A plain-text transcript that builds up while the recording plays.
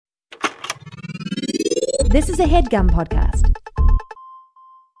This is a HeadGum podcast.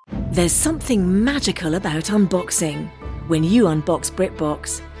 There's something magical about unboxing. When you unbox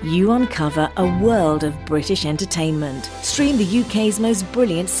BritBox, you uncover a world of British entertainment. Stream the UK's most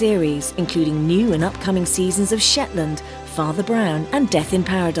brilliant series, including new and upcoming seasons of Shetland, Father Brown and Death in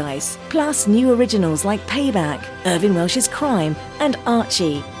Paradise. Plus new originals like Payback, Irving Welsh's Crime and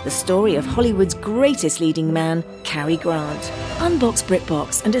Archie, the story of Hollywood's greatest leading man, Cary Grant. Unbox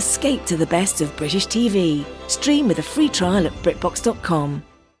BritBox and escape to the best of British TV. Stream with a free trial at BritBox.com.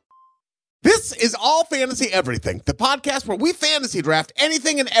 This is All Fantasy Everything, the podcast where we fantasy draft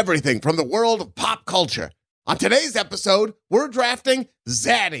anything and everything from the world of pop culture. On today's episode, we're drafting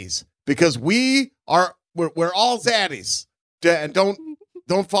Zaddies because we're all Zaddies. And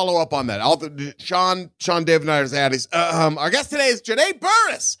don't follow up on that. Sean, Dave, and I are Zaddies. Our guest today is Janae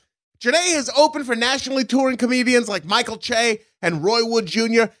Burris. Janae has opened for nationally touring comedians like Michael Che and Roy Wood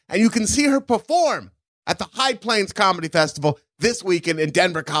Jr., and you can see her perform at the High Plains Comedy Festival this weekend in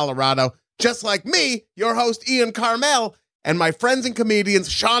Denver, Colorado. Just like me, your host Ian Carmel, and my friends and comedians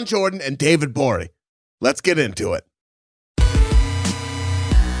Sean Jordan and David Gborie. Let's get into it.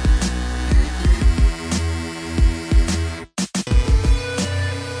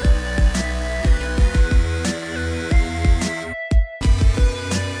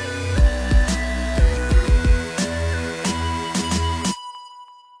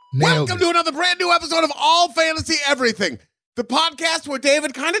 Welcome to another brand new episode of All Fantasy Everything, the podcast where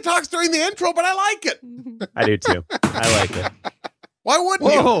David kind of talks during the intro, but I like it. I do too. I like it. Why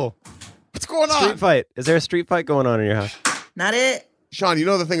wouldn't you? What's going on? Street fight. Is there a street fight going on in your house? Not it. Sean, you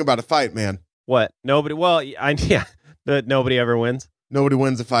know the thing about a fight, man. What? Nobody. Well, but nobody ever wins. Nobody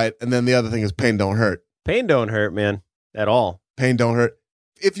wins a fight. And then the other thing is pain don't hurt. Pain don't hurt, man, at all. Pain don't hurt.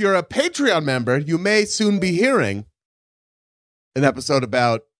 If you're a Patreon member, you may soon be hearing an episode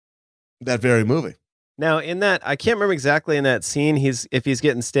about that very movie. Now, in that, I can't remember exactly in that scene if he's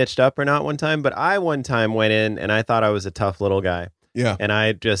getting stitched up or not one time, but I one time went in and I thought I was a tough little guy. Yeah. And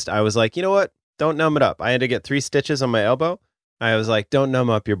I was like, you know what? Don't numb it up. I had to get 3 stitches on my elbow. I was like, don't numb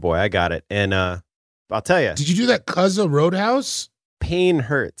up your boy. I got it. And I'll tell you. Did you do that 'cause of Roadhouse? Pain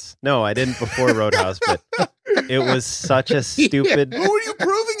hurts. No, I didn't before Roadhouse, but it was such a stupid. Who are you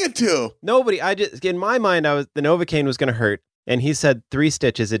proving it to? Nobody. In my mind, the Novocaine was going to hurt. And he said 3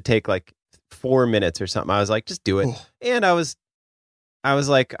 stitches, it'd take like 4 minutes or something. I was like, just do it. And I was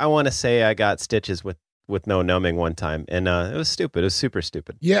like, I want to say I got stitches with no numbing one time. And it was stupid. It was super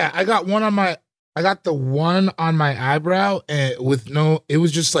stupid. Yeah, I got the one on my eyebrow and it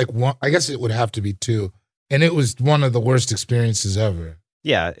was just like one. I guess it would have to be 2. And it was one of the worst experiences ever.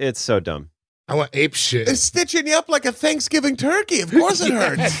 Yeah, it's so dumb. I went ape shit. It's stitching you up like a Thanksgiving turkey. Of course it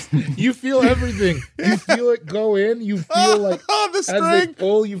hurts. You feel everything. You feel it go in. You feel like the string. As they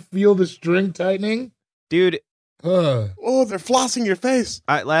pull, you feel the string tightening. Dude. They're flossing your face.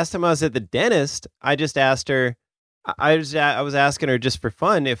 Last time I was at the dentist, I just asked her, I was asking her just for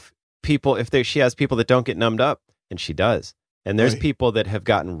fun if she has people that don't get numbed up, and she does. And there's people that have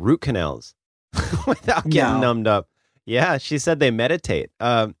gotten root canals without getting numbed up. Yeah, she said they meditate.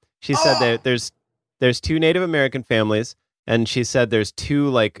 She said that there's 2 Native American families, and she said there's 2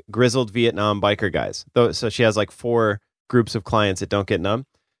 like grizzled Vietnam biker guys. So she has like 4 groups of clients that don't get numb,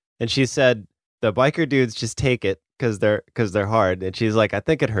 and she said the biker dudes just take it because they're hard, and she's like, I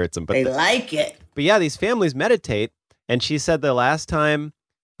think it hurts them, but they like it. But yeah, these families meditate, and she said the last time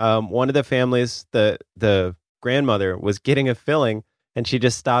one of the families, the grandmother was getting a filling, and she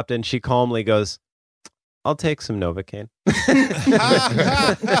just stopped and she calmly goes, I'll take some Novocaine.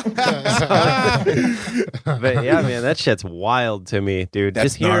 But yeah, man, that shit's wild to me, dude. That's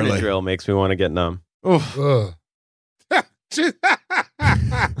just hearing gnarly. a drill makes me want to get numb.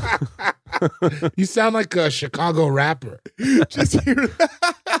 You sound like a Chicago rapper. Just hear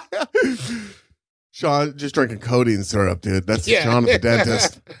that. Sean just drinking codeine syrup, dude. That's Sean at the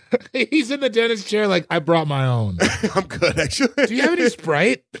dentist. He's in the dentist chair like, I brought my own. I'm good, actually. Do you have any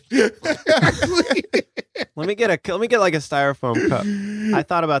Sprite? Let me get like a styrofoam cup. I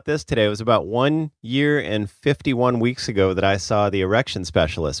thought about this today. It was about 1 year and 51 weeks ago that I saw the erection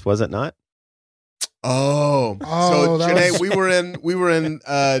specialist. Was it not? So Janae, we were in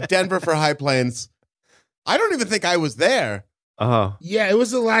Denver for High Plains. I don't even think I was there. Oh. Yeah, it was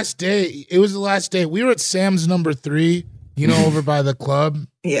the last day. We were at Sam's number 3, over by the club.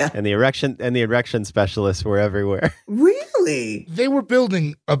 Yeah. And the erection specialists were everywhere. Really? They were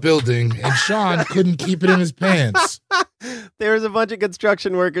building a building, and Sean couldn't keep it in his pants. There was a bunch of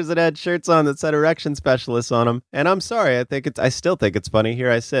construction workers that had shirts on that said erection specialists on them. And I'm sorry, I still think it's funny. Here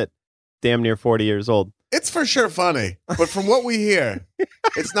I sit, damn near 40 years old. It's for sure funny, but from what we hear,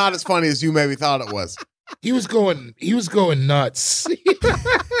 it's not as funny as you maybe thought it was. He was going nuts.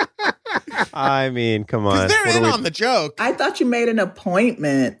 I mean, come on. Because they're in on the joke. I thought you made an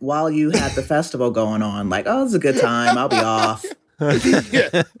appointment while you had the festival going on. Like, oh, it's a good time. I'll be off.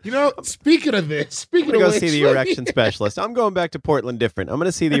 Yeah. You know, speaking of this, I'm going to go see the erection specialist. I'm going back to Portland different. I'm going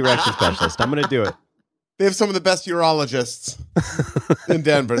to see the erection specialist. I'm going to do it. They have some of the best urologists in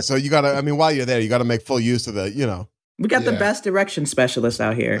Denver. So you got to, I mean, while you're there, you got to make full use of the, you know. We got the best erection specialists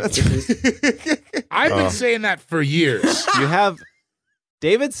out here. I've been saying that for years. You have,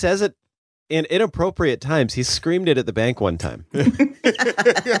 David says it in inappropriate times. He screamed it at the bank one time. They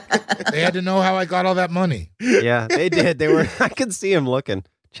had to know how I got all that money. Yeah, they did. I could see him looking,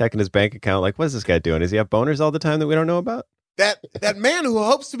 checking his bank account. Like, what is this guy doing? Does he have boners all the time that we don't know about? That man who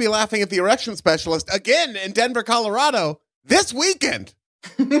hopes to be laughing at the erection specialist again in Denver, Colorado this weekend.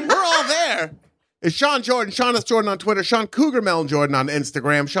 We're all there. It's Sean Jordan. Sean S. Jordan on Twitter. Sean Cougar Melon Jordan on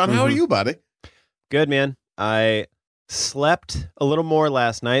Instagram. Sean, how are you, buddy? Good, man. I slept a little more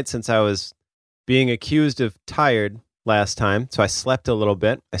last night since I was being accused of tired last time. So I slept a little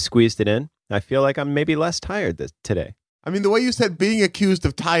bit. I squeezed it in. I feel like I'm maybe less tired today. I mean, the way you said being accused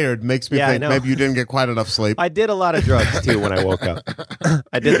of tired makes me think maybe you didn't get quite enough sleep. I did a lot of drugs, too, when I woke up.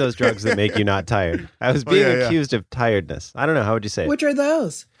 I did those drugs that make you not tired. I was being accused of tiredness. I don't know. How would you say it? Which are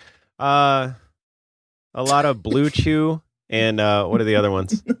those? A lot of Blue Chew and what are the other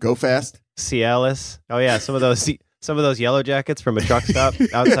ones? Go Fast. Cialis. Oh, yeah. Some of those yellow jackets from a truck stop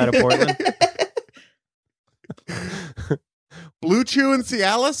outside of Portland. Blue Chew and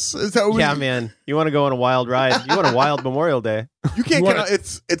Cialis? Is that what yeah, man. You want to go on a wild ride? You want a wild Memorial Day? You can't get off.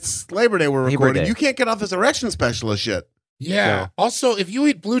 It's Labor Day we're recording. Day. You can't get off this erection specialist shit. Yeah. No. Also, if you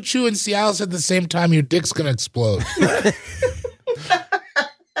eat Blue Chew and Cialis at the same time, your dick's gonna explode.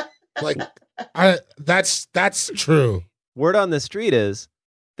 That's true. Word on the street is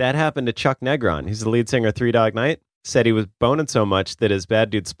that happened to Chuck Negron. He's the lead singer of Three Dog Night. Said he was boning so much that his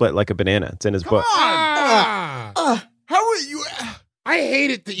bad dude split like a banana. It's in his book. How are you? I hate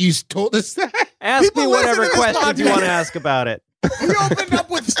it that you told us that. Ask People me whatever listen to this questions you podcast. want to ask about it. We opened up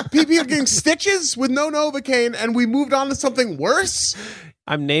with people getting stitches with no Novocaine, and we moved on to something worse.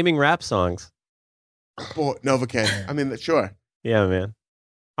 I'm naming rap songs. Boy, Novocaine. I mean, sure. Yeah, man.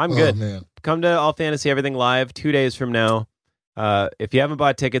 I'm good. Man. Come to All Fantasy Everything Live 2 days from now. If you haven't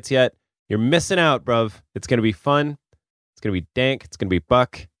bought tickets yet, you're missing out, bruv. It's going to be fun. It's going to be dank. It's going to be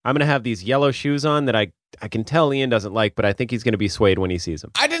buck. I'm going to have these yellow shoes on that I can tell Ian doesn't like, but I think he's going to be swayed when he sees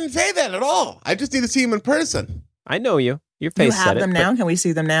them. I didn't say that at all. I just need to see him in person. I know you. Your face You said have it. them now? Can we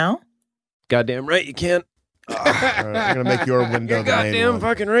see them now? Goddamn right you can. I'm going to make your window You're the main goddamn one.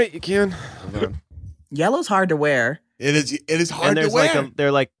 fucking right you can. Hold on. Yellow's hard to wear. It is hard And to there's wear.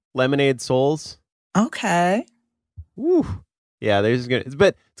 they're like lemonade soles. Okay. Woo. Yeah, but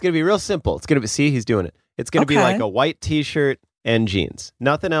it's gonna be real simple. It's gonna be he's doing it. It's gonna be like a white t-shirt and jeans.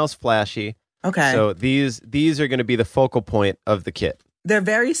 Nothing else flashy. Okay. So these are gonna be the focal point of the kit. They're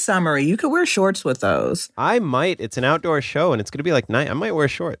very summery. You could wear shorts with those. I might. It's an outdoor show and it's gonna be like night. I might wear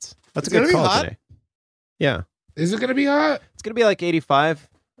shorts. That's It's a good gonna be call hot? today. Yeah. Is it going to be hot? It's gonna be like 85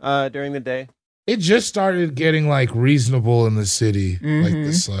 during the day. It just started getting like reasonable in the city, like Mhm.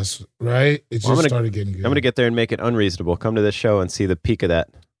 this last, right? It just started getting good. I'm gonna get there and make it unreasonable. Come to this show and see the peak of that.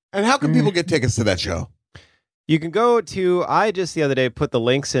 And how can people get tickets to that show? You can go to, I just the other day put the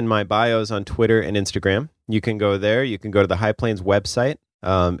links in my bios on Twitter and Instagram. You can go there. You can go to the High Plains website,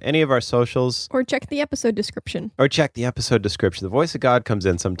 any of our socials, Or check the episode description. or check the episode description. The voice of God comes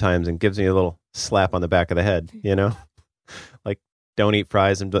in sometimes and gives me a little slap on the back of the head, you know? Like, don't eat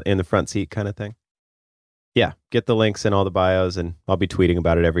fries in the front seat kind of thing. Yeah, get the links in all the bios, and I'll be tweeting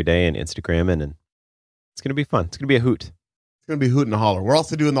about it every day and Instagramming, and it's going to be fun. It's going to be a hoot. It's going to be hoot and holler. We're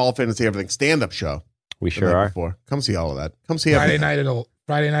also doing the All Fantasy Everything stand-up show. We the sure night are. Before. Come see all of that. Come see Friday everything. night at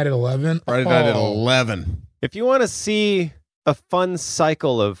 11. Friday night at Oh. 11. If you want to see a fun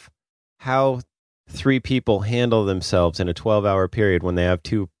cycle of how three people handle themselves in a 12-hour period when they have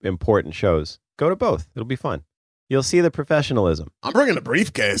two important shows, go to both. It'll be fun. You'll see the professionalism. I'm bringing a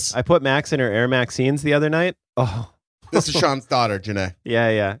briefcase. I put Max in her Air Maxines the other night. Oh, This is Sean's daughter, Janae.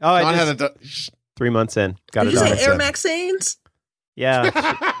 yeah. Oh, Sean I had just, 3 months in. Got Did a you daughter. say Air Maxines? Yeah,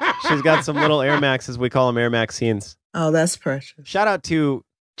 she's got some little Air Maxes. We call them Air Maxines. Oh, that's precious. Shout out to,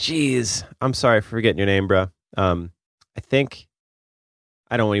 I'm sorry for forgetting your name, bro. I think,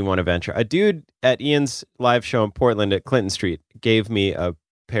 I don't even want to venture. A dude at Ian's live show in Portland at Clinton Street gave me a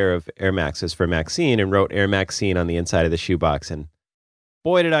pair of Air Maxes for Maxine and wrote Air Maxine on the inside of the shoebox. And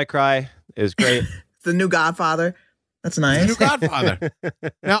boy, did I cry. It was great. The new Godfather. That's The nice. new Godfather.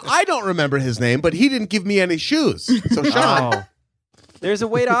 Now, I don't remember his name, but he didn't give me any shoes. So, Sean, Oh, There's a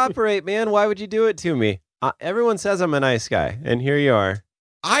way to operate, man. Why would you do it to me? Everyone says I'm a nice guy, and here you are.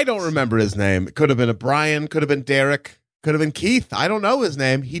 I don't remember his name. It could have been a Brian, could have been Derek, could have been Keith. I don't know his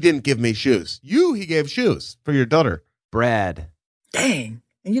name. He didn't give me shoes. He gave shoes for your daughter. Brad. Dang.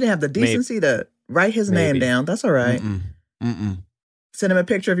 And you didn't have the decency to write his name down. That's all right. Send him a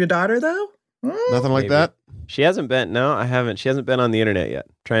picture of your daughter, though? Nothing like that? She hasn't been. No, I haven't. She hasn't been on the internet yet.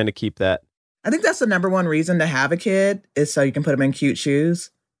 Trying to keep that. I think that's the number one reason to have a kid is so you can put them in cute shoes.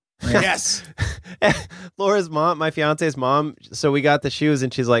 Yes. Laura's mom, my fiance's mom, so we got the shoes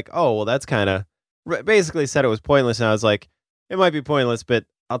and she's like, oh, well, that's kind of, basically said it was pointless. And I was like, it might be pointless, but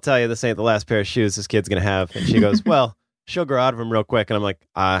I'll tell you, this ain't the last pair of shoes this kid's going to have. And she goes, well, she'll grow out of them real quick. And I'm like,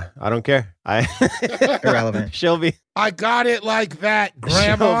 I don't care. Irrelevant. She'll be. I got it like that,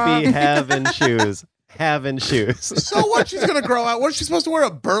 Grandma. She'll be having shoes. Having shoes. So what? She's going to grow out. What is she supposed to wear? A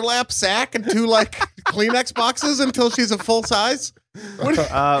burlap sack and 2 Kleenex boxes until she's a full size?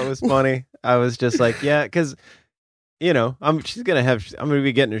 It was funny. I was just like, yeah, because, I'm going to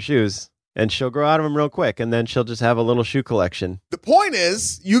be getting her shoes and she'll grow out of them real quick. And then she'll just have a little shoe collection. The point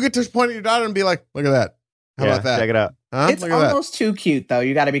is, you get to point at your daughter and be like, look at that. How about that? Check it out. Huh? It's almost too cute, though.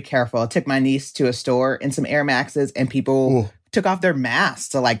 You got to be careful. I took my niece to a store in some Air Maxes and people took off their masks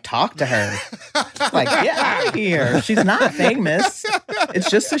to talk to her. Get out of here. She's not famous. It's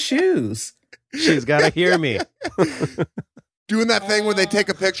just the shoes. She's got to hear me. Doing that thing where they take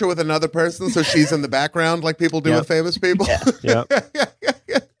a picture with another person so she's in the background like people do with famous people. Yeah.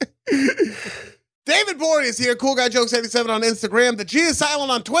 David Gborie is here. Cool Guy Jokes 87 on Instagram. The G is silent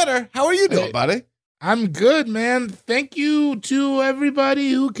on Twitter. How are you doing, buddy? I'm good, man. Thank you to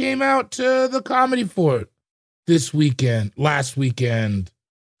everybody who came out to the Comedy Fort this weekend, last weekend,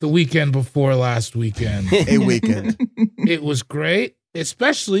 the weekend before last weekend. A weekend. It was great,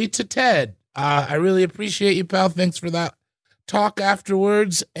 especially to Ted. I really appreciate you, pal. Thanks for that talk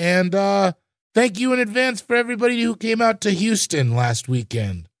afterwards. And thank you in advance for everybody who came out to Houston last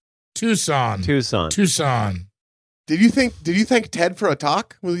weekend. Tucson. Did you thank Ted for a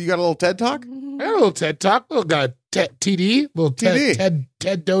talk? Well, you got a little TED talk? I got a little TED talk. Little guy TD. Little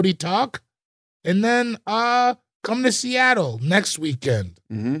Ted Doty talk. And then come to Seattle next weekend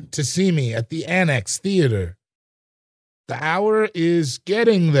to see me at the Annex Theater. The hour is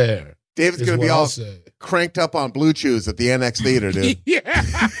getting there. David's going to be all cranked up on Blue Chews at the Annex Theater, dude. Yeah.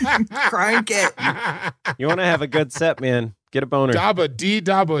 Crank it. You want to have a good set, man. Get a boner. Dabba dee,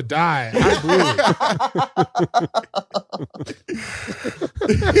 dabba die.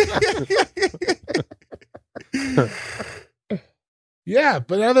 Yeah,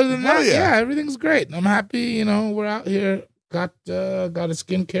 but other than that, everything's great. I'm happy, we're out here. Got a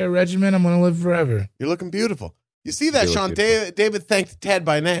skincare regimen. I'm going to live forever. You're looking beautiful. You see that, Sean? David thanked Ted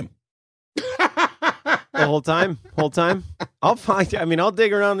by name. The whole time? I'll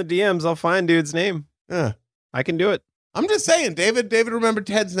dig around the DMs. I'll find dude's name. Yeah. I can do it. I'm just saying, David remembered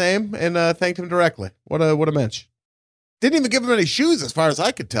Ted's name and thanked him directly. What a mensch. Didn't even give him any shoes as far as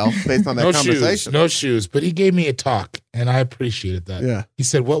I could tell based on that conversation. No shoes, but he gave me a talk and I appreciated that. Yeah. He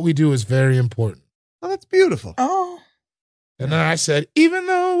said, what we do is very important. Oh, that's beautiful. Oh. And then I said, even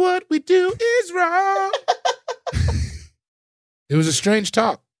though what we do is wrong. It was a strange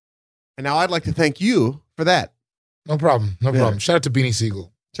talk. And now I'd like to thank you for that. No problem. Shout out to Beanie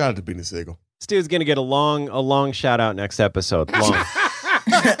Siegel. This dude's going to get a long shout out next episode. Long.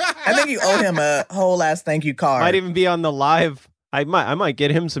 I think you owe him a whole ass thank you card. Might even be on the live. I might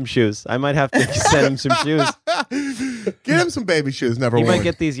get him some shoes. I might have to send him some shoes. Get him some baby shoes. Never. He worn. might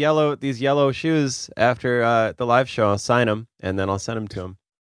get these yellow shoes after the live show. I'll sign them and then I'll send them to him.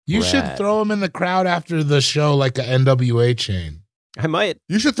 You should throw him in the crowd after the show like a NWA chain. I might.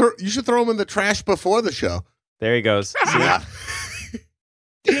 You should throw him in the trash before the show. There he goes. Yeah.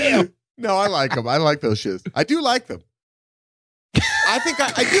 Damn. No, I like them. I like those shoes. I do like them. I think I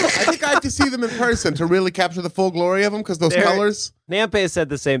do. I think I have to see them in person to really capture the full glory of them because those colors. Nampe said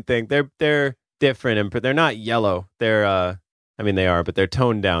the same thing. They're different and they're not yellow. They're they are, but they're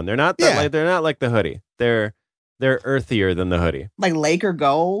toned down. They're not they're not like the hoodie. They're earthier than the hoodie. Like Laker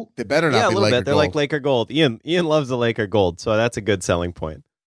gold? They better not be a little Laker bit. They're gold. like Laker gold. Ian loves the Laker gold, so that's a good selling point.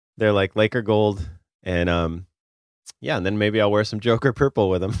 They're like Laker gold and and then maybe I'll wear some Joker purple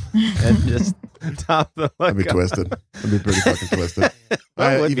with them and just top the look. That'd be twisted. That'd be pretty fucking twisted.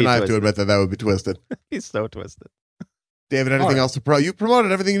 I have to admit that would be twisted. He's so twisted. David, anything else to promote? You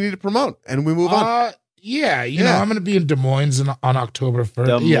promoted everything you need to promote, and we move on. Yeah, you know, I'm going to be in Des Moines on October 1st.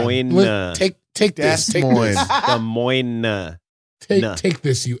 Des Moines. Yeah. Take this. Des Moines. Des Moines. Take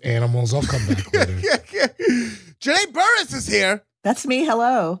this, you animals. I'll come back later. Janae Burris is here. That's me.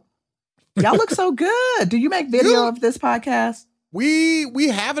 Hello. Y'all look so good. Do you make video of this podcast? We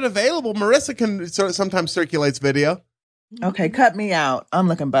have it available. Marissa can sometimes circulates video. Okay, cut me out. I'm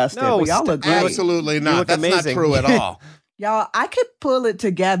looking busted. No, but y'all look great. Absolutely not. look That's amazing. not true at all. Y'all, I could pull it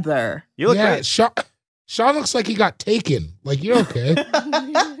together. You look yeah, great. Sean looks like he got taken. Like, you're okay.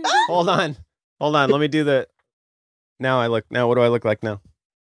 Hold on. Let me do the. Now what do I look like now?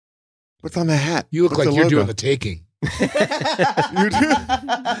 What's on the hat? You look What's like the you're logo? doing the taking. You do?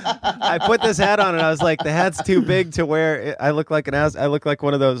 I put this hat on and I was like, the hat's too big to wear. I look like I look like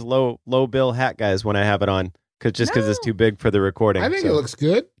one of those low bill hat guys when I have it on, because it's too big for the recording. I think so. it looks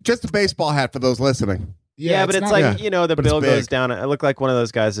good. Just a baseball hat for those listening. Yeah, but it's not- like Yeah. the But it's bill goes big. down. I look like one of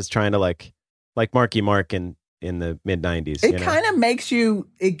those guys that's trying to like Marky Mark in the mid '90s. It kind of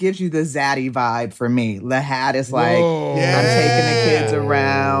it gives you the Zaddy vibe for me. The hat is like, Whoa. Yeah. I'm taking the kids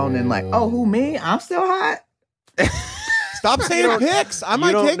around and like, oh, who, me? I'm still hot. Stop saying pics. I might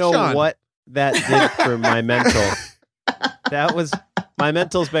you don't take know Sean. what that did for my mental. That was my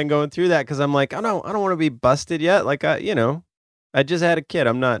mental's been going through that because I'm like, I don't want to be busted yet. Like I just had a kid.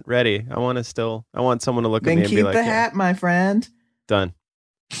 I'm not ready. I want someone to look at Then me and be keep like, the yeah, hat, my friend. done,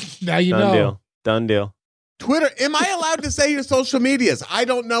 Now you know. done deal. Twitter. Am I allowed to say your social medias? I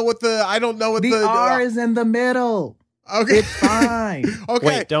don't know what the The R is in the middle. Okay. It's fine. Okay.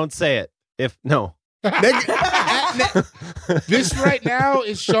 Wait, don't say it. No. This right now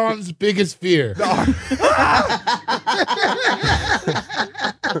is Sean's biggest fear.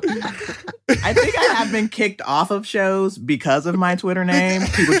 I think I have been kicked off of shows because of my Twitter name.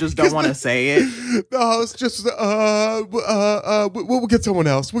 People just don't want to say it. The host just we'll get someone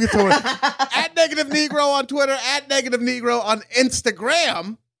else. We'll get someone at Negative Negro on Twitter, at Negative Negro on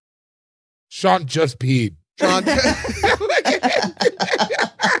Instagram. Sean just peed. Sean,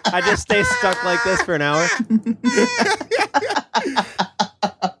 I just stay stuck like this for an hour.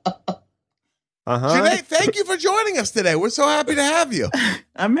 Janae, thank you for joining us today. We're so happy to have you.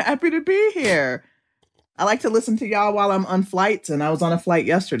 I'm happy to be here. I like to listen to y'all while I'm on flights, and I was on a flight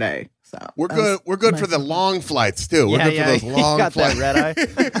yesterday. So We're good. We're good for the long flights too. We're good for those long you got flights.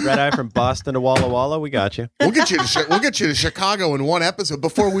 that red eye from Boston to Walla Walla. We got you. We'll get you to Chicago in one episode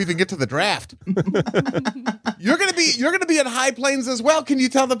before we even get to the draft. You're gonna be in High Plains as well. Can you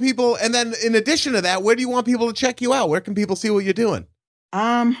tell the people? And then in addition to that, where do you want people to check you out? Where can people see what you're doing?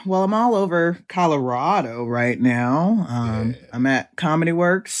 Well, I'm all over Colorado right now. I'm at Comedy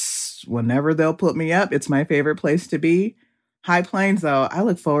Works. Whenever they'll put me up, it's my favorite place to be. High Plains, though, I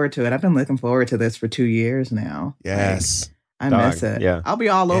look forward to it. I've been looking forward to this for 2 years now. Yes. I miss it. Yeah. I'll be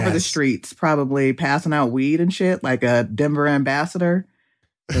all over the Yes. streets, probably passing out weed and shit like a Denver ambassador.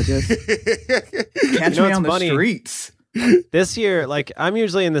 So just catch me it's on the funny. streets. This year, like I'm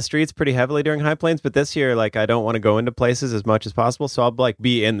usually in the streets pretty heavily during High Plains, but this year, like I don't want to go into places as much as possible, so I'll like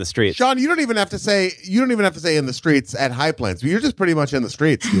be in the streets. Sean, you don't even have to say in the streets at High Plains. You're just pretty much in the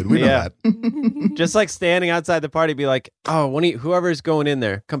streets, dude. We know Yeah. that. Just like standing outside the party, be like, oh, whoever's going in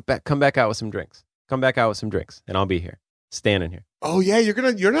there, come back out with some drinks. Come back out with some drinks, and I'll be here, standing here. Oh yeah, are you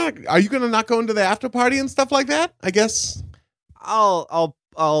gonna not go into the after party and stuff like that? I guess. I'll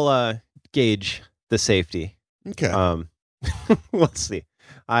gauge the safety. Okay. We'll see.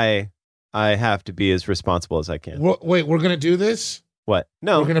 I have to be as responsible as I can. Wait, we're gonna do this? What?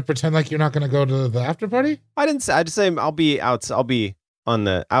 No, We're gonna pretend like you're not gonna go to the after party? I didn't say. I just say I'll be out. I'll be on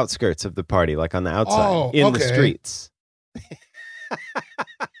the outskirts of the party, like on the outside, in the okay. streets.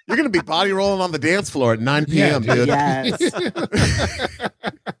 You're gonna be body rolling on the dance floor at 9 p.m., Yeah, dude. Yes.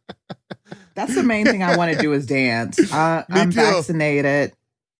 That's the main thing I want to do is dance. I'm too. vaccinated.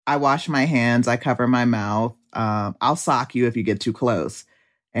 I wash my hands. I cover my mouth. I'll sock you if you get too close.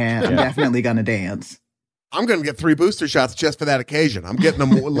 And I'm Yeah. definitely going to dance. I'm gonna get 3 booster shots just for that occasion. I'm getting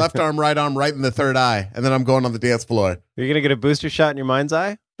them left arm, right in the third eye, and then I'm going on the dance floor. You're gonna get a booster shot in your mind's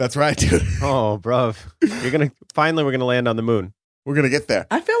eye. That's right, dude. Oh, bruv. We're gonna land on the moon. We're gonna get there.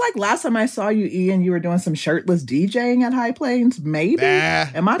 I feel like last time I saw you, Ian, you were doing some shirtless DJing at High Plains. Maybe.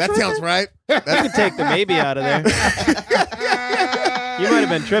 Am I that tripping? sounds right. You can take the maybe out of there. You might have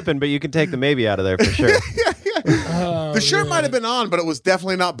been tripping, but you can take the maybe out of there for sure. The shirt might have been on, but it was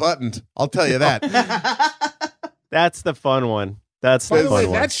definitely not buttoned. I'll tell you that. That's the fun one. That's By the the fun way,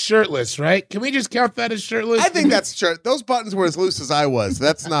 one. that's shirtless, right? Can we just count that as shirtless? I think that's shirt. Those buttons were as loose as I was.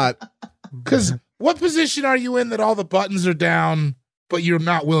 That's not. Because what position are you in that all the buttons are down, but you're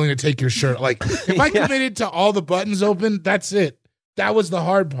not willing to take your shirt? Like, if I Yeah. committed to all the buttons open, that's it. That was the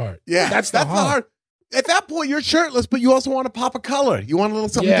hard part. Yeah, that's the hard. At that point, you're shirtless, but you also want to pop a color. You want a little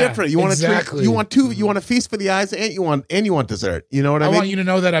something Yeah, different. You want exactly. to treat. You want a feast for the eyes, and you want dessert. You know what I I mean? want you to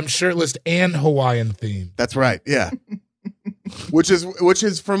know that I'm shirtless and Hawaiian themed. That's right. Yeah. which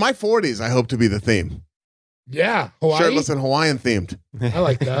is for my 40s. I hope to be the theme. Yeah, Hawaii. Shirtless and Hawaiian themed. I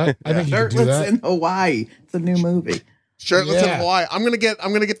like that. I think you could do Shirtless that. in Hawaii. It's a new movie. Shirtless in Yeah. Hawaii. I'm gonna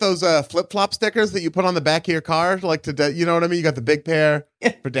get those flip flop stickers that you put on the back of your car, like you know what I mean. You got the big pair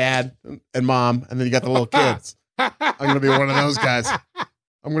for dad and mom, and then you got the little kids. I'm gonna be one of those guys.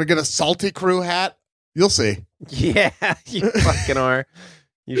 I'm gonna get a salty crew hat. You'll see. Yeah, you fucking are.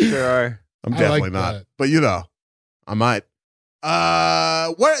 You sure are. I'm I definitely like not, that. but I might.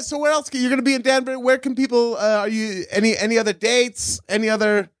 Where else? You're gonna be in Denver. Where can people? Are you any other dates? Any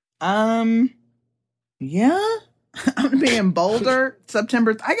other? Yeah. I'm gonna be in Boulder,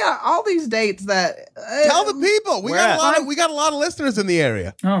 September. I got all these dates that Tell the people. We Where got at? we got a lot of listeners in the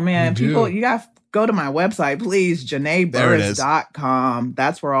area. Oh man, You people, do. you got to go to my website, please, JanaeBurris.com.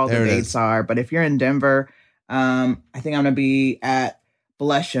 That's where all the There it dates is. are. But if you're in Denver, I think I'm gonna be at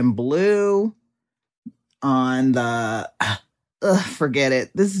Blush and Blue on the forget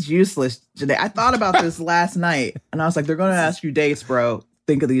it. This is useless, Janae. I thought about this last night and I was like, they're gonna ask you dates, bro.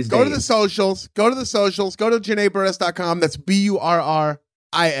 Think of these Go dates. to the socials. Go to JanaeBurris.com. That's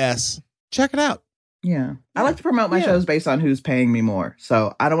BURRIS. Check it out. Yeah. I like to promote my shows based on who's paying me more.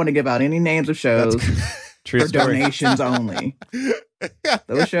 So I don't want to give out any names of shows True for story. donations only.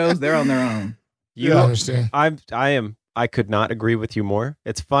 Those shows, they're on their own. You, I understand. I could not agree with you more.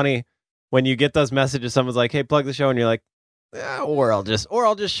 It's funny when you get those messages. Someone's like, "Hey, plug the show," and you're like, or I'll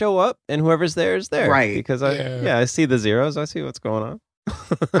just show up, and whoever's there is there, Right. Because Yeah. I see the zeros. I see what's going on.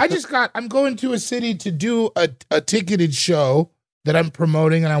 I'm going to a city to do a ticketed show that I'm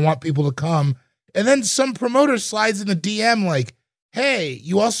promoting and I want people to come. And then some promoter slides in the DM like, hey,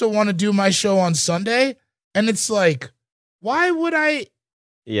 you also want to do my show on Sunday? And it's like, why would I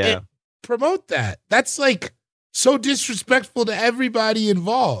Yeah. promote that? That's like so disrespectful to everybody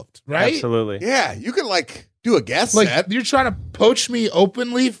involved, right? Absolutely. Yeah, you could do a guest Like set. you're trying to poach me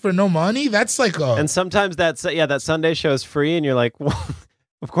openly for no money? That's like And sometimes that Sunday show is free, and you're like, well,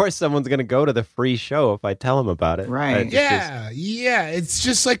 of course someone's going to go to the free show if I tell them about it. Right. It's just- yeah. It's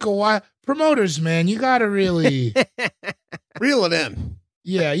just like a while. Promoters, man, you gotta really, Reel it in.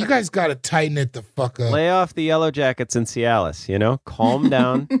 yeah, you guys gotta tighten it the fuck up. lay off the yellow jackets in Cialis, calm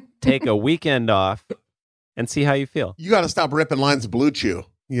down, take a weekend off, and see how you feel. You got to stop ripping lines of Blue Chew.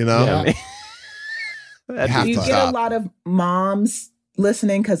 You know. Yeah. That You have Do you to get stop. a lot of moms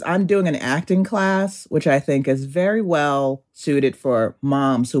listening? Because I'm doing an acting class, which I think is very well suited for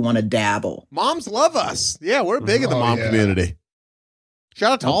moms who want to dabble. Moms love us. Yeah, we're big in the Oh, mom yeah. community.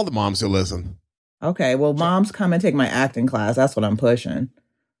 Shout out to all the moms who listen. Okay, well, moms come and take my acting class. That's what I'm pushing.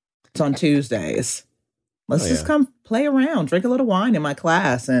 It's on Tuesdays. Let's Oh, just yeah. come play around, drink a little wine in my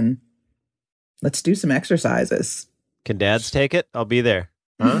class, and let's do some exercises. Can dads take it? I'll be there.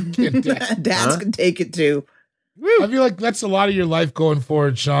 Huh? Dads can take it too. I feel like that's a lot of your life going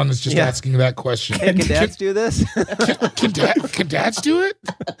forward, Sean, is just Yeah. asking that question. Hey, can dads do this? Can dads do it?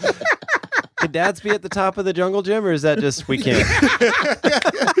 Can dads be at the top of the jungle gym, or is that just we can't?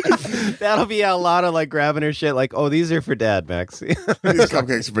 That'll be a lot of grabbing her shit. Like, oh, these are for dad, Max. These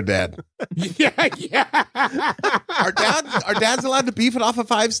cupcakes are for dad. Yeah. Are dads allowed to beef it off a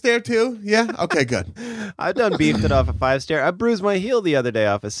 5-stair too? Yeah. Okay. Good. I've done beefed it off a 5-stair. I bruised my heel the other day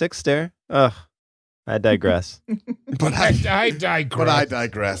off a 6-stair. Ugh, I digress. But I I digress.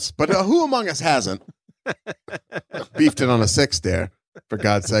 digress. But who among us hasn't beefed it on a 6-stair? For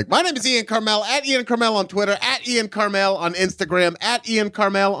God's sake. My name is Ian Carmel, at Ian Carmel on Twitter, at Ian Carmel on Instagram, at Ian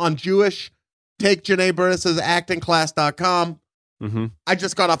Carmel on Jewish. Take Janae Burris's actingclass.com. Mm-hmm. I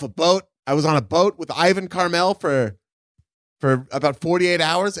just got off a boat. I was on a boat with Ivan Carmel for about 48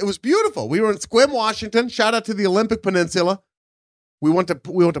 hours. It was beautiful. We were in Sequim, Washington. Shout out to the Olympic Peninsula. We went to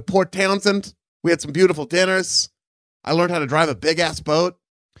Port Townsend. We had some beautiful dinners. I learned how to drive a big ass boat.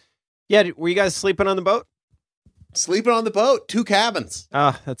 Yeah, were you guys sleeping on the boat? Sleeping on the boat, 2 cabins.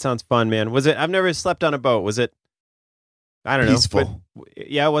 Ah, that sounds fun, man. Was it? I've never slept on a boat. Was it? I don't know. Peaceful. But,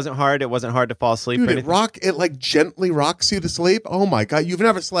 yeah, it wasn't hard. It wasn't hard to fall asleep Dude, or it anything. gently rocks you to sleep. Oh my God. You've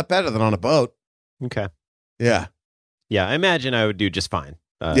never slept better than on a boat. Okay. Yeah. Yeah, I imagine I would do just fine.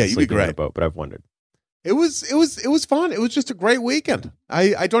 Yeah, you'd be sleeping on a great. boat, but I've wondered. It was fun. It was just a great weekend.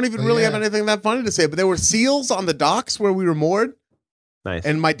 I don't even really have anything that funny to say, but there were seals on the docks where we were moored. Nice.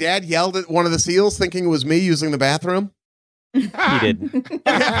 And my dad yelled at one of the seals thinking it was me using the bathroom. He didn't.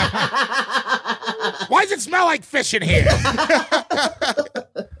 Why does it smell like fish in here?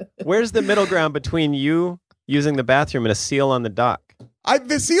 Where's the middle ground between you using the bathroom and a seal on the dock?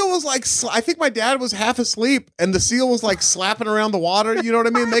 The seal was I think my dad was half asleep and the seal was slapping around the water. You know what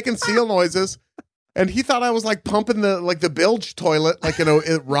I mean? Making seal noises. And he thought I was pumping the bilge toilet,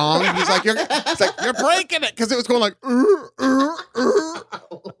 it wrong. He's like, you're breaking it. Cause it was going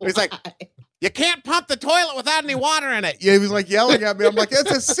He's like, You can't pump the toilet without any water in it. Yeah, he was like yelling at me. I'm like,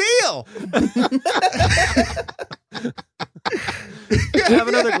 it's a seal. Have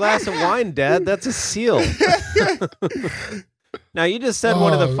another glass of wine, Dad. That's a seal. Now, you just said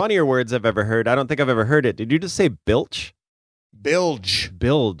one of the funnier words I've ever heard. I don't think I've ever heard it. Did you just say bilge? Bilge.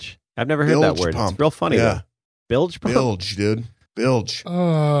 Bilge. I've never heard that word. Pump. It's real funny, though. Bilge pump? Bilge, dude. Bilge.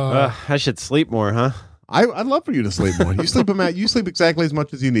 I should sleep more, huh? I'd love for you to sleep more. You sleep exactly as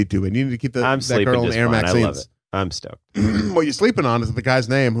much as you need to, and you need to keep that girl in Air fine. I love Maxines. it. I'm stoked. What you're sleeping on is the guy's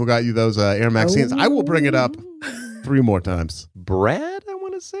name who got you those Air Maxines. I will bring it up 3 more times. Brad, I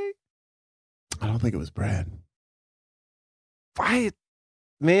want to say? I don't think it was Brad.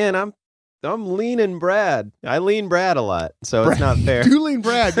 Man, I'm leaning Brad. I lean Brad a lot, so Brad, it's not fair. You lean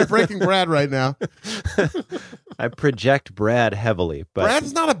Brad. You're breaking Brad right now. I project Brad heavily, but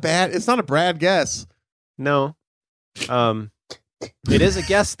Brad's not it's not a Brad guess. no. It is a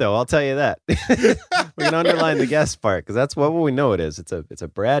guess, though. I'll tell you that. We can underline the guess part because that's what we know it is. It's a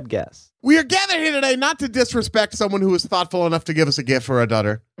Brad guess. We are gathered here today not to disrespect someone who was thoughtful enough to give us a gift for a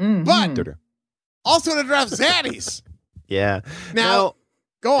dutter, but also to draft Zaddies. Yeah. Now,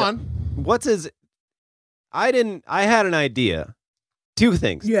 go on. What's his? I had an idea. 2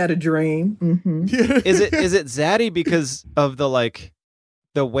 things. You had a dream. Mm-hmm. Is it Zaddy because of the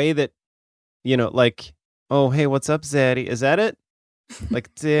way that, oh, hey, what's up, Zaddy? Is that it?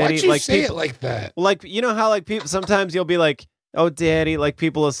 Like, Daddy. Why'd you say it like that? Like, you know how people sometimes you'll be like, oh, Daddy. Like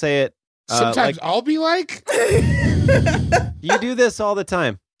people will say it. Sometimes I'll be like, you do this all the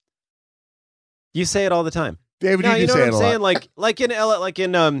time. You say it all the time. David, no, you know say what it I'm a saying? lot. Like in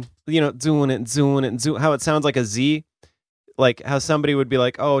doing it, how it sounds like a Z. Like how somebody would be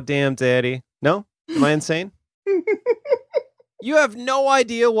like, oh, damn, Daddy. No? Am I insane? You have no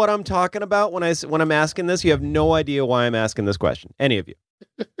idea what I'm talking about when I'm asking this. You have no idea why I'm asking this question. Any of you?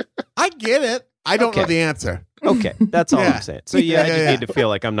 I get it. I don't know the answer. Okay, that's all Yeah. I'm saying. So I just need to feel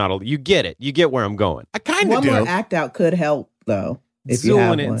like I'm not. You get it. You get where I'm going. I kind of One do. more act out could help, though. If you have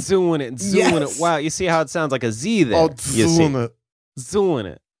one. Zooing it. Yes. Wow, you see how it sounds like a Z there. Oh, You see? zoom it. Zooing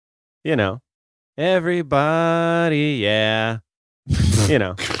it. You know, everybody, yeah. You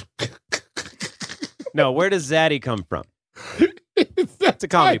know. No, where does Zaddy come from? It's a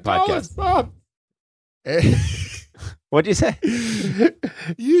comedy podcast. What'd you say?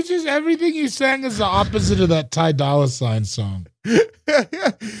 You just, everything you sang is the opposite of that Ty Dolla $ign song.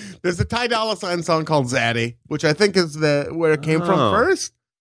 There's a Ty Dolla $ign song called Zaddy, which I think is where it came from first.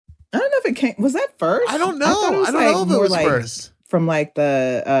 I don't know if it came. Was that first? I don't know. I don't know if it was first. From like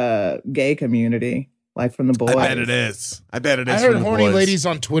the gay community, like from the boys. I bet it is. I heard horny ladies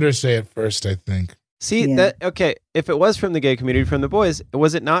on Twitter say it first, I think. See, okay, if it was from the gay community, from the boys,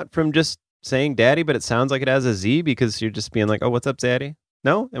 was it not from just saying daddy, but it sounds like it has a Z because you're just being like, oh, what's up, Zaddy?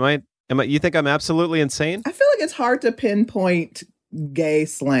 No? Am I, you think I'm absolutely insane? I feel like it's hard to pinpoint gay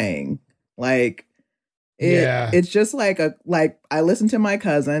slang. Like, it's just like I listen to my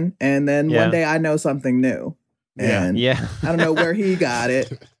cousin and then one day I know something new. And I don't know where he got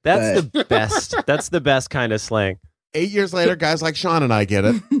it. That's the best. That's the best kind of slang. 8 years later, guys like Sean and I get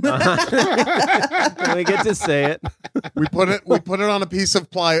it. And we get to say it. We put it on a piece of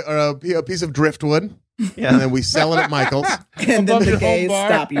ply or a piece of driftwood. Yeah. And then we sell it at Michael's. And then the gays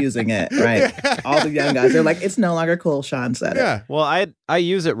stop using it. Right. All the young guys, they're like, it's no longer cool. Sean said it. Well, I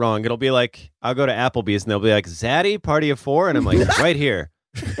use it wrong. It'll be like, I'll go to Applebee's and they'll be like, Zaddy, party of 4. And I'm like, right here.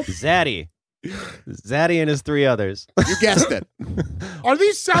 Zaddy and his 3 others. You guessed it. Are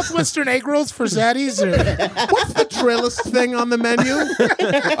these Southwestern egg rolls for Zaddies? Or? What's the trillest thing on the menu?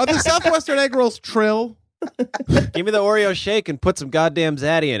 Are the Southwestern egg rolls trill? Give me the Oreo shake and put some goddamn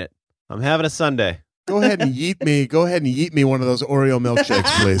Zaddy in it. I'm having a Sundae. Go ahead and yeet me one of those Oreo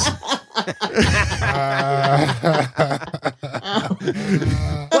milkshakes, please.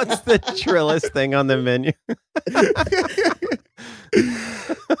 What's the trillest thing on the menu?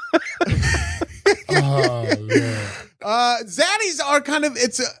 Zaddies are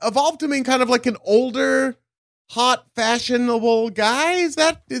it's evolved to mean kind of like an older, hot, fashionable guy. Is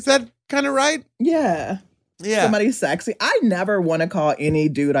that kind of right? Yeah. Somebody sexy. I never want to call any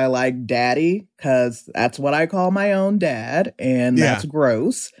dude I like daddy because that's what I call my own dad, and that's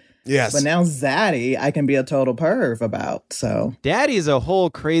gross. Yes. But now Zaddy, I can be a total perv about. So daddy is a whole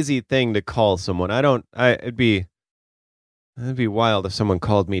crazy thing to call someone. It'd be wild if someone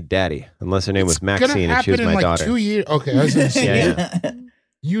called me daddy, unless her name was Maxine and she was my daughter. 2 years. Okay, I was gonna say, yeah.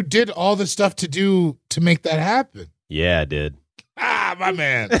 You did all the stuff to make that happen. Yeah, I did. Ah, my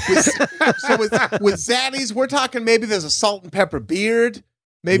man. So with Zaddies, we're talking maybe there's a salt and pepper beard.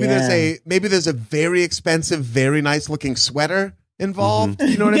 Maybe there's a very expensive, very nice looking sweater. involved.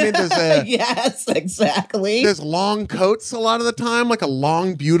 You know what I mean? Yes, exactly. There's long coats a lot of the time, like a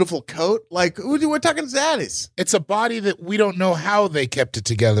long, beautiful coat. Like, we're talking Zaddies. It's a body that we don't know how they kept it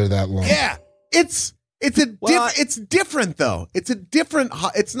together that long. Yeah. It's different, though. It's a different,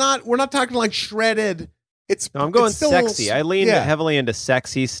 it's not, we're not talking like shredded. No, I'm going still sexy. I lean heavily into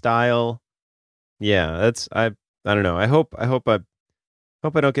sexy style. Yeah, I don't know. I hope I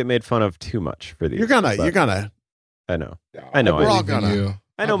don't get made fun of too much for these. You're gonna. I know. We're all gonna.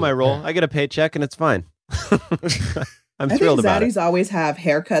 I know my role. I get a paycheck and it's fine. I'm I thrilled think about Zaddies it. always have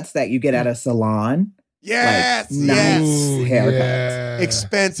haircuts that you get at a salon. Yes, nice haircuts. Yeah.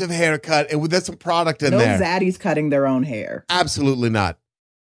 Expensive haircut, and there's some product in No there. Zaddies cutting their own hair. Absolutely not.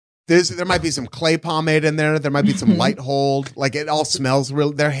 There might be some clay pomade in there. There might be some light hold. Like it all smells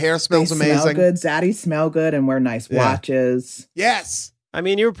real. Their hair smells They amazing. smell good. Zaddies smell good and wear nice watches. Yes. I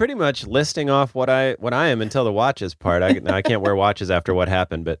mean, you were pretty much listing off what I am until the watches part. I can't wear watches after what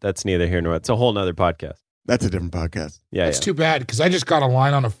happened, but that's neither here nor there. It's a whole nother podcast. That's a different podcast. Yeah, That's too bad because I just got a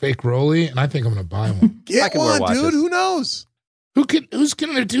line on a fake Rolly and I think I'm going to buy one. Get I can wear one, watches. dude. Who knows? Who's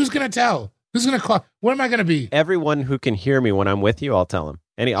going to tell? Who's going to call? Where am I going to be? Everyone who can hear me when I'm with you, I'll tell him.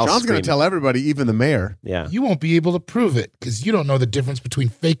 I'll Sean's going scream. to tell everybody, even the mayor. Yeah. You won't be able to prove it because you don't know the difference between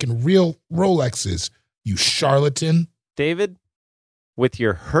fake and real Rolexes, you charlatan. David, with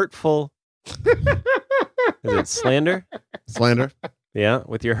your hurtful is it slander? Slander. Yeah,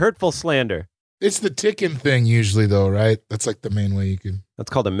 with your hurtful slander. It's the ticking thing usually, though, right? That's like the main way you can.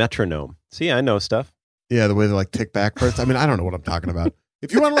 That's called a metronome. See, I know stuff. Yeah, the way they like tick back first. I mean, I don't know what I'm talking about.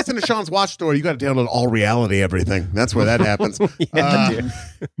 If you want to listen to Sean's Watch Story, you got to download All Reality Everything. That's where that happens. Dude.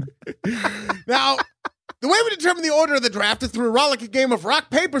 Now, the way we determine the order of the draft is through a rollicking game of rock,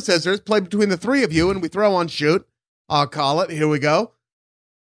 paper, scissors played between the three of you, and we throw on shoot. I'll call it. Here we go.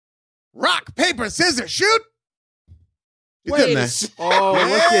 Rock, paper, scissors, shoot. You Wait did a that. sec- Oh, look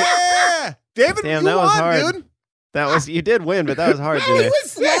at Yeah. David, Damn, you that was won, hard. dude. that was you did win, but that was hard He today.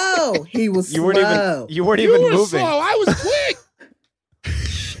 was slow. He was You weren't slow. even you weren't You even were moving. slow. I was quick.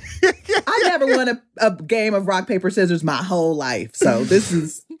 I never won a game of rock, paper, scissors my whole life. So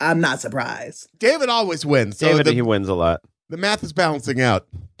I'm not surprised. David always wins. So David, he wins a lot. the math is balancing out.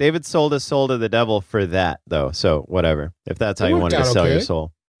 David sold his soul to the devil for that, though. So whatever. If that's how It you worked wanted to out sell your okay.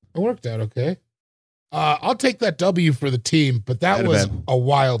 soul. It worked out okay. I'll take that W for the team, but that That'd was been- a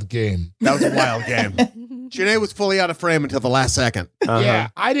wild game. That was a wild game. Janae was fully out of frame until the last second. Uh-huh. Yeah,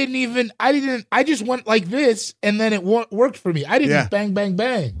 I just went like this, and then it worked for me. I didn't Yeah. bang, bang,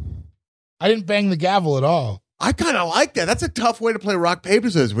 bang. I didn't bang the gavel at all. I kind of like that. That's a tough way to play rock, paper,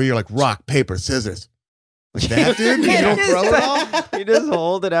 scissors, where you're like rock, paper, scissors. Like that, dude? You don't throw it all? You just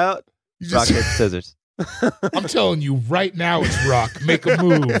hold it out. You Rock, just... paper, scissors. I'm telling you right now, it's rock. Make a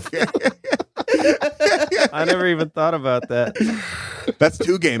move. I never even thought about that. That's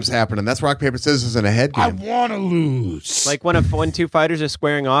two games happening. That's rock, paper, scissors and a head I game. want to lose. Like when two fighters are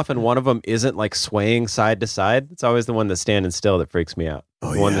squaring off and one of them isn't like swaying side to side, it's always the one that's standing still that freaks me out.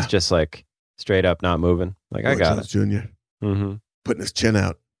 Oh, The one yeah. that's just like straight up not moving. Like, I Roy got Jones it. Jr. Mm-hmm. putting his chin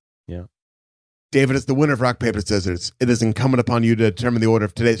out. Yeah. David is the winner of rock, paper, scissors. It is incumbent upon you to determine the order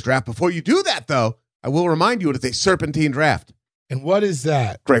of today's draft. Before you do that, though, I will remind you it is a serpentine draft. And what is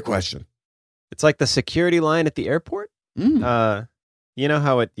that? Great question. It's like the security line at the airport. You know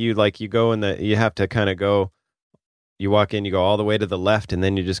how you go you have to kind of go, you walk in, you go all the way to the left, and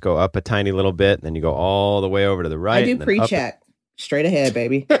then you just go up a tiny little bit, and then you go all the way over to the right. I do and then up pre-check. Straight ahead,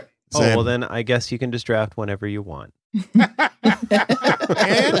 baby. Oh, Same. well, then I guess you can just draft whenever you want. And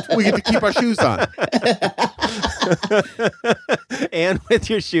we get to keep our shoes on. And with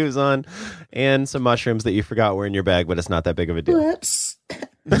your shoes on and some mushrooms that you forgot were in your bag, but it's not that big of a deal. Whoops.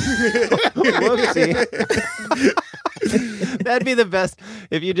 Whoopsie. That'd be the best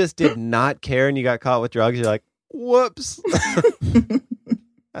if you just did not care and you got caught with drugs. You're like, whoops.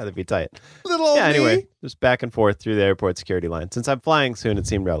 That'd be tight. Little old Yeah, anyway, me. just back and forth through the airport security line. Since I'm flying soon, it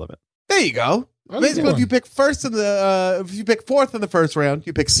seemed relevant. There you go. Basically, if you pick first in the, if you pick fourth in the first round,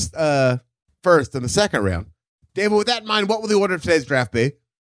 you pick first in the second round. David, with that in mind, what will the order of today's draft be?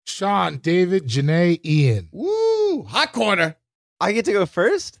 Sean, David, Janae, Ian. Woo! Hot corner. I get to go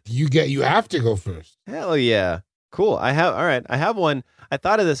first? You have to go first. Hell yeah. Cool. I have one. I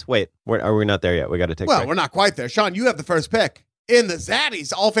thought of this. Wait, are we not there yet? We got to take a Well, break. we're not quite there. Sean, you have the first pick in the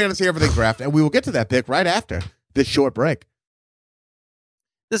Zaddies All Fantasy Everything Draft, and we will get to that pick right after this short break.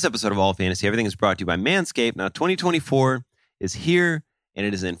 This episode of All Fantasy Everything is brought to you by Manscaped. Now, 2024 is here, and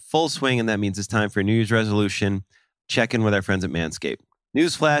it is in full swing, and that means it's time for a New Year's resolution. Check in with our friends at Manscaped.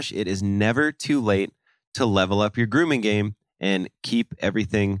 Newsflash, it is never too late to level up your grooming game and keep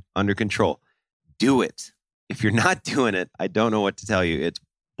everything under control. Do it. If you're not doing it, I don't know what to tell you. It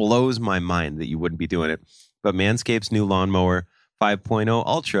blows my mind that you wouldn't be doing it. But Manscaped's new Lawnmower 5.0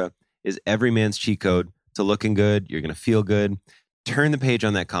 Ultra is every man's cheat code to looking good. You're going to feel good. Turn the page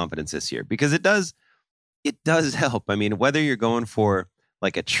on that confidence this year, because it does help. I mean, whether you're going for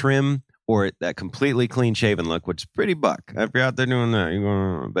like a trim or that completely clean shaven look, which is pretty buck. If you're out there doing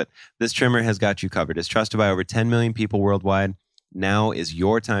that, but this trimmer has got you covered. It's trusted by over 10 million people worldwide. Now is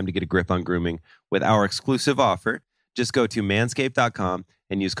your time to get a grip on grooming with our exclusive offer. Just go to manscaped.com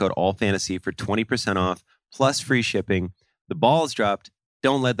and use code ALLFANTASY for 20% off plus free shipping. The ball is dropped.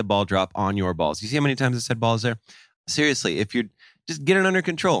 Don't let the ball drop on your balls. You see how many times I said balls there? Seriously, if you're just get it under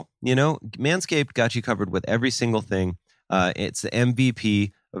control. You know, Manscaped got you covered with every single thing. It's the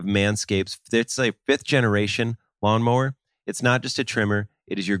MVP of Manscaped's. It's a 5th generation lawnmower. It's not just a trimmer.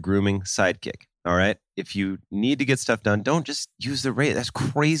 It is your grooming sidekick. All right. If you need to get stuff done, don't just use the razor. That's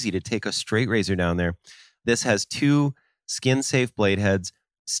crazy to take a straight razor down there. This has 2 skin-safe blade heads,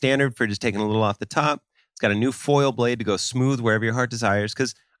 standard for just taking a little off the top. It's got a new foil blade to go smooth wherever your heart desires,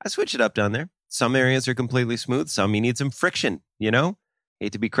 because I switch it up down there. Some areas are completely smooth. Some you need some friction, you know?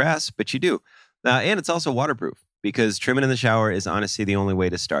 Hate to be crass, but you do. And it's also waterproof, because trimming in the shower is honestly the only way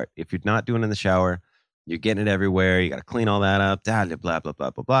to start. If you're not doing it in the shower, you're getting it everywhere. You got to clean all that up, blah, blah, blah, blah,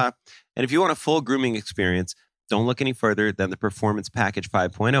 blah, blah. And if you want a full grooming experience, don't look any further than the Performance Package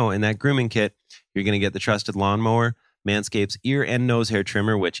 5.0. In that grooming kit, you're going to get the trusted lawnmower, Manscaped's ear and nose hair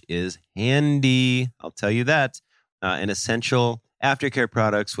trimmer, which is handy. I'll tell you that. An essential aftercare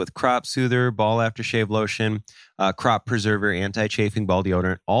products with crop soother, ball aftershave lotion, crop preserver, anti-chafing ball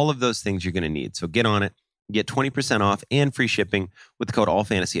deodorant. All of those things you're going to need. So get on it. Get 20% off and free shipping with the code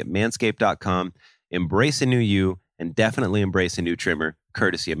ALLFANTASY at manscaped.com. Embrace a new you, and definitely embrace a new trimmer,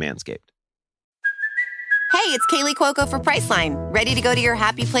 courtesy of Manscaped. Hey, it's Kaylee Cuoco for Priceline. Ready to go to your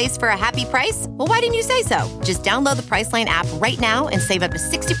happy place for a happy price? Well, why didn't you say so? Just download the Priceline app right now and save up to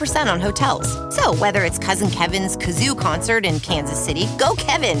 60% on hotels. So whether it's Cousin Kevin's Kazoo Concert in Kansas City, go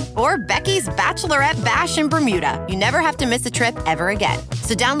Kevin, or Becky's Bachelorette Bash in Bermuda, you never have to miss a trip ever again.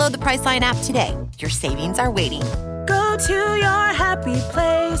 So download the Priceline app today. Your savings are waiting. Go to your happy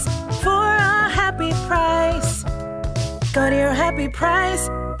place for a happy price. Go to your happy price,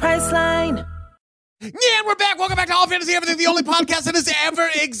 Priceline. Yeah, and we're back. Welcome back to All Fantasy Everything, the only podcast that has ever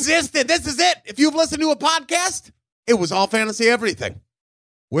existed. This is it. If you've listened to a podcast, it was All Fantasy Everything.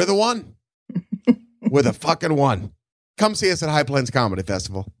 We're the one. We're the fucking one. Come see us at High Plains Comedy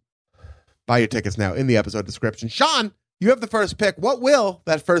Festival. Buy your tickets now in the episode description. Sean, you have the first pick. What will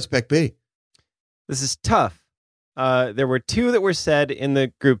that first pick be? This is tough. There were 2 that were said in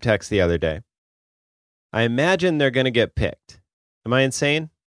the group text the other day. I imagine they're going to get picked. Am I insane?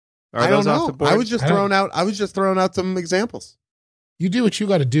 I don't know. I was just throwing out some examples. You do what you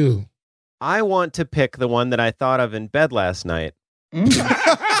got to do. I want to pick the one that I thought of in bed last night. Just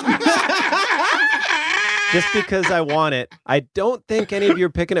because I want it. I don't think any of you are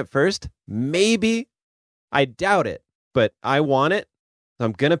picking it first. Maybe. I doubt it. But I want it. So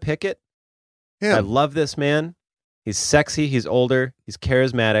I'm going to pick it. Yeah. I love this man. He's sexy. He's older. He's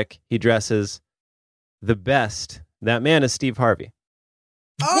charismatic. He dresses the best. That man is Steve Harvey.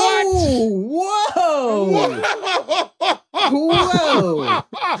 Oh, whoa. Whoa.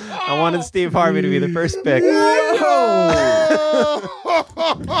 I wanted Steve Harvey to be the first pick.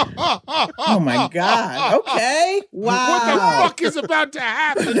 Oh, my God. Okay. Wow. What the fuck is about to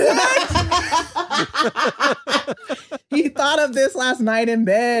happen? He thought of this last night in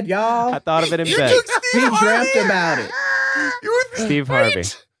bed, y'all. I thought of it in bed. He dreamt about it. Steve Harvey.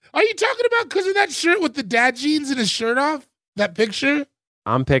 Are you talking about because of that shirt with the dad jeans and his shirt off? That picture?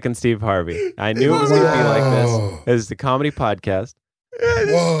 I'm picking Steve Harvey. I knew it was going to be like this. It's the comedy podcast.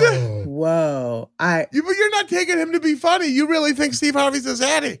 Whoa. But you're not taking him to be funny. You really think Steve Harvey's a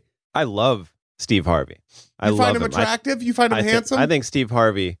zaddy. I love Steve Harvey. You find him attractive? You find him handsome? I think Steve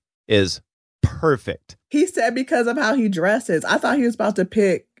Harvey is perfect. He said because of how he dresses. I thought he was about to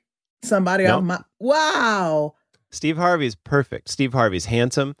pick somebody off my... Wow. Steve Harvey's perfect. Steve Harvey's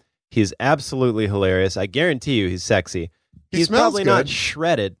handsome. He's absolutely hilarious. I guarantee you he's sexy. He's probably not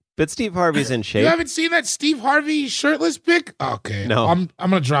shredded, but Steve Harvey's in shape. You haven't seen that Steve Harvey shirtless pic? Okay. No. I'm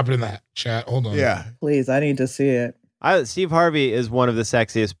going to drop it in that chat. Hold on. Yeah. Please, I need to see it. Steve Harvey is one of the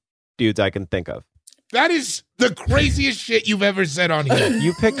sexiest dudes I can think of. That is the craziest shit you've ever said on here.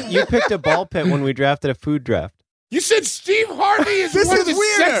 You picked a ball pit when we drafted a food draft. You said Steve Harvey is one of the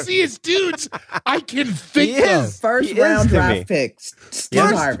sexiest dudes I can think of. First round draft picks. Steve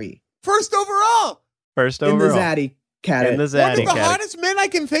Harvey. First overall. In the Zaddy category. One of the hottest men I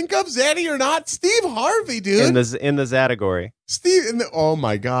can think of, Zaddy or not, Steve Harvey, dude. In the Zaddigory. Oh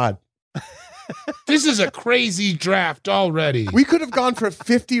my God. This is a crazy draft already. We could have gone for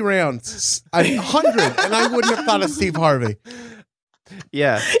 50 rounds, 100, and I wouldn't have thought of Steve Harvey.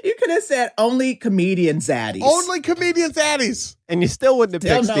 Yeah. You could have said only comedian Zaddies. Only comedian Zaddies. And you still wouldn't have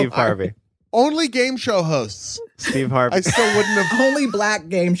Still picked no Steve Harvey. Harvey. Only game show hosts. Steve Harvey. I still wouldn't have. Only black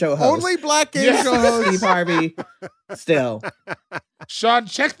game show host. Only black game show hosts. Steve Harvey. Still. Sean,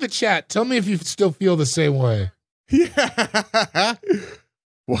 check the chat. Tell me if you still feel the same way. Yeah.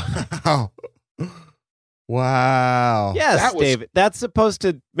 Wow. Wow. Yes, David. That's supposed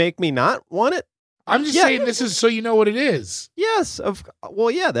to make me not want it? I'm just saying this is so you know what it is. Yes.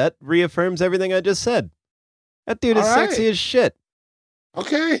 That reaffirms everything I just said. That dude is All right. sexy as shit.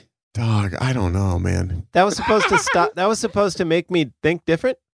 Okay. Dog, I don't know, man. That was supposed to stop. That was supposed to make me think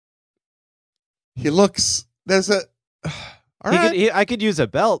different. He looks. There's a. All right. I could use a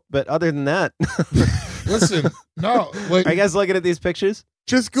belt, but other than that, Listen, no. Like, are you guys looking at these pictures?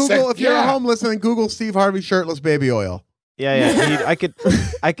 Just Google if you're at home listening. Google Steve Harvey shirtless baby oil. Yeah.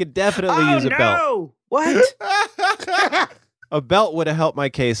 I could definitely use a belt. What? A belt would have helped my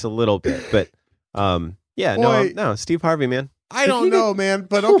case a little bit, but Boy. no, Steve Harvey, man. I don't know, man,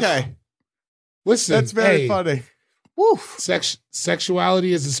 but okay. Listen, That's very funny. Woof.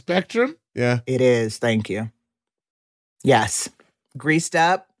 Sexuality is a spectrum. Yeah. It is. Thank you. Yes. Greased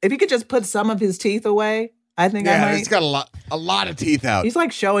up. If you could just put some of his teeth away, I think I might. He's got a lot of teeth out. He's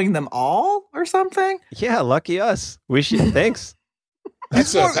like showing them all or something. Yeah, lucky us. We should. Thanks.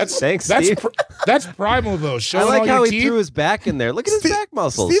 Thanks, Steve. That's primal though. I Showing like all how your he teeth. threw his back in there. Look at his back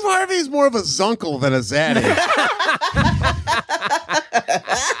muscles. Steve Harvey is more of a zuncle than a zaddy.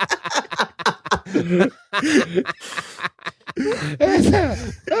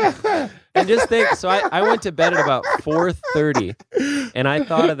 And just think, so I went to bed at about 4:30, and I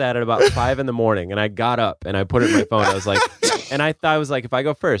thought of that at about 5 in the morning, and I got up and I put it in my phone. I was like, if I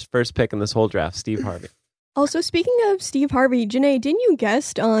go first pick in this whole draft, Steve Harvey. Also, speaking of Steve Harvey, Janae, didn't you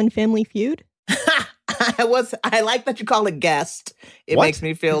guest on Family Feud? I like that you call it guest. It What? makes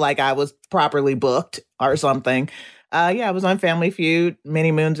me feel like I was properly booked or something. I was on Family Feud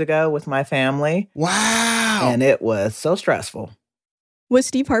many moons ago with my family. Wow. And it was so stressful. Was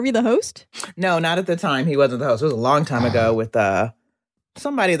Steve Harvey the host? No, not at the time. He wasn't the host. It was a long time ago with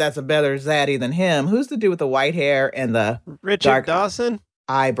somebody that's a better zaddy than him. Who's the dude with the white hair and the Richard dark Dawson?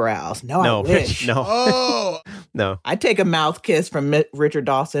 eyebrows? No, I wish. No. Oh, No. I'd take a mouth kiss from Richard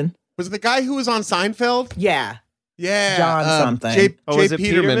Dawson. was it the guy who was on Seinfeld? Yeah. Yeah, John something. Jay is it Peterman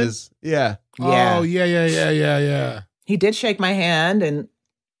Peterman? is. Yeah. Yeah. Oh yeah. He did shake my hand, and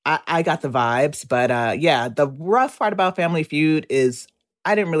I got the vibes. But the rough part about Family Feud is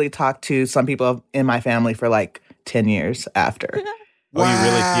I didn't really talk to some people in my family for like 10 years after. Oh, you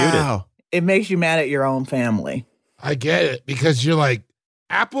really feuded. It makes you mad at your own family. I get it because you're like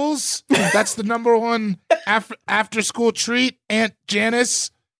apples. That's the number one after school treat. Aunt Janice,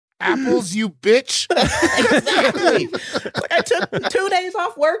 apples, you bitch. Exactly. Like, I took 2 days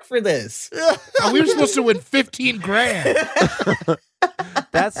off work for this. We were supposed to win $15,000.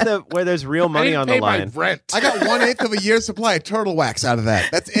 That's where there's real money on the line. Rent. I got 1/8 of a year's supply of turtle wax out of that.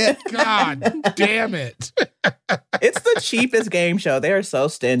 That's it. God damn it. It's the cheapest game show. They are so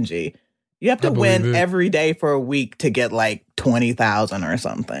stingy. You have to win believe it. every day for a week to get like 20,000 or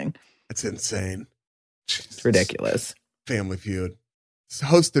something. That's insane. It's ridiculous. Family Feud. It's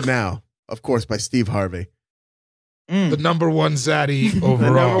hosted now, of course, by Steve Harvey. The number one zaddy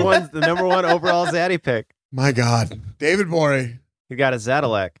overall. The number one overall zaddy pick. My God. David Gborie. You got a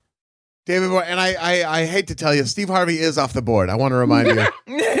Zadilek. David Gborie. And I hate to tell you, Steve Harvey is off the board. I want to remind you.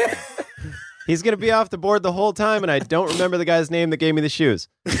 He's going to be off the board the whole time, and I don't remember the guy's name that gave me the shoes.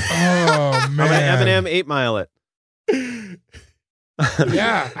 Oh, I'm going man. to Eminem 8 Mile it.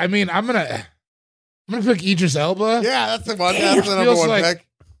 Yeah, I mean, I'm gonna pick Idris Elba. Yeah, that's the one. That's the number Feels one like- pick.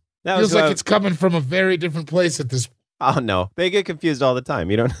 That Feels was like it's coming from a very different place at this. Oh, no. They get confused all the time.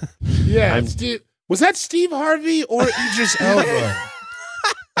 You don't. Yeah, was that Steve Harvey or Idris Elba?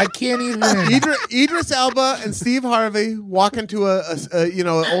 I can't even. Idris Elba and Steve Harvey walk into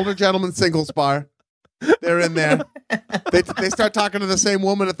an older gentleman singles bar. They're in there. They start talking to the same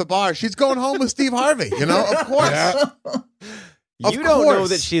woman at the bar. She's going home with Steve Harvey. Of course. Yeah. Of You don't know course.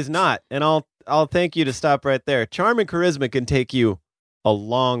 that she's not, and I'll thank you to stop right there. Charm and charisma can take you a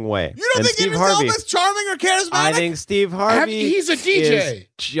long way. You don't And think Steve Idris Harvey, Elba's charming or charismatic? I think Steve Harvey He's a DJ. is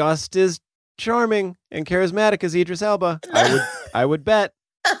just as charming and charismatic as Idris Elba. I would bet.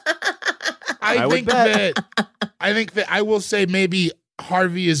 I would think bet. that I will say maybe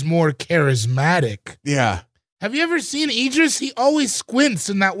Harvey is more charismatic. Yeah. Have you ever seen Idris? He always squints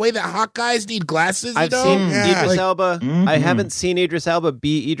in that way that hot guys need glasses. I've you know? seen Yeah. Idris Like- Elba. I haven't seen Idris Elba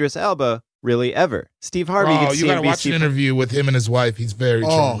be Idris Elba, really ever. Steve Harvey. Oh, you gotta watch an interview with him and his wife. He's very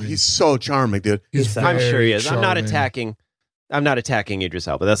charming. He's so charming, dude. I'm sure he is. Charming. I'm not attacking Idris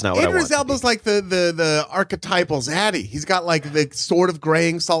Elba. That's not what Idris I want. Elba's like the archetypal zaddy. He's got like the sort of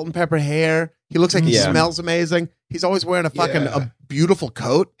graying salt and pepper hair. He looks like he smells amazing. He's always wearing a beautiful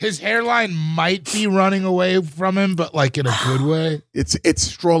coat. His hairline might be running away from him, but like in a good way. It's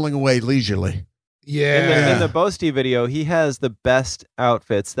strolling away leisurely. Yeah. In the Boasty video, he has the best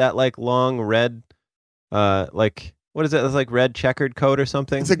outfits. That like long red, what is it? It's like red checkered coat or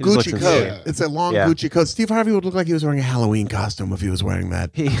something. It's a Gucci coat. Yeah. It's a long Gucci coat. Steve Harvey would look like he was wearing a Halloween costume if he was wearing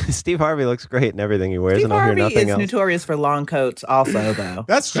that. Steve Harvey looks great in everything he wears, Steve and I'll hear Harvey nothing is else. notorious for long coats also, though.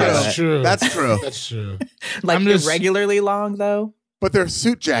 That's true. That's true. That's true. That's true. Like I'm they're just- regularly long, though. But they're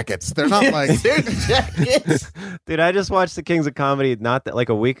suit jackets. They're not like Suit jackets. Dude, I just watched The Kings of Comedy like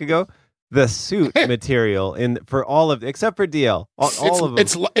a week ago. The suit material for all of, except for DL, all of them.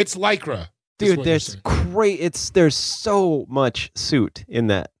 It's lycra. Dude, there's so much suit in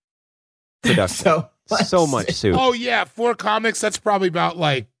that production. so much suit. Oh yeah, 4 comics. That's probably about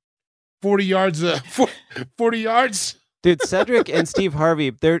like 40 yards. 40 yards. Dude, Cedric and Steve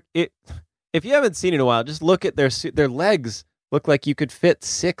Harvey. If you haven't seen it in a while, just look at their suit. Their legs look like you could fit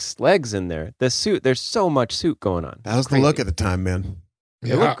 6 legs in there. The suit. There's so much suit going on. that was the look at the time, man.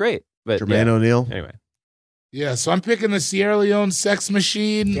 It looked great, but Jermaine O'Neal. Anyway. Yeah, so I'm picking the Sierra Leone Sex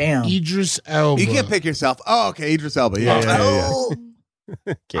Machine. Damn. Idris Elba. You can't pick yourself. Oh, okay, Idris Elba. Yeah.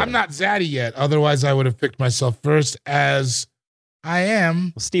 I'm not Zaddy yet. Otherwise, I would have picked myself first, as I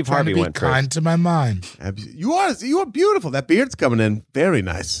am. Steve trying Harvey to be went kind first. to my mind. You are beautiful. That beard's coming in very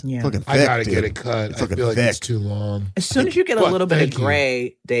nice. Yeah. It's looking thick, I gotta dude. get it cut. It's I looking feel like thick. it's too long. As soon as you get a But little bit of thank you.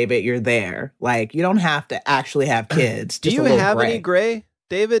 gray, David, you're there. Like, you don't have to actually have kids. Do Just you a little have gray. any gray,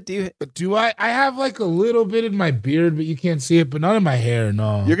 David? Do you? Do I? I have like a little bit in my beard, but you can't see it. But none of my hair.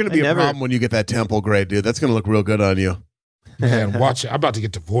 No. You're going to be I a never- problem when you get that temple gray, dude. That's going to look real good on you. Man, watch it. I'm about to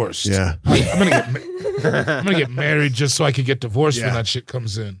get divorced. Yeah. I'm gonna get married just so I can get divorced Yeah. when that shit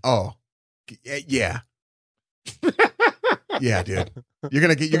comes in. Oh, yeah. Yeah, dude. You're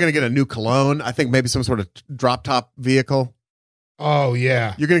gonna get a new cologne. I think maybe some sort of drop top vehicle. Oh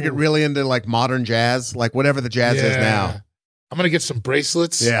yeah. You're gonna get really into like modern jazz, like whatever the jazz is now. I'm gonna get some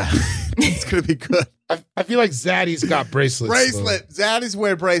bracelets. Yeah, it's gonna be good. I feel like Zaddy's got bracelets. Bracelet. Zaddies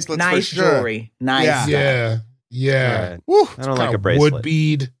wear bracelets Nice for sure. jewelry. Nice. Yeah. Though. Yeah. Yeah. All right. Woo. I don't like Kinda a bracelet. Wood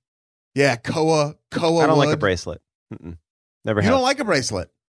bead. Yeah, Koa. I don't wood. like a bracelet. Never You have. don't like a bracelet.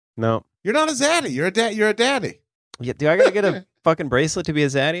 No. You're not a zaddy. You're a daddy. Yeah, do I gotta get a fucking bracelet to be a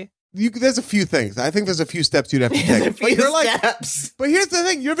zaddy? There's a few things. I think there's a few steps you'd have to There's a take. But few you're like, steps. but here's the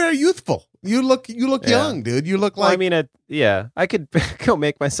thing. You're very youthful. You look Yeah. young, dude. You look Well, like. I mean, I could go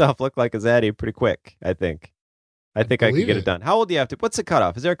make myself look like a zaddy pretty quick. I think I could Believe get it. it done. How old do you have to? What's the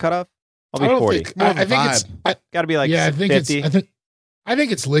cutoff? Is there a cutoff? I'll I be don't 40. think. More of a I think it's. vibe. Got to be like I think 50. it's. I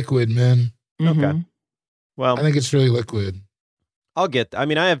think it's liquid, man. Okay. Mhm. Well, I think it's really liquid. I'll get. I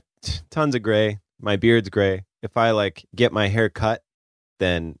mean, I have tons of gray. My beard's gray. If I like get my hair cut,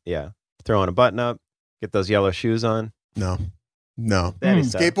 then yeah, throw on a button up, get those yellow shoes on. no. Zaddy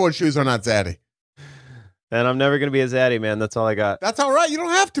stuff. Skateboard shoes are not zaddy. Then I'm never gonna be a zaddy, man. That's all I got. That's all right. You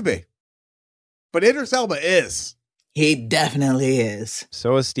don't have to be. But Idris Elba is. He definitely is.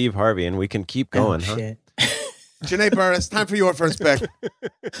 So is Steve Harvey, and we can keep going, oh, huh? shit. Janae Burris, time for your first pick.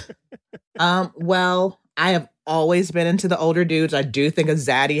 Well, I have always been into the older dudes. I do think a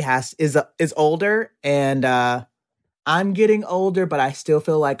zaddy is older, and I'm getting older, but I still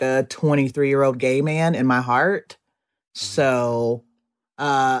feel like a 23-year-old gay man in my heart. So,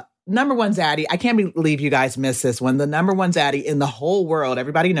 number one zaddy, I can't believe you guys missed this one. The number one zaddy in the whole world,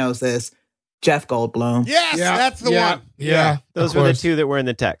 everybody knows this, Jeff Goldblum. Yes, that's the one. Yeah. Those of were the course. two that were in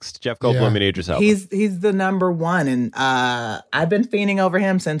the text: Jeff Goldblum Yeah. and Idris Elba. He's the number one, and I've been fiending over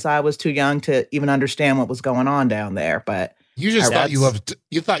him since I was too young to even understand what was going on down there. But You just thought That's-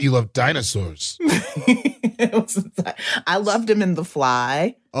 you thought you loved dinosaurs. I loved him in The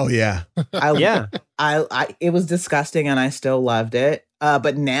Fly. Oh, yeah. Yeah. I it was disgusting, and I still loved it.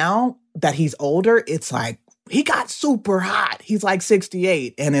 But now that he's older, it's like he got super hot. He's like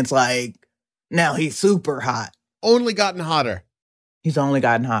 68, and it's like now he's super hot. Only gotten hotter. He's only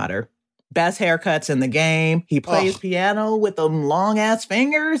gotten hotter. Best haircuts in the game. He plays piano with them long ass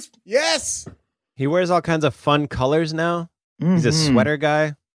fingers. Yes. He wears all kinds of fun colors now. He's a Mhm. sweater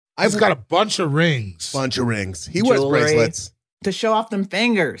guy. I've got a bunch of rings. Bunch of rings. He wears Jewelry. bracelets. To show off them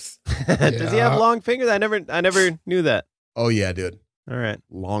fingers. Does he have Yeah. long fingers? I never knew that. Oh, yeah, dude. All right.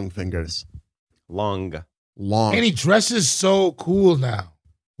 Long fingers. Long. Long. And he dresses so cool now.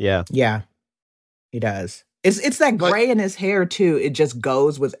 Yeah. Yeah, he does. It's that gray in his hair too. It just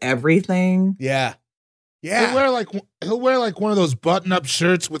goes with everything. Yeah. He'll wear like one of those button-up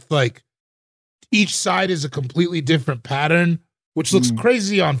shirts with like each side is a completely different pattern, which looks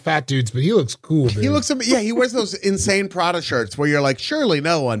crazy on fat dudes, but he looks cool, dude. He wears those insane Prada shirts where you're like, surely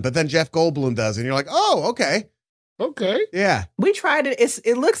no one, but then Jeff Goldblum does, and you're like, oh, okay. Okay. Yeah. We tried it.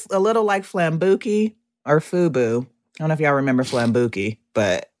 It looks a little like Flambuki or Fubu. I don't know if y'all remember Flambuki,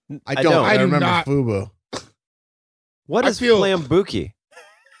 but I don't. I do remember not. Fubu. What is Flambuki?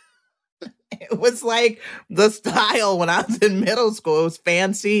 it was like the style when I was in middle school. It was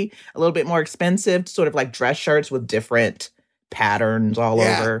fancy, a little bit more expensive, sort of like dress shirts with different patterns all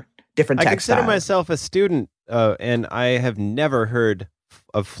over, different I textiles. consider myself a student, and I have never heard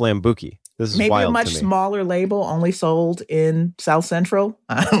of Flambuki. This is maybe wild a much to me. smaller label, only sold in South Central.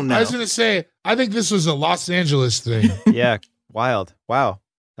 I don't know. I was going to say, I think this was a Los Angeles thing. Yeah, wild. Wow.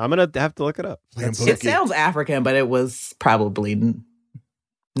 I'm going to have to look it up. It sounds African, but it was probably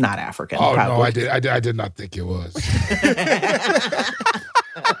not African. Oh, probably. no, I did not think it was.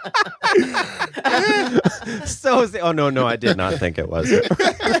 No, I did not think it was.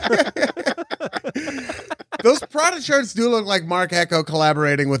 Those Prada shirts do look like Mark Echo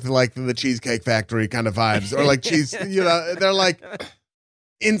collaborating with like the Cheesecake Factory kind of vibes, or like cheese. They're like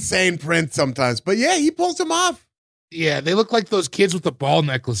insane print sometimes. But yeah, he pulls them off. Yeah, they look like those kids with the ball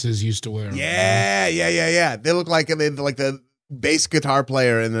necklaces used to wear them. Yeah. They look like the bass guitar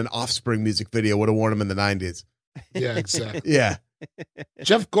player in an Offspring music video would have worn them in the 90s. Yeah, exactly. Yeah.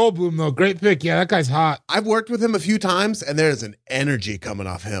 Jeff Goldblum, though, great pick. Yeah, that guy's hot. I've worked with him a few times, and there's an energy coming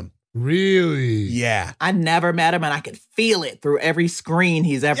off him. Really? Yeah. I never met him, and I could feel it through every screen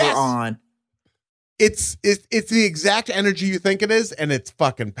he's ever on. It's the exact energy you think it is, and it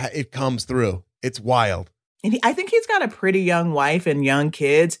comes through. It's wild. And I think he's got a pretty young wife and young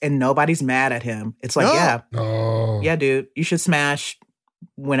kids, and nobody's mad at him. It's like, yeah, dude, you should smash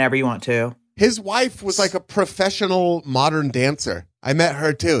whenever you want to. His wife was like a professional modern dancer. I met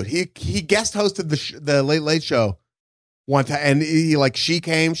her too. He guest hosted the Late Late Show one time, and she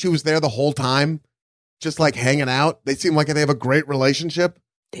came. She was there the whole time, just like hanging out. They seem like they have a great relationship.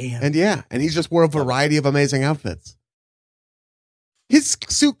 Damn. And he just wore a variety of amazing outfits. His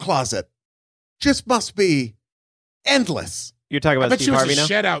suit closet just must be endless. You're talking about Steve Harvey now? I bet she was a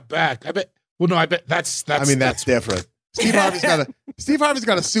shed out back. I bet that's different. Steve Harvey's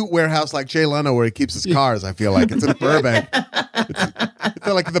got a suit warehouse like Jay Leno where he keeps his cars. I feel like it's in Burbank. It's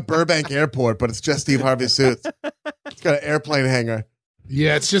like the Burbank airport, but it's just Steve Harvey's suits. It's got an airplane hangar.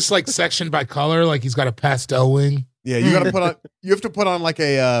 Yeah, it's just like sectioned by color. Like he's got a pastel wing. Yeah, you have to put on like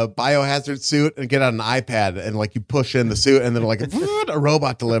a biohazard suit and get on an iPad and like you push in the suit and then like a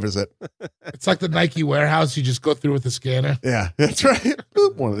robot delivers it. It's like the Nike warehouse. You just go through with the scanner. Yeah, that's right.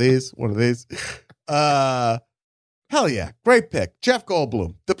 Boop, one of these. Hell yeah. Great pick. Jeff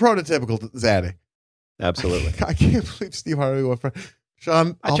Goldblum, the prototypical Zaddy. Absolutely. I can't believe Steve Harvey went for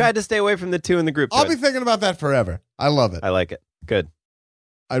Sean. I tried to stay away from the two in the group. I'll be thinking about that forever. I love it. I like it. Good.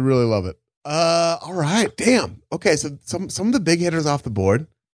 I really love it. All right. Damn. Okay, so some of the big hitters off the board.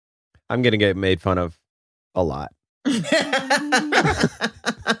 I'm going to get made fun of a lot. As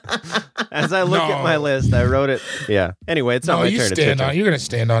I look at my list, I wrote it. Yeah. Anyway, it's not my turn. You're going to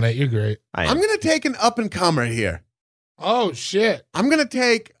stand on it. You're great. I'm going to take an up and comer here. Oh shit. I'm going to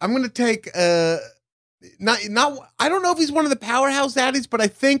take not I don't know if he's one of the powerhouse zaddies, but I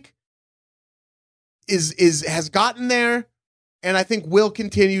think has gotten there and I think will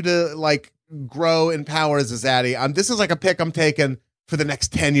continue to like grow in power as a zaddy. This is like a pick I'm taking for the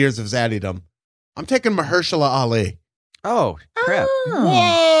next 10 years of zaddydom. I'm taking Mahershala Ali. Oh, crap.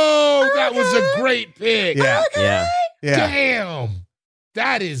 Whoa, that was a great pick. Yeah. Yeah. Damn.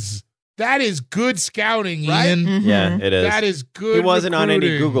 That is good scouting, right? Ian. Mm-hmm. Yeah, it is. That is good. He wasn't on any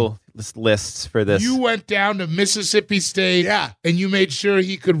recruiting. Google lists for this. You went down to Mississippi State and you made sure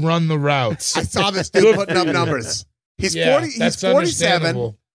he could run the routes. I saw this dude putting up numbers. He's 40. He's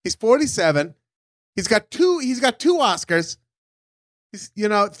 47. He's 47. He's got two Oscars. He's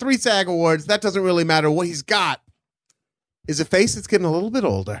 3 SAG awards. That doesn't really matter. What he's got is a face that's getting a little bit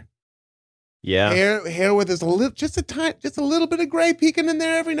older. Yeah. Hair where there's just a little bit of gray peeking in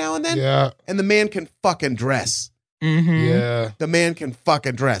there every now and then. Yeah. And the man can fucking dress. Mm-hmm. Yeah. The man can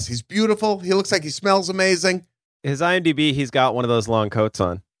fucking dress. He's beautiful. He looks like he smells amazing. His IMDb, he's got one of those long coats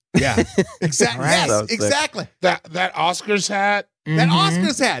on. Yeah. Exactly. Right. Yes, exactly. That Oscars hat. That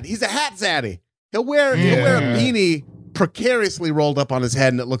Oscars hat. He's a hat zaddy. He'll wear a beanie precariously rolled up on his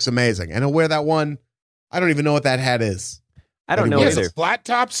head and it looks amazing. And he'll wear that one. I don't even know what that hat is. I don't know He has either. a flat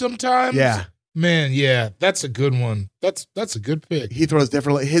top sometimes. Yeah. Man, yeah, that's a good one. That's a good pick. He throws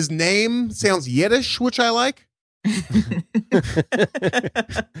differently. His name sounds Yiddish, which I like.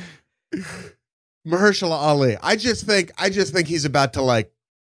 Mahershala Ali. I just think he's about to like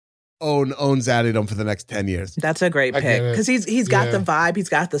own Zaddiedom for the next 10 years. That's a great pick because he's got the vibe, he's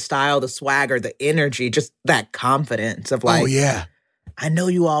got the style, the swagger, the energy, just that confidence of like, oh yeah, I know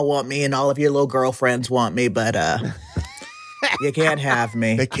you all want me and all of your little girlfriends want me, but you can't have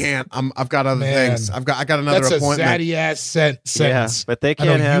me. They can't. I've got other things. I got another appointment. That's a zaddy ass sentence. Yeah, but they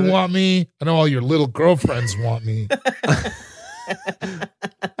can't have. You want me? I know all your little girlfriends want me.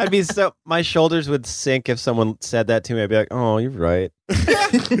 I'd be my shoulders would sink if someone said that to me. I'd be like, oh, you're right.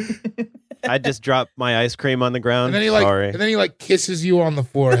 I'd just drop my ice cream on the ground. And then he like kisses you on the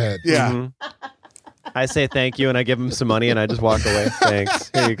forehead. Yeah. Mm-hmm. I say thank you and I give him some money and I just walk away.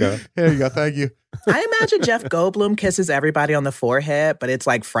 Thanks. Here you go. Here you go. Thank you. I imagine Jeff Goldblum kisses everybody on the forehead, but it's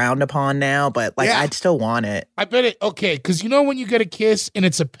like frowned upon now. But like, I'd still want it. I bet it. Okay, because you know when you get a kiss and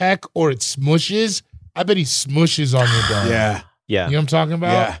it's a peck or it smushes, I bet he smushes on your dog. Yeah. Yeah. You know what I'm talking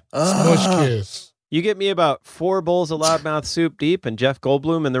about? Yeah. Smush kiss. You get me about 4 bowls of loudmouth soup deep and Jeff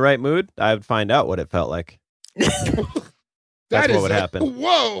Goldblum in the right mood, I would find out what it felt like. That's what would happen.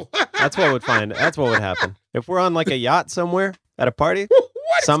 Whoa. That's what would happen. If we're on like a yacht somewhere at a party,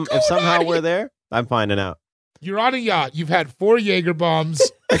 if somehow we're there, I'm finding out. You're on a yacht. You've had 4 Jaeger bombs.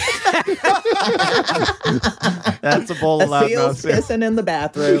 That's a bowl of loudmouth soup. Pissing in the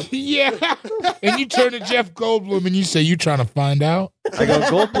bathroom. Yeah. And you turn to Jeff Goldblum and you say, you trying to find out? I go,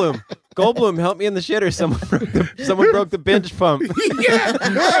 Goldblum, help me in the shitter. Someone broke the binge pump.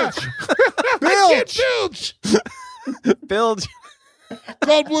 Yeah. Bilge. Bilge.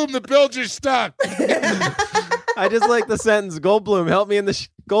 Goldblum, the bilger's stuck. I just like the sentence, Goldblum, help me in the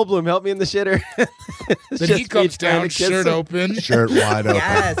shitter. Then he comes down, shirt open. Shirt wide open.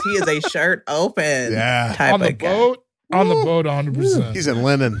 Yes, he is a shirt open. Yeah. Type On the of guy. boat? On the boat, 100%. He's in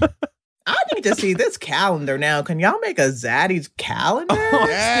linen. I need to see this calendar now. Can y'all make a Zaddies calendar? Oh,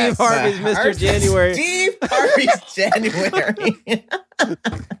 Yes. Steve Harvey's Mr. January. Steve Harvey's January.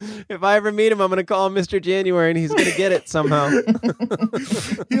 If I ever meet him, I'm going to call him Mr. January, and he's going to get it somehow.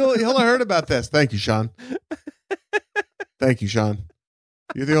 He'll have heard about this. Thank you, Sean. Thank you, Sean.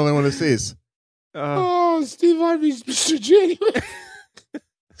 You're the only one who sees. Steve Harvey's Mr. January.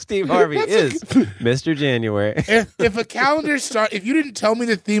 Steve Harvey is Mr. January. If a calendar if you didn't tell me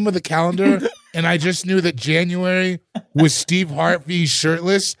the theme of the calendar and I just knew that January was Steve Harvey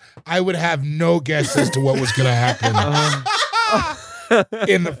shirtless, I would have no guess as to what was going to happen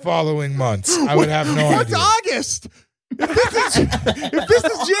in the following months. I would have no What's idea. August? If this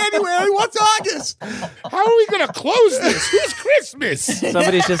is January, what's August? How are we going to close this? Who's Christmas?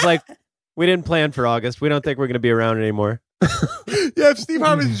 Somebody's just like, we didn't plan for August. We don't think we're going to be around anymore. Yeah, if Steve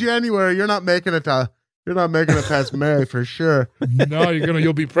Harvey's January, you're not making it past May for sure. No,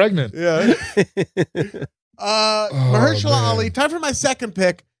 you'll be pregnant. Yeah. Mahershala Ali. Time for my second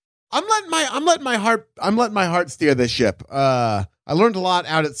pick. I'm letting my heart steer this ship. I learned a lot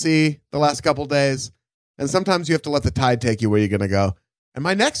out at sea the last couple days, and sometimes you have to let the tide take you where you're gonna go. And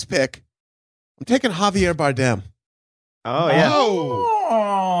my next pick, I'm taking Javier Bardem. Oh yeah.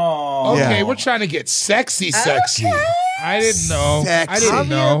 Oh. Okay, Yeah. we're trying to get sexy. I didn't know. Sexy. I didn't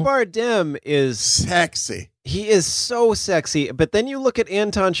know. Javier Bardem is Sexy. He is so sexy, but then you look at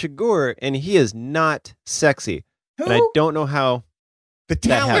Anton Chigurh and he is not sexy. Who? And I don't know how The that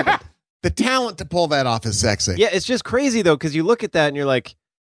talent, happened. the talent to pull that off is sexy. Yeah, it's just crazy though, because you look at that and you're like,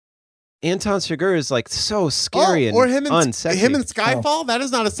 Anton Chigurh is like so scary and or him in unsexy. him in Skyfall. That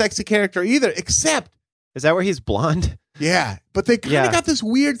is not a sexy character either. Except, Is that where he's blonde? yeah, but they kind of Yeah. got this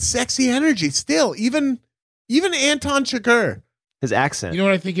weird, sexy energy still. Even Anton Chigurh, His accent. You know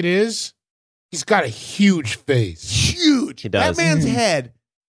what I think it is? He's got a huge face. huge. He does. That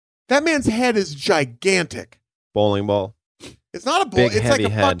man's head is gigantic. Bowling ball. It's not a bull. Big, It's like heavy a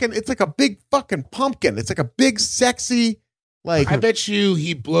head. fucking. It's like a big fucking pumpkin. It's like a big, sexy, like. I bet you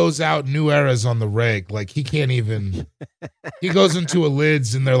he blows out new eras on the reg. Like he can't even. He goes into a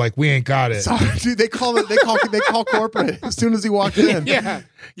lids and they're like, "We ain't got it." Sorry, dude. They call corporate as soon as he walks in. Yeah,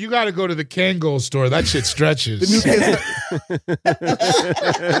 you got to go to the Kangol store. That shit stretches. The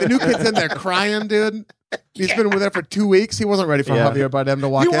new kid's in there crying, dude. He's been with there for 2 weeks. He wasn't ready for Yeah. Javier Bardem to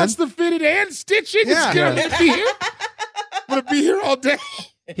walk He in. wants the fitted and stitching. Yeah. It's gonna be here. I'm gonna be here all day.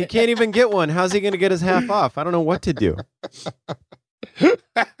 He can't even get one. How's he going to get his half off? I don't know what to do.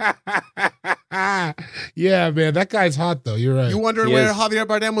 Yeah, man, that guy's hot though. You're right. You wondering He where is. Javier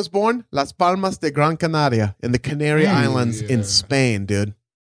Bardem was born? Las Palmas de Gran Canaria in the Canary Islands in Spain, dude.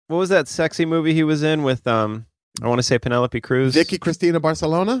 What was that sexy movie he was in with, I want to say Penelope Cruz? Vicky Cristina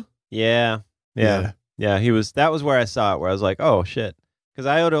Barcelona? Yeah. Yeah. That was where I saw it, where I was like, oh, shit. Because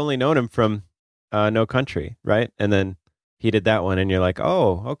I had only known him from No Country, right? And then he did that one, and you're like,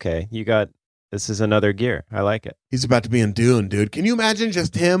 oh, okay, this is another gear. I like it. He's about to be in Dune, dude. Can you imagine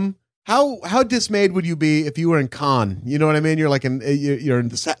just him? How dismayed would you be if you were in Cannes? You know what I mean? You're like you're in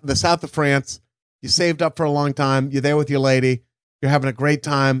the south of France. You saved up for a long time. You're there with your lady. You're having a great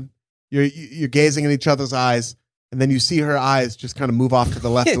time. You're gazing in each other's eyes, and then you see her eyes just kind of move off to the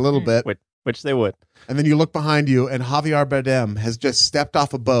left a little bit, which they would. And then you look behind you, and Javier Bardem has just stepped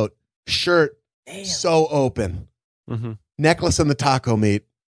off a boat, shirt so open, necklace in the taco meat.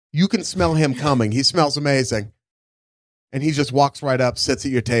 You can smell him coming. He smells amazing. And he just walks right up, sits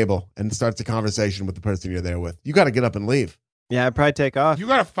at your table, and starts a conversation with the person you're there with. You got to get up and leave. Yeah, I'd probably take off. You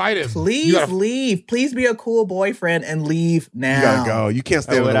got to fight him. Please leave. Please be a cool boyfriend and leave now. You got to go. You can't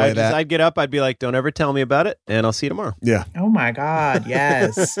stay in the way of that. I'd get up. I'd be like, don't ever tell me about it, and I'll see you tomorrow. Yeah. Oh, my God.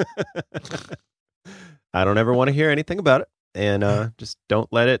 Yes. I don't ever want to hear anything about it, and just don't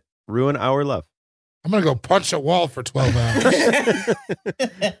let it ruin our love. I'm going to go punch a wall for 12 hours.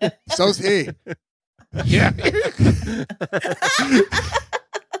 So's he. Yeah.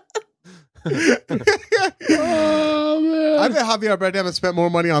 Oh, man. I bet Javier Bardem has spent more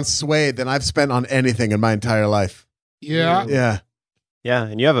money on suede than I've spent on anything in my entire life. Yeah. Yeah. Yeah,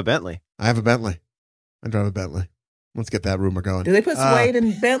 and you have a Bentley. I have a Bentley. I drive a Bentley. Let's get that rumor going. Do they put suede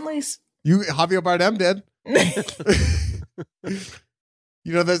in Bentleys? Javier Bardem did.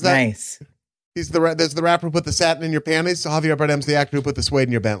 You know, there's that. Nice. There's the rapper who put the satin in your panties. So Javier Bardem's the actor who put the suede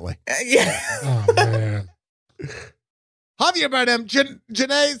in your Bentley. Yeah. Oh, man. Javier Bardem,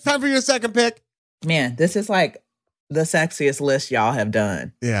 Janae, it's time for your second pick. Man, this is like the sexiest list y'all have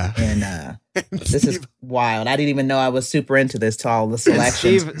done. Yeah. And this is wild. I didn't even know I was super into this to all the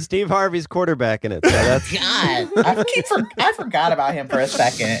selections. Steve Harvey's quarterbacking it. So that's... God, I forgot about him for a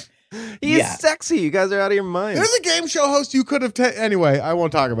second. He's sexy. You guys are out of your mind. There's a game show host you could have anyway, I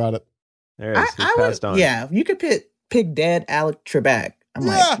won't talk about it. There it is. He's passed on. Yeah, you could pick dead Alec Trebek. I'm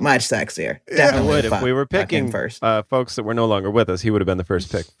like, much sexier. Definitely would. If we were picking first. Folks that were no longer with us, he would have been the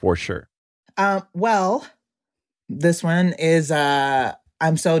first pick for sure. Well, this one is,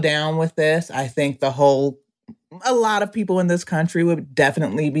 I'm so down with this. I think a lot of people in this country would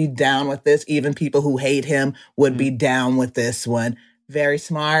definitely be down with this. Even people who hate him would be down with this one. Very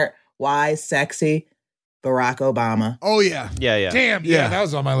smart, wise, sexy. Barack Obama. Oh, yeah. Yeah. Damn, yeah, that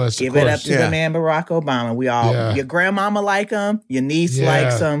was on my list. Give it up to the man, Barack Obama. We all, your grandmama like him, your niece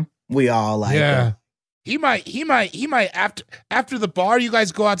likes him. We all like him. He might after the bar, you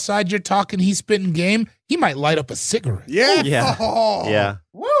guys go outside, you're talking, he's spitting game, he might light up a cigarette. Yeah. Yeah. Oh. Yeah.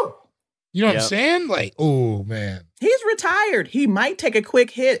 Woo! You know what I'm saying? Like, oh, man. He's retired. He might take a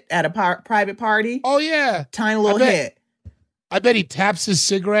quick hit at a private party. Oh, yeah. Tiny little hit. I bet he taps his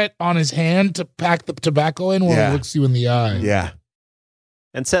cigarette on his hand to pack the tobacco in while he looks you in the eye. Yeah.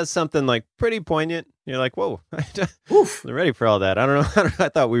 And says something like pretty poignant. You're like, whoa, I'm ready for all that. I don't know. I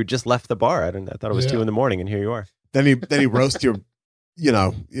thought we just left the bar. I thought it was 2 a.m, and here you are. Then he roasts your,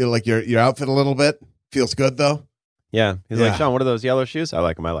 your outfit a little bit. Feels good though. Yeah. He's like, Sean, what are those yellow shoes? I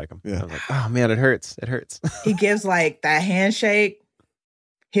like them. Yeah. I'm like, oh man, it hurts. It hurts. He gives like that handshake,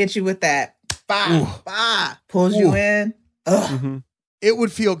 hits you with that, pulls you in. Mm-hmm. It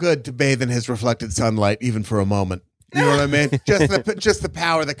would feel good to bathe in his reflected sunlight, even for a moment. You know what I mean? Just the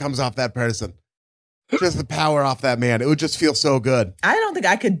power that comes off that person. Just the power off that man. It would just feel so good. I don't think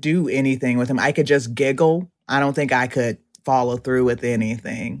I could do anything with him. I could just giggle. I don't think I could follow through with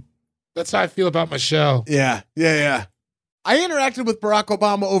anything. That's how I feel about Michelle. Yeah. I interacted with Barack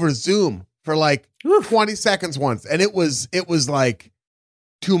Obama over Zoom for like 20 seconds once, and it was like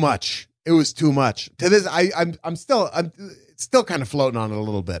too much. It was too much. To this, I'm still kind of floating on it a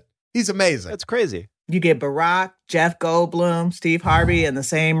little bit. He's amazing. That's crazy. You get Barack, Jeff Goldblum, Steve Harvey in the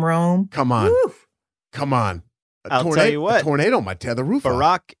same room. Come on. I'll tell you what. A tornado might tear the roof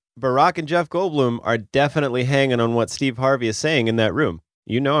off. Barack and Jeff Goldblum are definitely hanging on what Steve Harvey is saying in that room.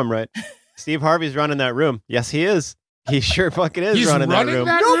 You know I'm right. Steve Harvey's running that room. Yes, he is. He sure fucking is running that room.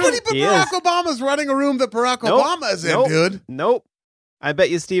 Nobody but Barack Obama's running a room that Barack Obama is in, dude. Nope. I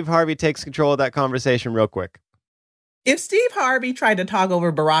bet you Steve Harvey takes control of that conversation real quick. If Steve Harvey tried to talk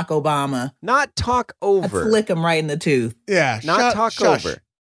over Barack Obama, not talk over, I'd flick him right in the tooth. Yeah, not talk over.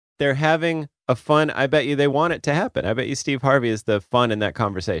 They're having a fun. I bet you they want it to happen. I bet you Steve Harvey is the fun in that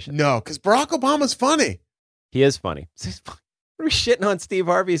conversation. No, because Barack Obama's funny. He is funny. What are we shitting on Steve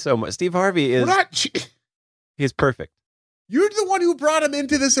Harvey so much? Steve Harvey is. He's perfect. You're the one who brought him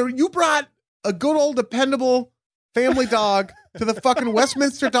into this. You brought a good old dependable family dog to the fucking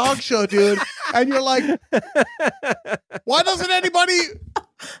Westminster Dog Show, dude. And you're like, why doesn't anybody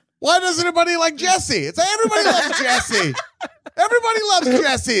Why doesn't anybody like Jesse? It's like everybody loves Jesse. Everybody loves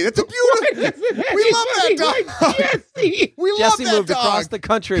Jesse. It's a beautiful. We love that dog. Like Jesse. We love Jesse that moved dog. across the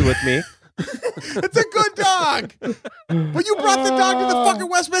country with me. It's a good dog. But you brought the dog to the fucking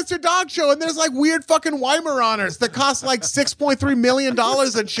Westminster Dog Show, and there's like weird fucking Weimaraners that cost like $6.3 million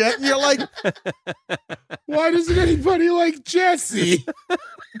and shit. And you're like, Why doesn't anybody like Jesse? He's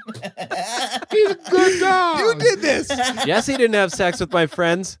a good dog. you did this. Jesse didn't have sex with my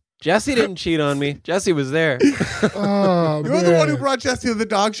friends. Jesse didn't cheat on me. Jesse was there. Oh, You're the one who brought Jesse to the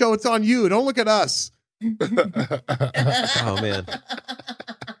dog show. It's on you. Don't look at us. Oh, man.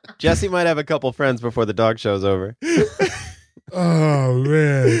 Jesse might have a couple friends before the dog show's over. Oh,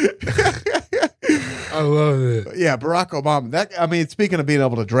 man. I love it. Yeah, Barack Obama. Speaking of being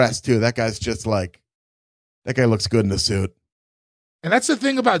able to dress too, that guy's just like, that guy looks good in a suit. And that's the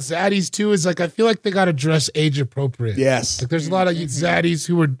thing about Zaddies too, is like, I feel like they got to dress age appropriate. Yes. Like there's a lot of Zaddies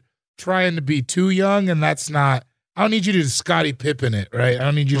who are trying to be too young, and that's not, I don't need you to Scottie Pippen it, right? I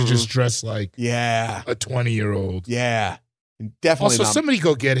don't need you to just dress like Yeah. a 20-year-old. Yeah. Definitely Also, not. somebody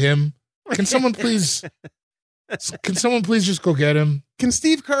go get him. Can someone please just go get him? Can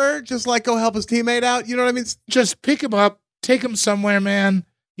Steve Kerr just like go help his teammate out? You know what I mean? Just pick him up, take him somewhere, man.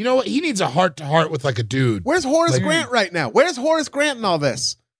 You know what? He needs a heart-to-heart with like a dude. Where's Horace Like- Grant right now? Where's Horace Grant in all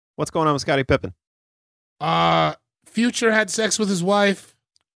this? What's going on with Scottie Pippen? Future had sex with his wife.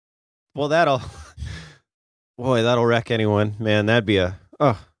 Well, that'll wreck anyone, man. That'd be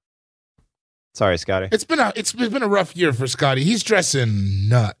sorry, Scotty. It's been a rough year for Scotty. He's dressing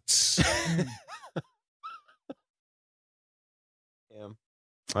nuts. Damn.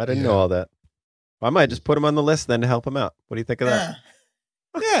 I didn't know all that. I might just put him on the list then to help him out. What do you think of that?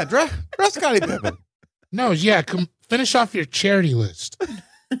 Yeah, dress Scottie Pippen. No, yeah, finish off your charity list.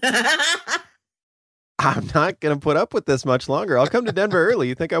 I'm not going to put up with this much longer. I'll come to Denver early.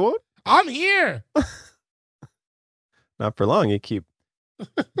 You think I won't? I'm here. Not for long. You keep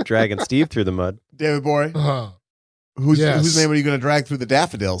dragging Steve through the mud. David Gborie, Yes. whose name are you going to drag through the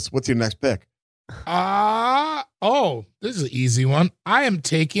daffodils? What's your next pick? This is an easy one. I am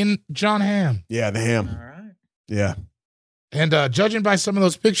taking John Hamm. Yeah, the ham. All right. Yeah. And judging by some of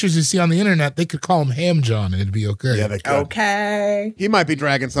those pictures you see on the internet, they could call him Ham John and it'd be okay. Yeah, they could. Okay. He might be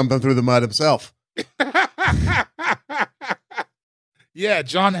dragging something through the mud himself. Yeah,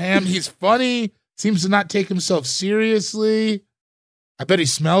 John Hamm, he's funny, seems to not take himself seriously. I bet he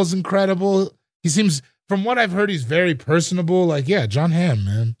smells incredible. He seems, from what I've heard, he's very personable. Like, yeah, John Hamm,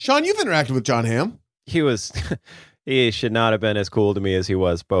 man. Sean, you've interacted with John Hamm. He should not have been as cool to me as he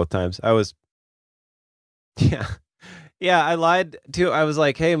was both times. Yeah, I lied too. I was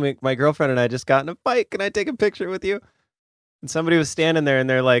like, hey, my girlfriend and I just got in a fight. Can I take a picture with you? And somebody was standing there and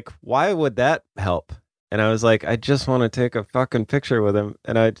they're like, why would that help? And I was like, I just want to take a fucking picture with him.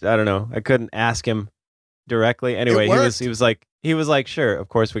 And I don't know. I couldn't ask him directly. Anyway, he was like, sure, of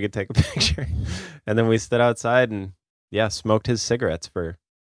course we could take a picture. And then we stood outside and smoked his cigarettes for,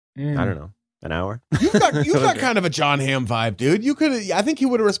 I don't know, an hour. You've got kind of a John Hamm vibe, dude. I think he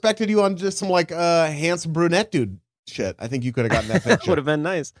would have respected you on just some like handsome brunette dude shit. I think you could have gotten that picture. Would have been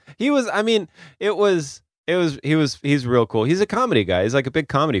nice. He's real cool. He's a comedy guy. He's like a big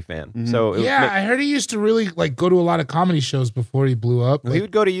comedy fan. Mm-hmm. So I heard he used to really like go to a lot of comedy shows before he blew up. he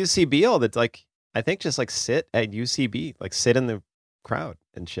would go to UCB all that's like, I think just like sit at UCB, like sit in the crowd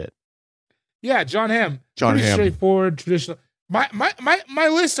and shit. Yeah, John Hamm. John Pretty Hamm. straightforward, traditional. My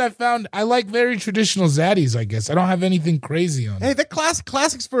list I found, I like very traditional Zaddies, I guess. I don't have anything crazy on it. Hey, they're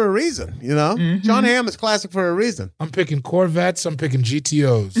classics for a reason, you know? Mhm. John Hamm is classic for a reason. I'm picking Corvettes. I'm picking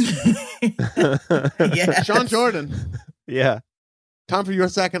GTOs. Yeah. Sean Jordan, Yeah. time for your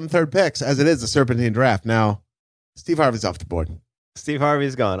second and third picks, as it is the Serpentine Draft. Now, Steve Harvey's off the board. Steve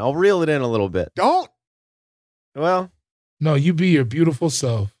Harvey's gone. I'll reel it in a little bit. Don't. Well, No, you be your beautiful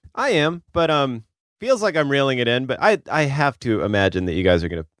self. I am, but feels like I'm reeling it in, but I have to imagine that you guys are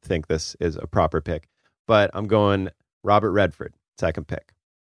going to think this is a proper pick. But I'm going Robert Redford, second pick.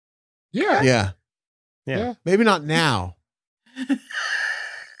 Yeah. Yeah. Maybe not now.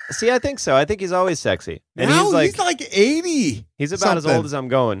 See, I think so. I think he's always sexy. And Now he's like 80. he's about as something. old as I'm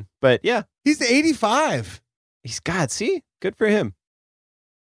going. But yeah, He's 85. see, good for him.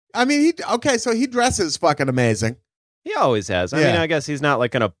 I mean, so he dresses fucking amazing. He always has. I Yeah. mean, I guess he's not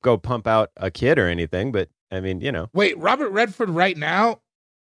like going to go pump out a kid or anything, but I mean, you know. Wait, Robert Redford right now?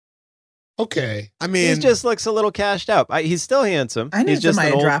 Okay. I mean, He just looks a little cashed out. He's still handsome. I need he's just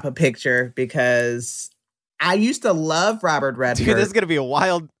somebody an to old... drop a picture because I used to love Robert Redford. Dude, this is going to be a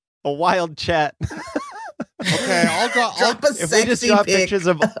wild chat. Okay, Drop a If we just sexy drop pic. pictures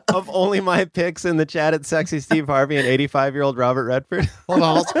of only my pics in the chat at Sexy Steve Harvey and 85-year-old Robert Redford. Hold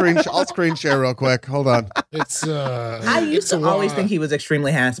on, I'll screen share real quick. Hold on. It's I used to always think he was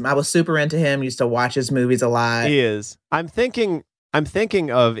extremely handsome. I was super into him. Used to watch his movies a lot. He is. I'm thinking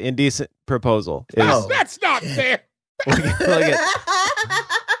of Indecent Proposal. That's not fair. Look at-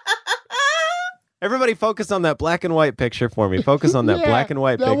 Everybody focus on that black and white picture for me. Focus on that Yeah, black and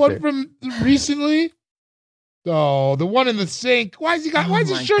white that picture. one from recently. Oh, the one in the sink. Why does his my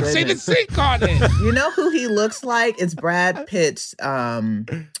shirt say the goodness. sink on it? You know who he looks like? It's Brad Pitt's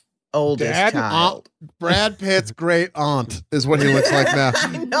oldest Dad? child. Brad Pitt's great aunt is what he looks like now.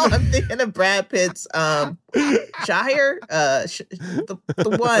 I know. I'm thinking of Brad Pitt's Shire,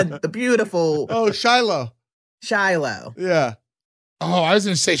 the beautiful Oh, Shiloh. Shiloh. Yeah. Oh, I was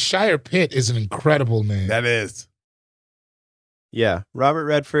going to say Shire Pitt is an incredible name. That is. Yeah, Robert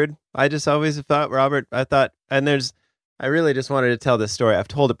Redford. I just always thought I really just wanted to tell this story. I've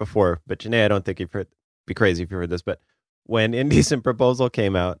told it before, but Janae, I don't think you'd be crazy if you heard this. But when Indecent Proposal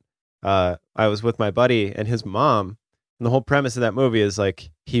came out, I was with my buddy and his mom, and the whole premise of that movie is like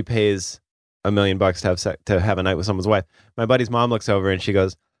he pays $1 million to have a night with someone's wife. My buddy's mom looks over and she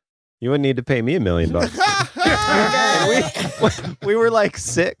goes, "You wouldn't need to pay me $1 million." And we were like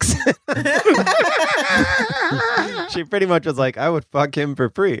 6. She pretty much was like, "I would fuck him for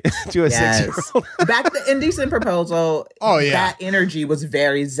free" to a 6-year-old. Back to Indecent Proposal. Oh, yeah. That energy was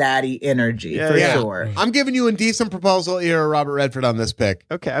very Zaddy energy for sure. I'm giving you Indecent Proposal era Robert Redford on this pick.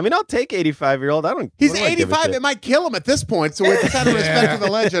 Okay, I mean, I'll take 85-year-old. He's 85. It might kill him at this point, so with the kind of respect for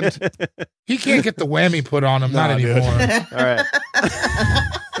the legend. He can't get the whammy put on him. Not dude. anymore. All right.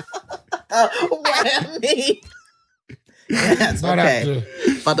 Whammy. Yes, Not okay.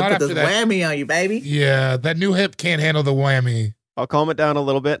 About to not put this after that. whammy on you, baby. Yeah, that new hip can't handle the whammy. I'll calm it down a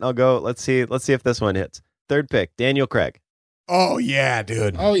little bit and I'll go. Let's see if this one hits. Third pick, Daniel Craig. Oh, yeah,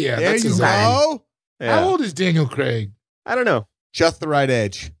 dude. Oh, yeah. There That's you his go. Yeah. How old is Daniel Craig? I don't know. Just the right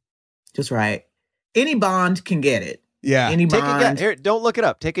age. Just right. Any Bond can get it. Yeah. Any Take a guess. Bond. Here, don't look it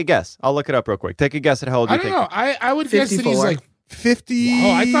up. Take a guess. I'll look it up real quick. Take a guess at how old you I don't think. know. I would guess that he's 54. like 50. Oh,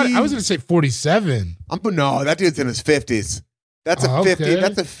 I was going to say 47. No, that dude's in his 50s. That's a 50. Okay.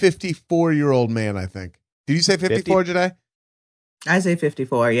 That's a 54-year-old man, I think. Did you say 54, Janae? I say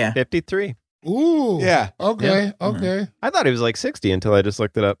 54, yeah. 53. Ooh. Yeah. Okay. Okay. I thought he was like 60 until I just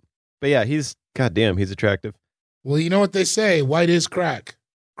looked it up. But yeah, he's attractive. Well, you know what they say? White is crack.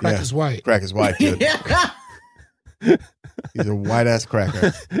 Crack Yeah. is white. Crack is white, dude. He's a white-ass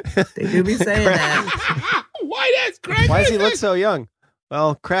cracker. They do be saying that. White ass crack. Why does he look so young?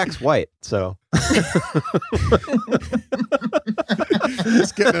 Well, crack's white, so.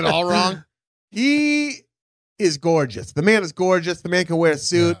 Just getting it all wrong. He is gorgeous. The man is gorgeous. The man can wear a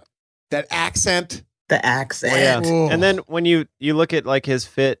suit. Yeah. That accent. The accent. Yeah. Ooh. And then when you look at like his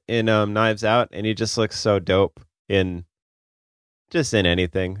fit in Knives Out, and he just looks so dope in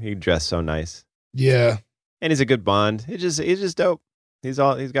anything. He dressed so nice. Yeah. And he's a good Bond. He's just dope. He's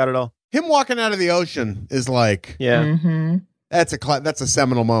got it all. Him walking out of the ocean is like, Yeah. Mm-hmm. that's a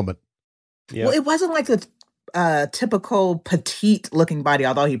seminal moment. Yeah. Well, it wasn't like a typical petite looking body,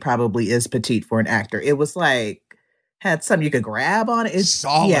 although he probably is petite for an actor. It was like, had something you could grab on it. It's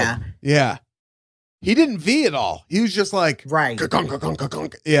Solid. Yeah. Yeah. He didn't V at all. He was just like, Right. ka-kunk, ka-kunk,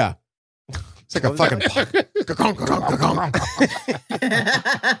 ka-kunk. Yeah. It's like a fucking, ka-kunk, ka-kunk, ka-kunk.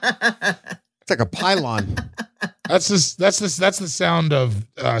 It's like a pylon. That's the sound of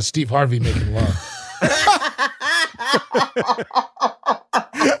Steve Harvey making love.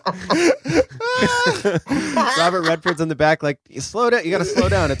 Robert Redford's in the back, like, slow down. You got to slow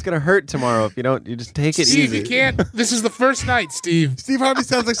down. It's gonna hurt tomorrow if you don't. You just take it Steve, easy. you can't. This is the first night, Steve. Steve Harvey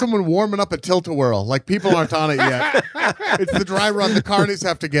sounds like someone warming up a tilt-a-whirl. Like people aren't on it yet. It's the dry run. The carnies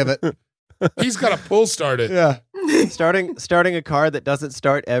have to give it. He's got to pull start it. Yeah. Starting a car that doesn't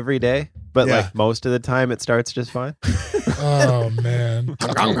start every day, but Yeah. like most of the time it starts just fine. Oh man.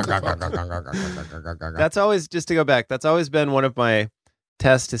 That's always, just to go back, that's always been one of my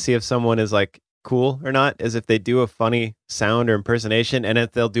tests to see if someone is like cool or not, is if they do a funny sound or impersonation, and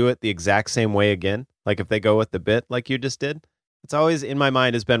if they'll do it the exact same way again, like if they go with the bit like you just did. It's always in my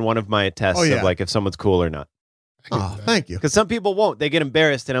mind has been one of my tests of like if someone's cool or not. Oh, thank you. Because some people won't. They get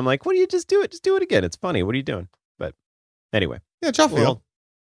embarrassed, and I'm like, "What do you just do it? Just do it again. It's funny. What are you doing?" But anyway, Yeah, Joff feel.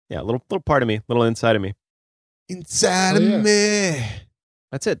 a little part of me, little inside of me. Inside of me.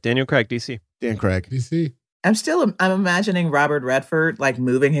 That's it. Daniel Craig, DC. Dan Craig. DC. I'm imagining Robert Redford like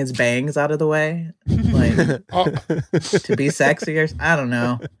moving his bangs out of the way, like to be sexier. I don't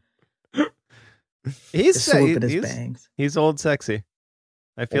know. He's Just swooping his he's bangs. he's old sexy.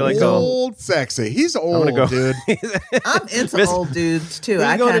 I feel like old sexy. He's old, dude. I'm into old dudes too.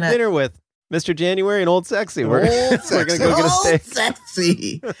 I go to dinner with Mr. January and Old Sexy. We're gonna go get a steak.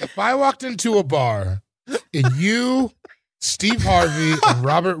 Sexy. If I walked into a bar and you, Steve Harvey, and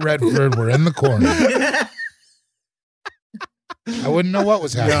Robert Redford were in the corner, I wouldn't know what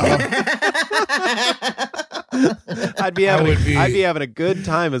was happening. I'd be having a good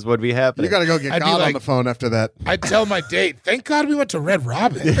time is what would be happening. You got to go get God on the phone after that. I'd tell my date, thank God we went to Red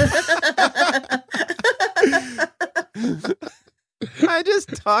Robin. I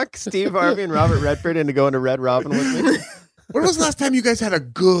just talk Steve Harvey and Robert Redford into going to Red Robin with me. When was the last time you guys had a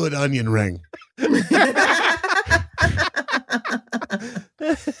good onion ring?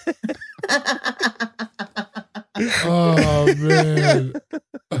 Oh, man.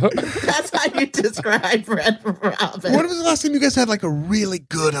 That's how you describe Red Robin. When was the last time you guys had like a really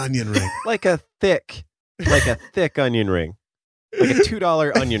good onion ring? Like a thick onion ring. Like a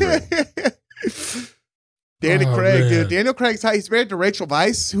 $2 onion ring. Danny Craig, man. dude. Daniel Craig's he's married to Rachel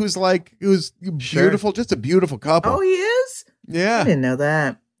Weisz, who's beautiful, just a beautiful couple. Oh, he is? Yeah. I didn't know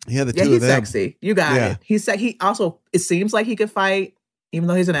that. Yeah, the Yeah, two he's of them. sexy. You got it. He also, it seems like he could fight. Even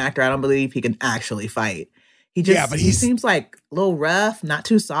though he's an actor, I don't believe he can actually fight. He seems like a little rough, not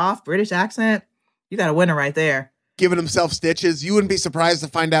too soft, British accent. You got a winner right there. Giving himself stitches. You wouldn't be surprised to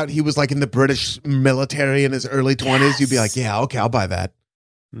find out he was like in the British military in his early 20s. You'd be like, yeah, okay, I'll buy that.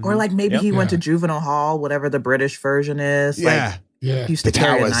 Or like maybe he went to juvenile hall, whatever the British version is. Yeah. He used to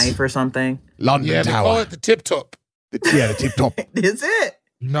carry a knife or something. London They Tower. call it the tip top. The tip top. Is it?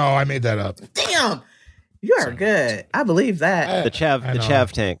 No, I made that up. Damn. You are good. I believe that. The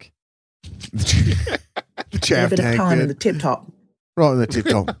chav tank. The chav Look at the tank. con dude. in the tip top. Right in the tip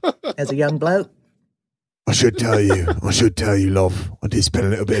top. As a young bloke. I should tell you, love. I did spend a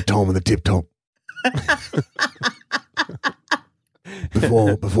little bit of time on the tip top.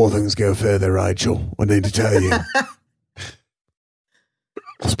 Before things go further, Rachel, I need to tell you.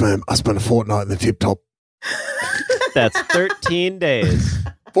 I spent a fortnight in the tip top. That's 13 days.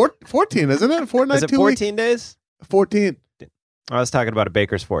 14, isn't it? A fortnight, Is it 2 14 days? 14. I was talking about a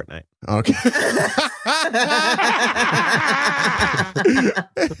baker's fortnight. Okay.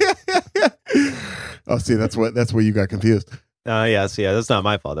 Oh, see, that's where you got confused. Yes, that's not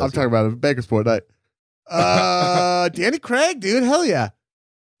my fault. I'm talking about a baker's fortnight. Danny Craig, dude, hell yeah.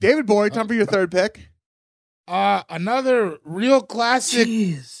 David Gborie, time for your third pick. Another real classic.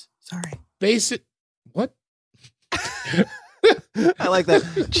 Jeez. Sorry. Basic. What? I like that.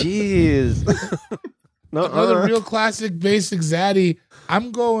 Jeez. Another real classic basic Zaddy.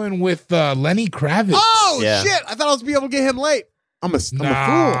 I'm going with Lenny Kravitz. Oh, shit. I thought I was be able to get him late. I'm a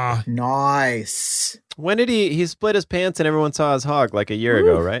fool. Nice. When did he split his pants and everyone saw his hog like a year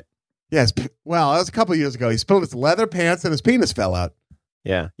ago, right? Yes. Well, that was a couple years ago. He spilled his leather pants and his penis fell out.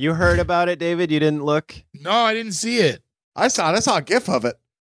 Yeah. You heard about it, David? You didn't look? No, I didn't see it. I saw a gif of it.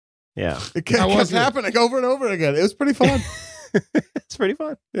 Yeah. It kept happening over and over again. It was pretty fun. It's pretty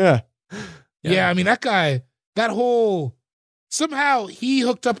fun. Yeah. Yeah, I mean, that guy, somehow he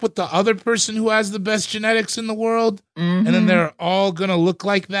hooked up with the other person who has the best genetics in the world, and then they're all going to look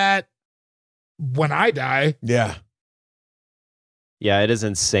like that when I die. Yeah. Yeah, it is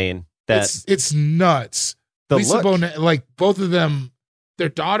insane. It's nuts. Lisa Bonet, like both of them, their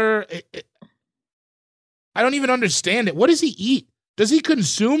daughter, I don't even understand it. What does he eat? Does he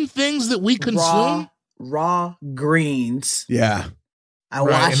consume things that we consume? Raw greens. Yeah. I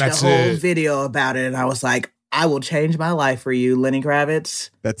watched a whole video about it and I was like, I will change my life for you, Lenny Kravitz.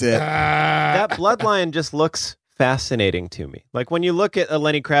 That's it. That bloodline just looks fascinating to me. Like when you look at a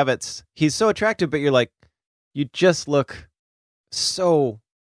Lenny Kravitz, he's so attractive, but you're like, you just look so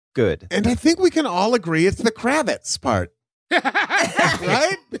good. And I think we can all agree it's the Kravitz part.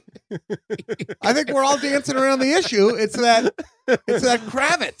 Right? I think we're all dancing around the issue. It's that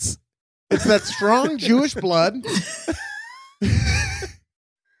Kravitz. It's that strong Jewish blood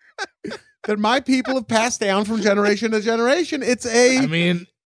that my people have passed down from generation to generation. There's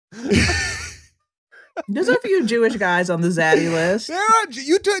a few Jewish guys on the Zaddy list.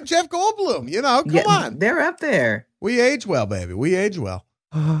 You took Jeff Goldblum, come on. They're up there. We age well, baby. We age well.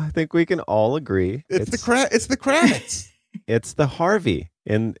 I think we can all agree. It's the Kravitz. It's the Harvey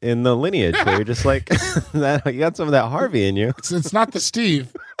in the lineage where you're just like, that you got some of that Harvey in you. It's not the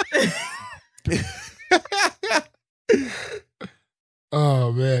Steve.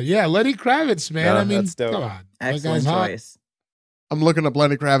 Oh, man. Yeah, Lenny Kravitz, man. I mean, come on. Excellent choice. I'm looking up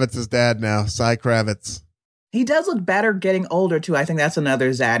Lenny Kravitz's dad now, Cy Kravitz. He does look better getting older, too. I think that's another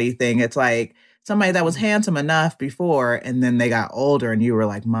Zaddy thing. It's like somebody that was handsome enough before, and then they got older, and you were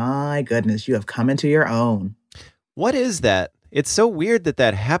like, my goodness, you have come into your own. What is that? It's so weird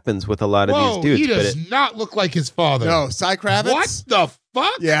that happens with a lot of these dudes. He does not look like his father. No, Cy Kravitz. What the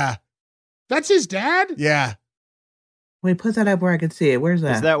fuck? Yeah. That's his dad? Yeah. Wait, put that up where I can see it. Where's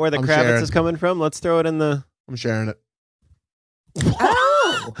that? Is that where the I'm Kravitz sharing. is coming from? Let's throw it in the... I'm sharing it.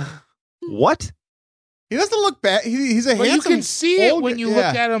 Oh! What? He doesn't look bad. He's a But you handsome... can see it old- when you yeah.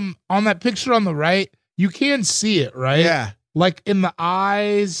 look at him on that picture on the right. You can see it, right? Yeah. Like in the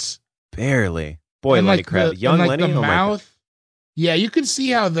eyes. Barely. Boy, and Lenny like Kravitz. the, Young and like Lenny? the Oh my God. mouth. Yeah, you can see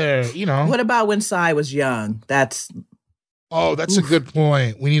how they're, What about when Cy was young? That's that's a good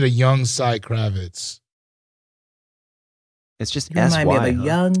point. We need a young Cy Kravitz. It's just you remind me of SY, a huh?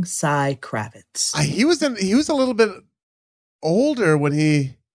 young Cy Kravitz. He was a little bit older when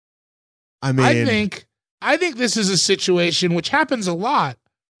he... I mean... I think this is a situation which happens a lot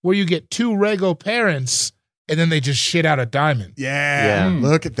where you get two Rego parents and then they just shit out a diamond. Yeah. Yeah.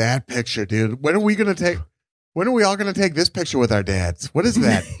 Look at that picture, dude. When are we all going to take this picture with our dads? What is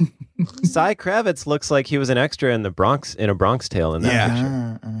that? Cy Kravitz looks like he was an extra in a Bronx Tale in that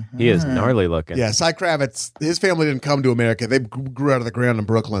Yeah. picture. He is gnarly looking. Yeah, Cy Kravitz, his family didn't come to America. They grew out of the ground in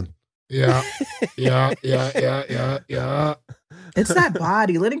Brooklyn. Yeah. Yeah. It's that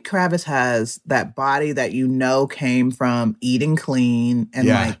body. Lenny Kravitz has that body that came from eating clean and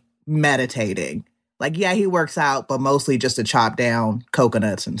like meditating. Like, yeah, he works out, but mostly just to chop down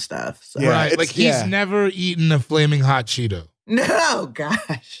coconuts and stuff. So. Yeah, Right. Like he's never eaten a flaming hot Cheeto. No,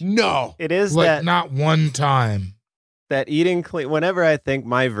 gosh. No. It is Like that not one time. that eating clean. Whenever I think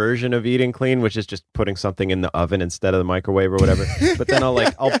my version of eating clean, which is just putting something in the oven instead of the microwave or whatever, but then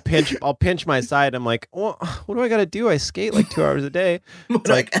I'll pinch my side. I'm like, well, what do I got to do? I skate like 2 hours a day. What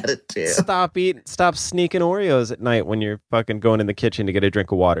do I gotta do? Stop sneaking Oreos at night when you're fucking going in the kitchen to get a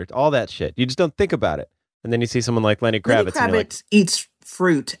drink of water. All that shit. You just don't think about it. And then you see someone like Lenny Kravitz. Lenny And you're like, Kravitz eats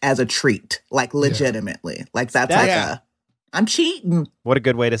fruit as a treat, like legitimately. Like that's I'm cheating. what a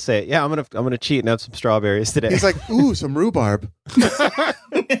good way to say it. Yeah, I'm gonna cheat and have some strawberries today. He's like, ooh, some rhubarb.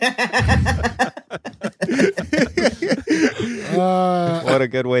 What a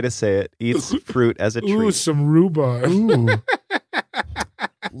good way to say it. Eats fruit as a treat. Ooh, some rhubarb. Ooh.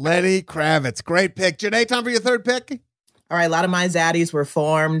 Lenny Kravitz. Great pick. Janae, time for your third pick? All right, a lot of my zaddies were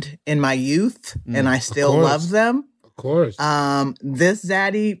formed in my youth, and I still course. love them. Of course. This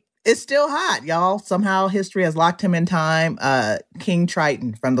zaddy is still hot, y'all. Somehow history has locked him in time. King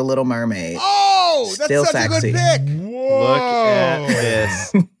Triton from The Little Mermaid. Oh, that's Still such sexy. a good pick. Look at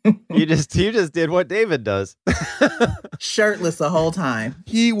this. You just did what David does. Shirtless the whole time.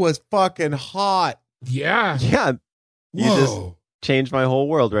 He was fucking hot. Yeah. Yeah. You just Whoa. changed my whole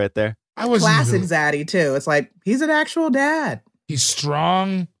world right there. I was Classic zaddy, too. It's like, he's an actual dad. He's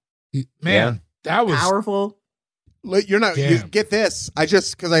strong. That was Powerful. Look, you're not. You, Damn. get this.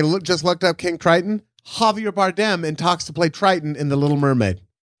 Just looked up King Triton. Javier Bardem and talks to play Triton in The Little Mermaid.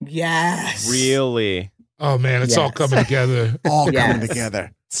 Yes. Really? Oh man, it's all Yes. coming together. All Yes. coming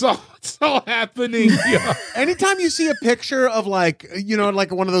together. It's all happening. Yeah. Anytime you see a picture of like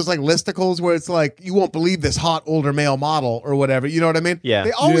one of those like listicles where it's like, you won't believe this hot older male model or whatever, you know what I mean? Yeah.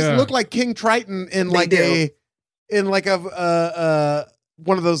 They always Yeah. look like King Triton in They like do.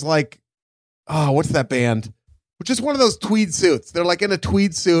 one of those like, oh, what's that band? Just one of those tweed suits. They're like in a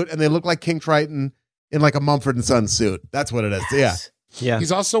tweed suit and they look like King Triton in like a Mumford & Sons suit. That's what it is. Yeah. Yeah.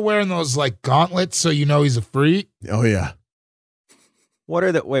 He's also wearing those like gauntlets, so you know he's a freak. Oh yeah. What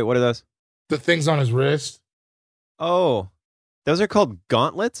are those? The things on his wrist, Oh, those are called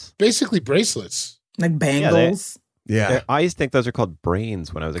gauntlets? basically bracelets. Like bangles. Yeah. I used to think those are called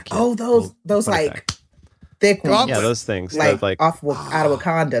brains when I was a kid. Oh, those Fun like fact. thick ones. Yeah, those things. like, Those, like out of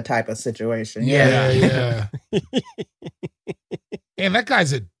Wakanda type of situation. Yeah. And that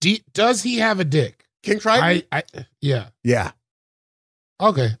guy's a deep. Does he have a dick? King Triton? Yeah. Yeah.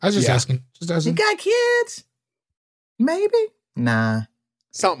 Okay, I was just Yeah. asking. Just You asking. got kids? Maybe? Nah.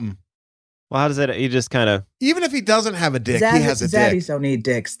 Something. well, how does it? You just kind of. Even if he doesn't have a dick, he has a dick. Zaddies don't need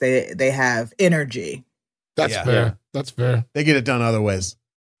dicks. They have energy. That's Yeah. fair. Yeah. That's fair. They get it done other ways.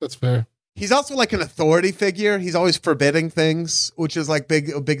 That's fair. He's also like an authority figure. He's always forbidding things, which is like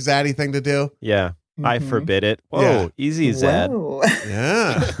a big zaddy thing to do. Yeah. I Mhm. forbid it. Whoa, Yeah. easy, Zad. Whoa.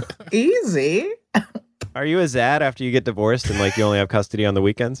 Yeah. Easy. Are you a Zad after you get divorced and like you only have custody on the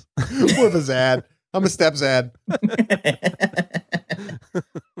weekends? More of a Zad. I'm a step Zad.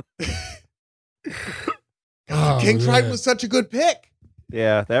 Oh, King Triton man. was such a good pick.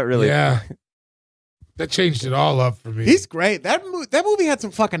 Yeah, that really. Yeah. That changed it all up for me. He's great. That movie had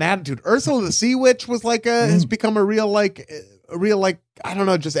some fucking attitude. Ursula the Sea Witch was like has become a real I don't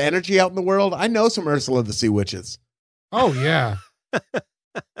know, just energy out in the world. I know some Ursula the Sea Witches. Oh yeah.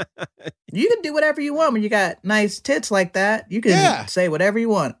 You can do whatever you want when you got nice tits like that. You can say whatever you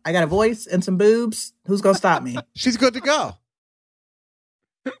want. I got a voice and some boobs. Who's going to stop me? She's good to go.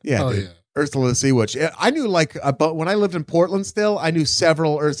 Yeah, dude. Ursula the Sea Witch. I knew but when I lived in Portland still, I knew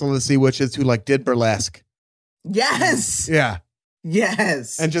several Ursula the Sea Witches who did burlesque. Yes. Yeah.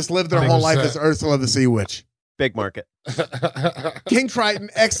 Yes. And just lived their whole life as Ursula the Sea Witch. Big market. King Triton,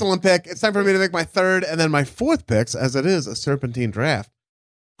 excellent pick. It's time for me to make my third and then my fourth picks, as it is a serpentine draft.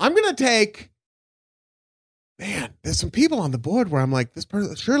 I'm going to take, man, there's some people on the board where I'm like,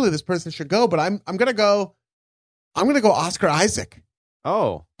 surely this person should go, but I'm going to go Oscar Isaac.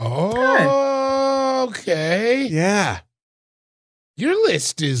 Oh. Okay. Yeah. Your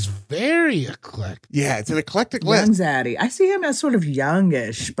list is very eclectic. Yeah, it's an eclectic list. Young Zaddy. I see him as sort of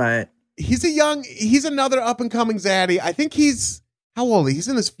youngish, but he's another up and coming Zaddy. I think how old is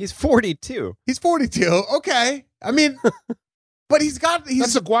he? He's 42. He's 42. Okay. I mean, but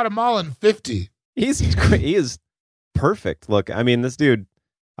that's a Guatemalan 50. He is perfect. Look, I mean, this dude,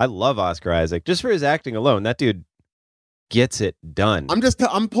 I love Oscar Isaac just for his acting alone. That dude gets it done.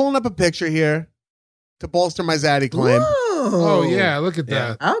 I'm pulling up a picture here to bolster my Zaddy claim. Whoa. Oh yeah, look at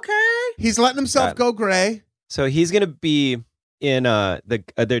that. Okay. He's letting himself go gray. So he's going to be in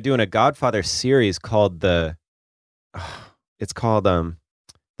they're doing a Godfather series called The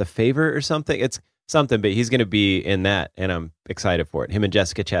Favor or something. It's something, but he's going to be in that, and I'm excited for it. Him and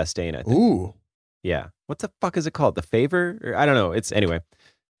Jessica Chastain, I think. Ooh. Yeah. What the fuck is it called? The Favor? Or, I don't know. It's going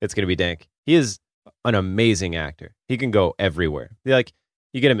to be dank. He is an amazing actor. He can go everywhere. You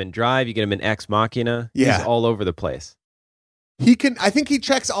get him in Drive, you get him in Ex Machina. Yeah. He's all over the place. I think he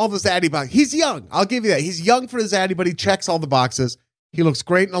checks all the Zaddy boxes. He's young. I'll give you that. He's young for a Zaddy, but he checks all the boxes. He looks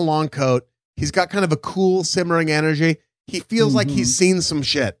great in a long coat. He's got kind of a cool, simmering energy. He feels like he's seen some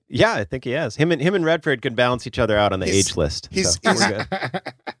shit. Yeah, I think he has. Him and Redford can balance each other out on the age list. We're good.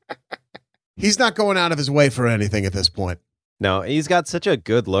 He's not going out of his way for anything at this point. No, he's got such a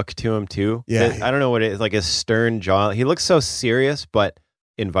good look to him, too. Yeah. I don't know what it is, like his stern jaw. He looks so serious, but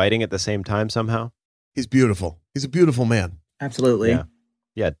inviting at the same time somehow. He's beautiful. He's a beautiful man. Absolutely.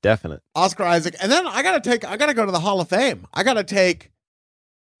 Yeah, definite. Oscar Isaac. And then I got to go to the Hall of Fame. I got to take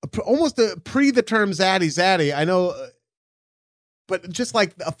almost the term Zaddy. I know, but just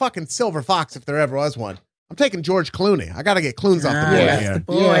like a fucking silver fox if there ever was one. I'm taking George Clooney. I got to get Clooney off the board here. The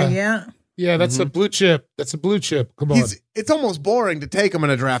boy, yeah. Yeah, that's a blue chip. That's a blue chip. Come on. It's almost boring to take him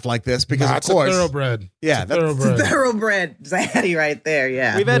in a draft like this because, of course. It's a thoroughbred. Yeah, that's a thoroughbred Zaddy right there,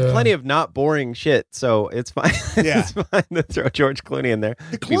 yeah. We've had plenty of not boring shit, so it's fine. Yeah. It's fine to throw George Clooney in there.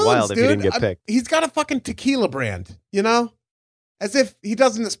 It'd be Clooney's, wild if he didn't get picked. He's got a fucking tequila brand, you know? As if he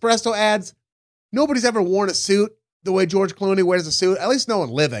does in espresso ads. Nobody's ever worn a suit the way George Clooney wears a suit. At least no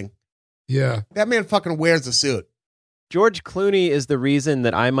one living. Yeah. That man fucking wears a suit. George Clooney is the reason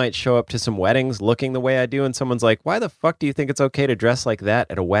that I might show up to some weddings looking the way I do, and someone's like, why the fuck do you think it's okay to dress like that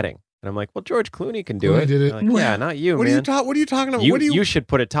at a wedding? And I'm like, well, George Clooney can do Clooney it. did it. Like, yeah, not you, What man. are you talking about? You should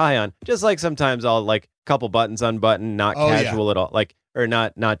put a tie on. Just like sometimes I'll like couple buttons unbuttoned, not casual at all, like, or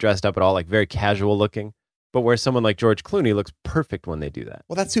not dressed up at all, like very casual looking. But where someone like George Clooney looks perfect when they do that.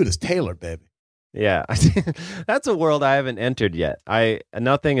 Well, that suit is tailored, baby. Yeah. That's a world I haven't entered yet.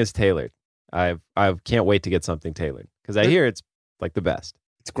 Nothing is tailored. I can't wait to get something tailored because I hear it's like the best.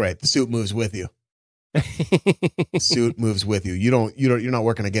 It's great. The suit moves with you. The suit moves with you. You're not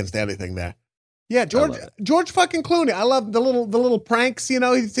working against anything there. Yeah, George fucking Clooney. I love the little pranks, you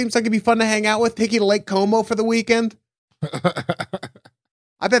know. He seems like it'd be fun to hang out with. Take you to Lake Como for the weekend.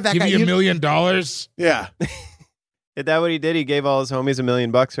 I bet that Give guy you $1 million. Yeah. Is that what he did? He gave all his homies $1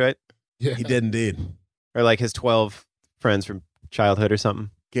 million, right? Yeah. He did indeed. Or like his 12 friends from childhood or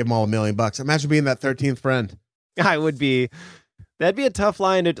something. Gave them all $1 million. Imagine being that 13th friend. That'd be a tough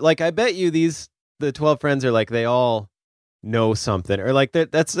line to, like, I bet you the 12 friends are like, they all know something, or like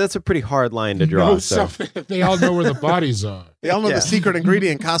that's a pretty hard line to draw. Something. They all know where the bodies are. They all know the secret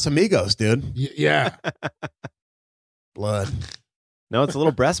ingredient Casamigos, dude. Yeah. Blood. No, it's a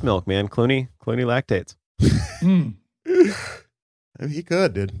little breast milk, man. Clooney lactates. He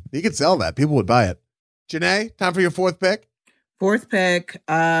could, dude. He could sell that. People would buy it. Janae, time for your fourth pick. Fourth pick.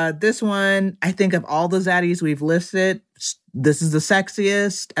 This one, I think of all the Zaddies we've listed, this is the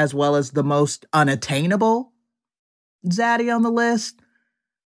sexiest as well as the most unattainable Zaddy on the list.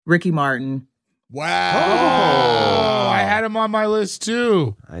 Ricky Martin. Wow. Oh, I had him on my list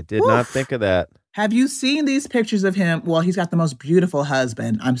too. I did not think of that. Have you seen these pictures of him? Well, he's got the most beautiful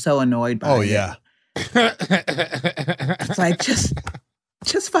husband. I'm so annoyed by it. Oh, yeah. It's like, just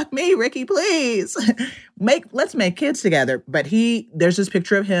fuck me, Ricky, please. Let's make kids together. But there's this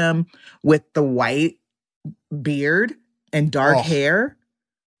picture of him with the white beard and dark hair.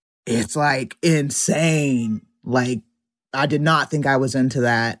 it's like insane. Like, I did not think I was into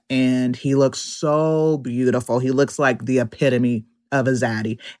that. And he looks so beautiful. He looks like the epitome of a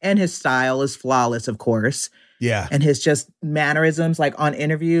Zaddy. And his style is flawless, of course. Yeah. And his just mannerisms, like on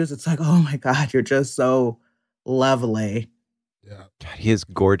interviews, it's like, oh my God, you're just so lovely. Yeah. God, he is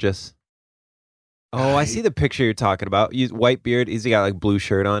gorgeous. Oh, I see the picture you're talking about. He's white beard. He's got like blue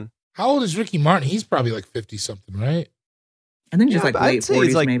shirt on. How old is Ricky Martin? He's probably like 50 something, right? I think just Yeah, like but I'd late say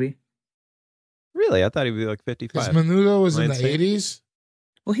he's 40s, like- maybe. Really? I thought he'd be like 55. Because Menudo was in Might the say. 80s.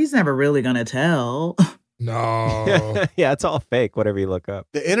 Well, he's never really going to tell. No. Yeah, it's all fake, whatever you look up.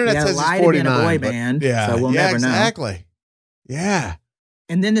 The internet Yeah, says lie he's to being a 49. boy but- band, Yeah. so we'll yeah, never know. exactly. Yeah.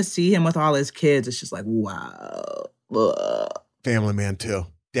 And then to see him with all his kids, it's just like, wow. Ugh. Family man, too.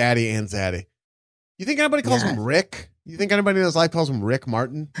 Daddy and Zaddy. You think anybody calls Yeah. him Rick? You think anybody in his life calls him Rick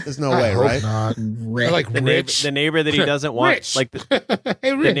Martin? There's no I way, hope right? not. Rick. I like The Rich. neighbor that he doesn't want, Rich. like the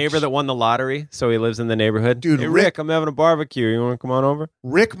Hey, Rich. neighbor that won the lottery, so he lives in the neighborhood. Dude, hey, Rick- Rick, I'm having a barbecue. You want to come on over?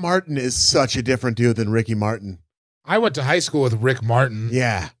 Rick Martin is such a different dude than Ricky Martin. I went to high school with Rick Martin.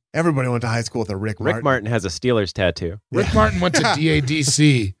 Yeah. Everybody went to high school with a Rick Martin. Rick Martin has a Steelers tattoo. Rick Martin went to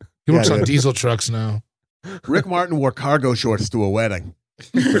DADC. He works Yeah, on dude. diesel trucks now. Rick Martin wore cargo shorts to a wedding.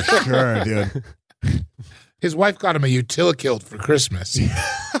 For sure, dude. His wife got him a Utilikilt for Christmas.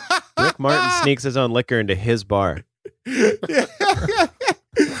 Rick Martin sneaks his own liquor into his bar.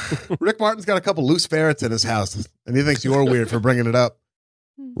 Rick Martin's got a couple loose ferrets in his house, and he thinks you're weird for bringing it up.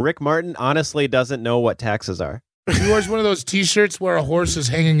 Rick Martin honestly doesn't know what taxes are. He wears one of those T-shirts where a horse is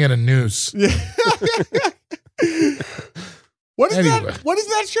hanging in a noose. What is Anyway. that? What is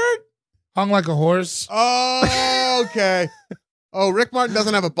that shirt? Hung like a horse. Oh, okay. Oh, Rick Martin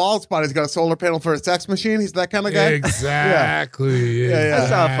doesn't have a bald spot. He's got a solar panel for a sex machine. He's that kind of guy. Exactly. Yeah. I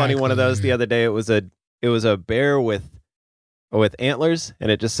saw a funny one of those the Exactly. other day. It was a bear with antlers,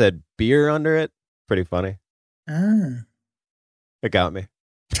 and it just said beer under it. Pretty funny. Ah. It got me.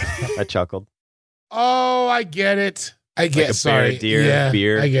 I chuckled. Oh, I get it. I get. Like a bear, sorry, deer, yeah,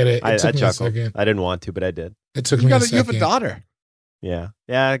 beer. I get it. I It took me a chuckled. second. I didn't want to, but I did. It took You me a have second. a daughter. Yeah.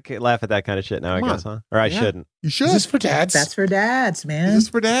 I could laugh at that kind of shit now, Come I guess, on. huh? Or I Yeah. shouldn't. You should. Is this for dads? That's for dads, man. Is this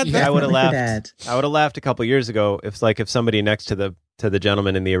for dad? Yeah. I would have Definitely for laughed. dad. I would have laughed a couple years ago if somebody next to the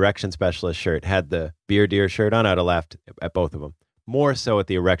gentleman in the erection specialist shirt had the beer deer shirt on. I'd have laughed at both of them. More so at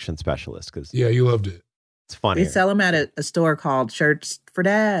the erection specialist because Yeah, you loved it. it's funny. They sell them at a store called Shirts for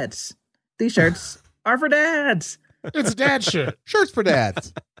Dads. These shirts are for dads. It's a dad shirt. Shirts for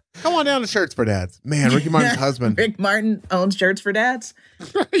dads. Come on down to Shirts for Dads. Man, Ricky Martin's husband. Rick Martin owns Shirts for Dads.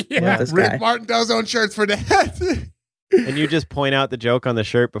 Yeah. Love this Rick guy. Martin does own Shirts for Dads. And you just point out the joke on the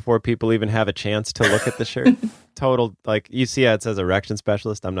shirt before people even have a chance to look at the shirt. Total, like, you see how it says erection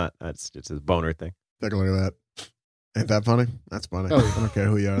specialist? I'm not, it's just a boner thing. Take a look at that. Ain't that funny? That's funny. Oh, yeah. I don't care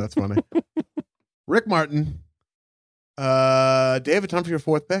who you are. That's funny. Rick Martin. David, time for your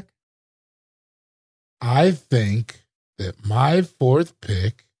fourth pick. I think that my fourth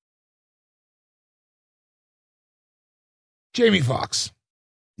pick, Jamie Foxx.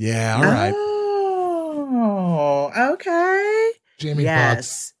 Yeah, all right. Oh, okay. Jamie Foxx.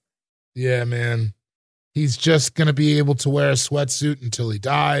 Yes. Yeah, man. He's just going to be able to wear a sweatsuit until he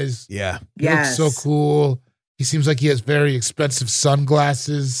dies. Yeah. He Yes. looks so cool. He seems like he has very expensive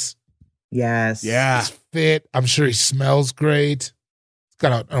sunglasses. Yes. Yeah. He's fit. I'm sure he smells great. He's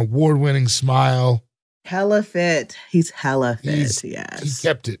got an award-winning smile. Hella fit. He's hella fit. He yes.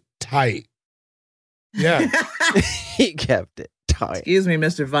 kept it tight. Yeah. He kept it tight. Excuse me,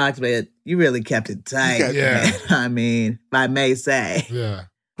 Mr. Fox, but you really kept it tight. kept- Yeah. man. I mean, if I may say. Yeah.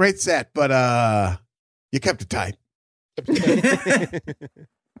 Great set, but you kept it tight.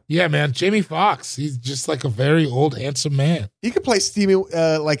 Yeah, man. Jamie Foxx. He's just like a very old, handsome man. He could play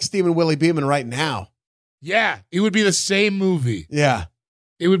like Steaming Willie Beeman right now. Yeah. It would be the same movie. Yeah.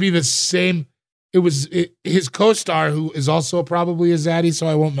 It would be the same. His co-star, who is also probably a Zaddy, so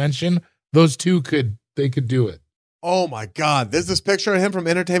I won't mention. Those two could do it. Oh my God. There's this picture of him from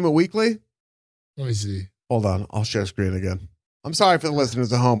Entertainment Weekly. Let me see. Hold on. I'll share screen again. I'm sorry for the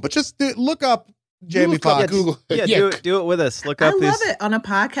listeners at home, but just look up Jamie Look up Foxx. Google. Yeah, do it with us. Look I up love these. it. On a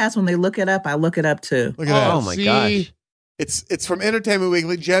podcast, when they look it up, I look it up too. Look at that. Oh my see? gosh. It's from Entertainment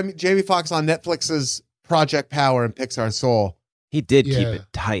Weekly. Jamie Foxx on Netflix's Project Power and Pixar Soul. He did keep Yeah. it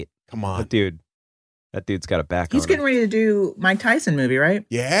tight. Come on. That dude's got a back He's on getting him. ready to do Mike Tyson movie, right?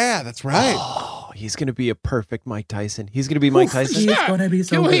 Yeah, that's right. Oh, he's going to be a perfect Mike Tyson. He's going to be Mike Tyson. He's Yeah. gonna be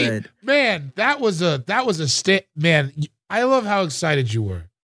so Wait, good. Man, that was a man. I love how excited you were.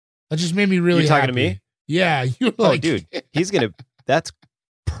 That just made me really You're talking happy. to me? Yeah, you're Oh, like, dude, that's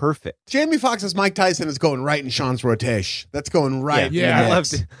perfect. Jamie Foxx's Mike Tyson is going right in Sean's rotation. That's going right. Yeah. in the I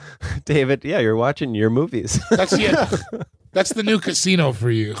mix. loved David. Yeah, you're watching your movies. That's that's the new casino for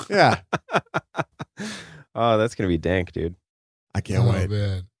you. Yeah. Oh, that's gonna be dank, dude. I can't wait.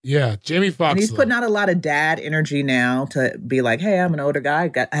 Man. Yeah, Jamie Foxx. And he's putting out a lot of dad energy now to be like, hey, I'm an older guy.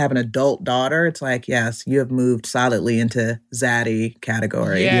 I have an adult daughter. It's like, yes, you have moved solidly into Zaddy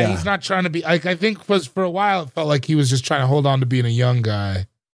category. Yeah, he's not trying to be like, I think for a while it felt like he was just trying to hold on to being a young guy.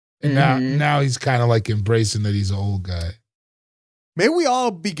 And now he's kind of like embracing that he's an old guy. May we all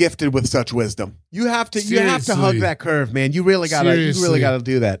be gifted with such wisdom. You have to Seriously. hug that curve, man. You really gotta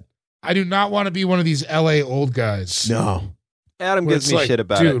do that. I do not want to be one of these LA old guys. No. Adam Where gives it's me like, shit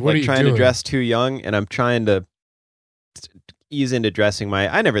about dude, it. what are Like you trying doing? to dress too young, and I'm trying to ease into dressing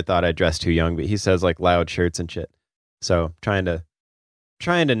I never thought I'd dress too young, but he says like loud shirts and shit. So trying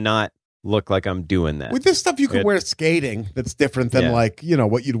to not look like I'm doing that. With this stuff, you could Good. wear skating. That's different than Yeah.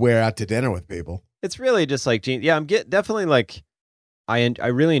 what you'd wear out to dinner with people. It's really just like jeans. Yeah, I'm definitely like I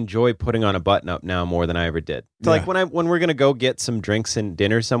really enjoy putting on a button up now more than I ever did. So like when we're gonna go get some drinks and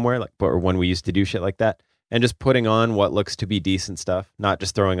dinner somewhere, like or when we used to do shit like that, and just putting on what looks to be decent stuff, not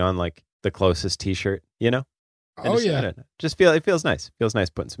just throwing on like the closest T-shirt, you know? And Oh, just, yeah. I don't know. It feels nice. It feels nice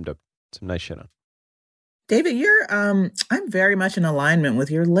putting some nice shit on. David, you're I'm very much in alignment with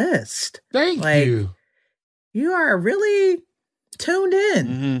your list. Thank Like, you. You are really tuned in.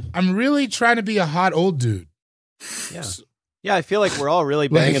 Mm-hmm. I'm really trying to be a hot old dude. Yeah. Yeah, I feel like we're all really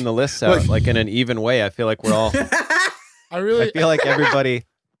banging the lists out like in an even way. I feel like we're all I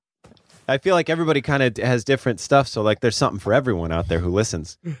feel like everybody kind of has different stuff, so like there's something for everyone out there who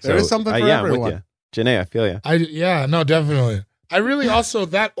listens. There is something for I'm everyone. with you. Janae, I feel you. Yeah, no, definitely. I really also,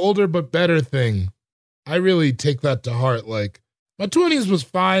 that older but better thing, I really take that to heart. Like, my 20s was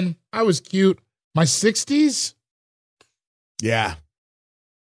fine. I was cute. My 60s? Yeah.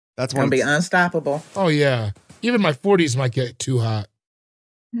 That's Gonna one. be unstoppable. Oh, yeah. Even my 40s might get too hot.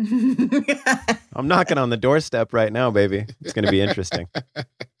 I'm knocking on the doorstep right now, baby. It's going to be interesting.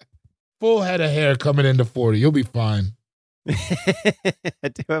 Full head of hair coming into 40. You'll be fine. I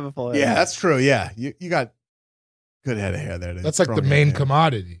do have a full head. Yeah, that's true. Yeah. You got good head of hair there. That's like the main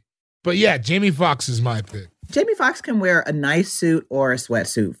commodity. But yeah, Jamie Foxx is my pick. Jamie Foxx can wear a nice suit or a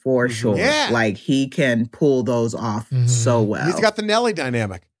sweatsuit for sure. Yeah. Like he can pull those off so well. He's got the Nelly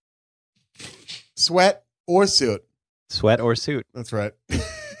dynamic. Sweat or suit. Sweat or suit. That's right.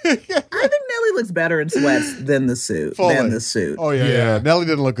 I think Nelly looks better in sweats than the suit. Fully. Oh yeah. Nelly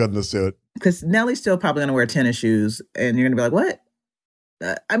didn't look good in the suit. Because Nelly's still probably gonna wear tennis shoes, and you're gonna be like,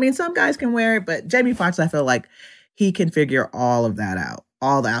 "What?" I mean, some guys can wear it, but Jamie Foxx, I feel like he can figure all of that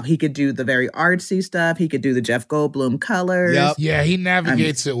out. He could do the very artsy stuff. He could do the Jeff Goldblum colors. Yep. Yeah, he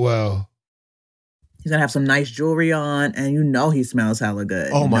navigates it well. He's gonna have some nice jewelry on, and he smells hella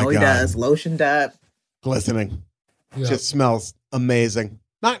good. Oh my He God. does. Lotioned up. Glistening. Yeah. Just smells amazing.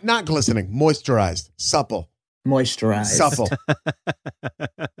 Not glistening, moisturized, supple. Moisturized. Supple.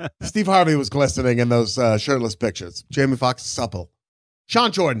 Steve Harvey was glistening in those shirtless pictures. Jamie Foxx, supple.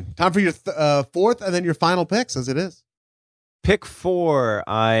 Sean Jordan, time for your fourth and then your final picks as it is. Pick 4,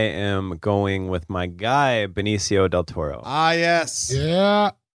 I am going with my guy, Benicio del Toro. Ah, yes.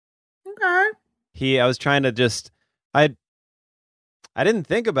 Yeah. Okay. I was trying to just, I didn't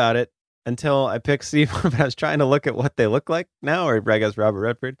think about it until I picked Steve, but I was trying to look at what they look like now, or I guess Robert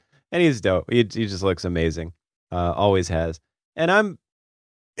Redford, and he's dope. He just looks amazing. Always has. And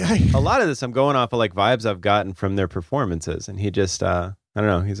a lot of this I'm going off of like vibes I've gotten from their performances, and he just, I don't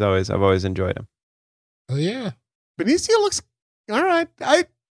know, I've always enjoyed him. Oh, yeah. Benicio looks all right. I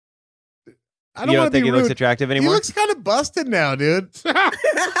don't You want don't to think be he rude. looks attractive He anymore? looks kind of busted now, dude.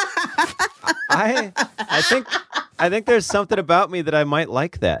 I think there's something about me that I might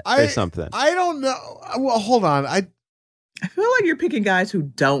like that. There's something. I don't know. Well, hold on. I feel like you're picking guys who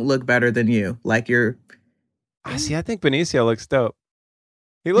don't look better than you. Like you're. See, I think Benicio looks dope.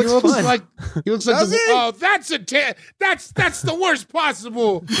 He looks fun. He looks like Does he? oh, that's that's the worst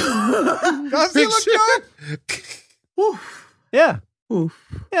possible. Does he look good? Yeah. Oof.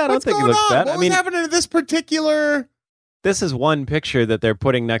 Yeah, I don't What's think he going looks on? bad. What was happening to this particular? This is one picture that they're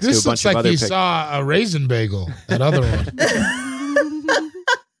putting next to This a bunch looks of like other he pictures. saw a raisin bagel. That other one.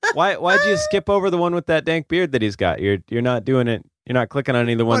 Why'd you skip over the one with that dank beard that he's got? You're not doing it. You're not clicking on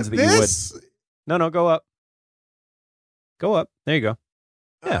any of the ones What, that this? you would. No, go up. Go up. There you go.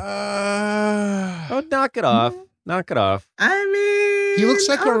 Oh, knock it off. Knock it off. I mean, He looks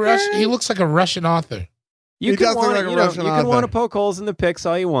like he looks like a Russian author. You He can does look want like a you know, Russian you can want to author. poke holes in the pics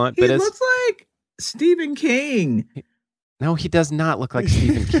all you want, He but it's looks like Stephen King. no, he does not look like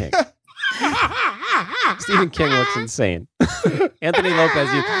Stephen King. Stephen King looks insane.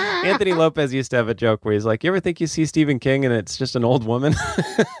 Anthony Lopez used to have a joke where he's like, "You ever think you see Stephen King and it's just an old woman?"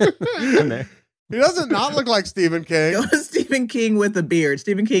 He doesn't not look like Stephen King. Go with Stephen King with a beard.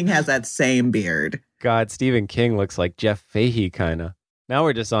 Stephen King has that same beard. God, Stephen King looks like Jeff Fahey, kind of. Now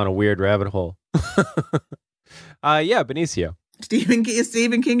we're just on a weird rabbit hole. Yeah, Benicio. Is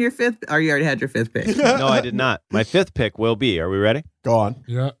Stephen King your fifth? Or you already had your fifth pick? No, I did not. My fifth pick will be, are we ready? Go on.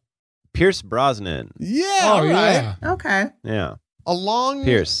 Yeah. Pierce Brosnan. Yeah, Oh, all right. yeah. Okay. Yeah. A long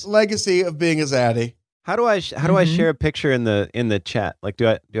Pierce. legacy of being a zaddy. How do I share a picture in the chat? Like, do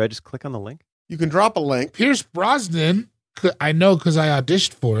I just click on the link? You can drop a link. Pierce Brosnan, I know because I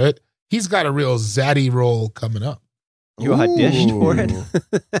auditioned for it. He's got a real zaddy role coming up. You auditioned for it?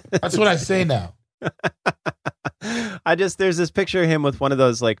 That's what I say now. There's this picture of him with one of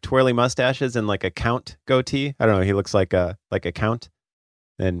those like twirly mustaches and like a count goatee. I don't know. He looks like a count,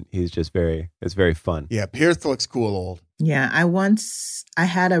 and he's just it's very fun. Yeah, Pierce looks cool old. Yeah, I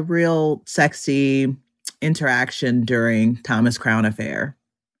had a real sexy interaction during Thomas Crown Affair,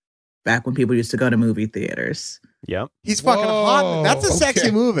 back when people used to go to movie theaters. Yep. He's fucking hot. That's a sexy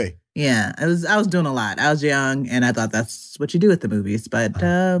movie. Yeah, I was doing a lot. I was young, and I thought that's what you do at the movies. But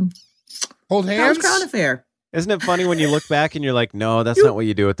hold hands. Thomas Crown Affair. Isn't it funny when you look back and you're like, no, that's not what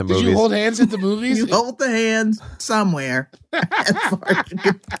you do at the movies. Did you hold hands at the movies? You hold the hands somewhere.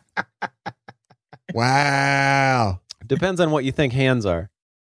 Wow. Depends on what you think hands are.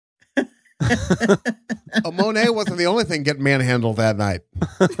 Monet wasn't the only thing getting manhandled that night.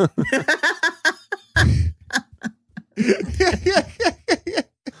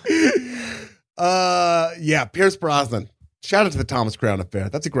 Yeah, Pierce Brosnan. Shout out to the Thomas Crown Affair.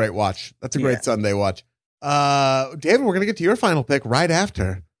 That's a great watch. That's a great Sunday watch. David, we're going to get to your final pick right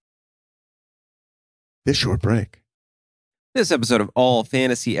after this short break. This episode of All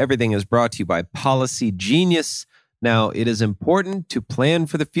Fantasy Everything is brought to you by Policy Genius. Now, it is important to plan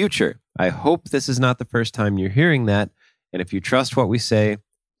for the future. I hope this is not the first time you're hearing that. And if you trust what we say,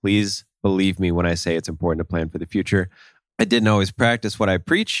 please believe me when I say it's important to plan for the future. I didn't always practice what I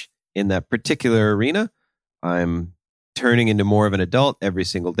preach in that particular arena. I'm turning into more of an adult every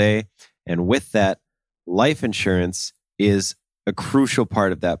single day. And with that, life insurance is a crucial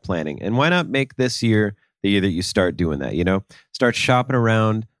part of that planning. And why not make this year the year that you start doing that, Start shopping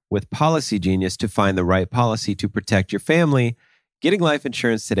around with Policy Genius to find the right policy to protect your family. Getting life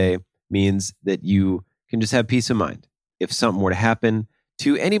insurance today means that you can just have peace of mind. If something were to happen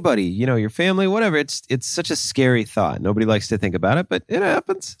to anybody, your family, whatever, it's such a scary thought. Nobody likes to think about it, but it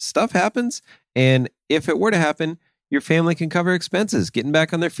happens. Stuff happens. And if it were to happen, your family can cover expenses, getting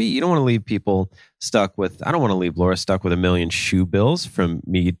back on their feet. You don't want to leave people I don't want to leave Laura stuck with $1 million shoe bills from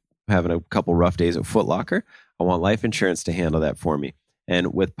me having a couple rough days at Foot Locker. I want life insurance to handle that for me.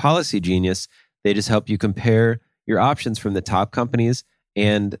 And with Policy Genius, they just help you compare your options from the top companies,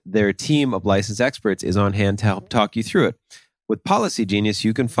 and their team of licensed experts is on hand to help talk you through it. With Policy Genius,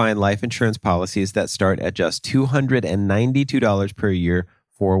 you can find life insurance policies that start at just $292 per year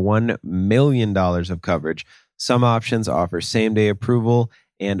for $1 million of coverage. Some options offer same-day approval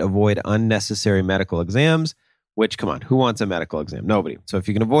and avoid unnecessary medical exams, which, come on, who wants a medical exam? Nobody. So if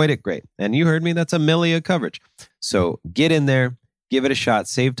you can avoid it, great. And you heard me, that's $1 million of coverage. So get in there, give it a shot,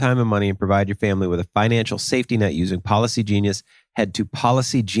 save time and money, and provide your family with a financial safety net using Policy Genius. Head to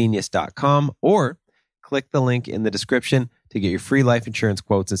policygenius.com or click the link in the description to get your free life insurance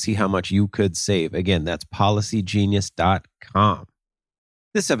quotes and see how much you could save. Again, that's policygenius.com.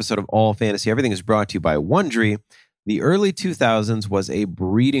 This episode of All Fantasy Everything is brought to you by Wondery. The early 2000s was a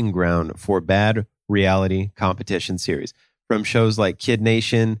breeding ground for bad reality competition series. From shows like Kid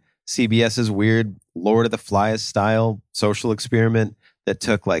Nation, CBS's weird Lord of the Flies style social experiment that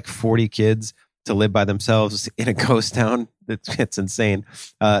took like 40 kids to live by themselves in a ghost town. It's insane.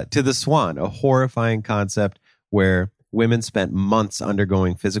 To The Swan, a horrifying concept where women spent months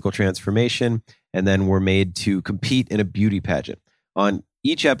undergoing physical transformation and then were made to compete in a beauty pageant. On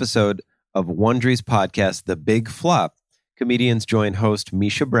each episode of Wondery's podcast, The Big Flop, comedians join host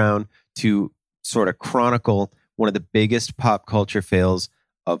Misha Brown to sort of chronicle one of the biggest pop culture fails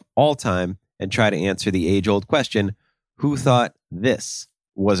of all time and try to answer the age-old question, who thought this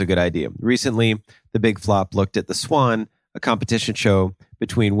was a good idea? Recently, The Big Flop looked at The Swan, a competition show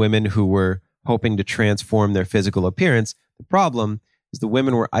between women who were hoping to transform their physical appearance. The problem is the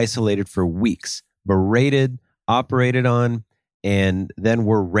women were isolated for weeks, berated, operated on, and then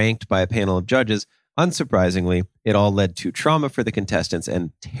were ranked by a panel of judges. Unsurprisingly, it all led to trauma for the contestants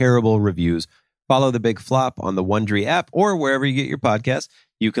and terrible reviews. Follow The Big Flop on the Wondery app or wherever you get your podcasts.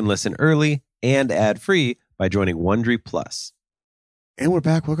 You can listen early and ad-free by joining Wondery Plus. And we're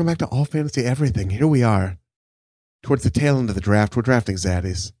back. Welcome back to All Fantasy Everything. Here we are. Towards the tail end of the draft. We're drafting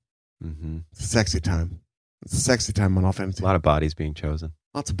Zaddies. Mm-hmm. It's a sexy time. It's a sexy time on All Fantasy. A lot of bodies being chosen.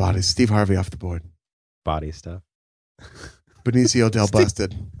 Lots of bodies. Steve Harvey off the board. Body stuff. Benicio Del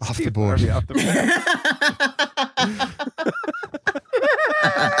Busted off the board. Harvey off the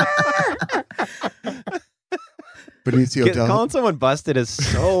Benicio Del. Calling someone busted is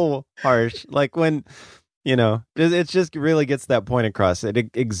so harsh. Like when, it just really gets that point across.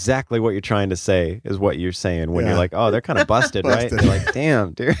 Exactly what you're trying to say is what you're saying when you're like, oh, they're kind of busted, right? You're like,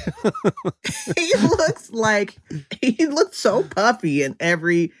 damn, dude. He looks so puffy in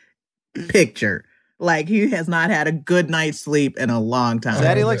every picture. Like he has not had a good night's sleep in a long time.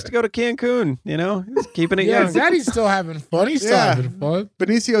 Zaddy likes to go to Cancun, He's keeping it young. Zaddy's still having fun. He's still having fun.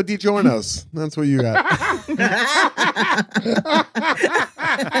 Benicio DiGiorno's. That's what you got.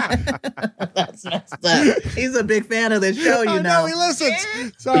 That's messed up. He's a big fan of this show, I know he listens.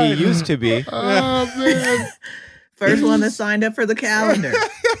 Sorry. He used to be. Oh, man. First one that signed up for the calendar.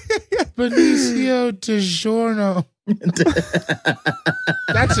 Benicio DiGiorno.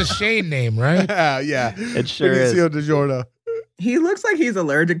 That's a shade name, right? Yeah. It sure Benicio is. DiGiorno. He looks like he's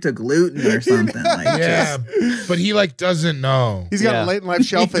allergic to gluten or something. Yeah, but he doesn't know. He's got a late in life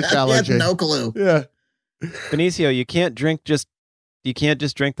shellfish allergy. He has no clue. Yeah. Benicio, you can't just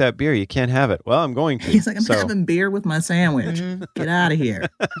drink that beer. You can't have it. Well, I'm going to. He's like, I'm having beer with my sandwich. Get out of here.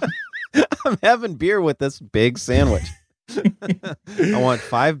 I'm having beer with this big sandwich. I want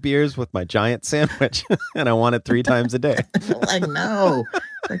 5 beers with my giant sandwich, and I want it 3 times a day. Like, no.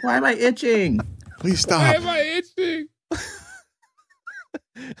 Like, why am I itching? Please stop. Why am I itching?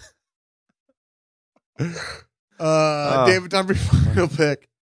 David, time for your final pick.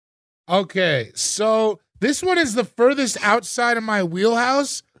 Okay, so this one is the furthest outside of my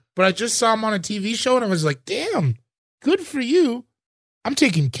wheelhouse, but I just saw him on a TV show, and I was like, damn, good for you. I'm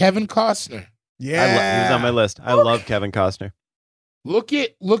taking Kevin Costner. Yeah. He's on my list. I love Kevin Costner. Look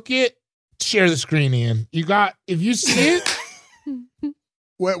at, share the screen, Ian. If you see it.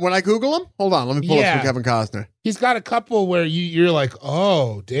 When I Google him? Hold on, let me pull up some Kevin Costner. He's got a couple where you're like,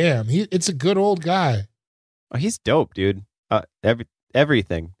 oh, damn, it's a good old guy. Oh, he's dope, dude.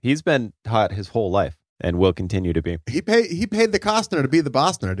 Everything. He's been hot his whole life and will continue to be. He paid the Costner to be the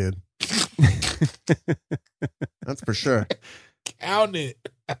Bossner, dude. That's for sure. Count it.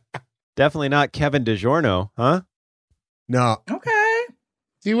 Definitely not Kevin DiGiorno, huh? No. Okay.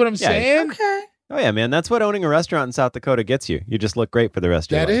 See what I'm saying? Okay. Oh, yeah, man. That's what owning a restaurant in South Dakota gets you. You just look great for the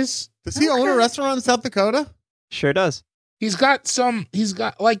rest of your life. Does he own a restaurant in South Dakota? Sure does. He's got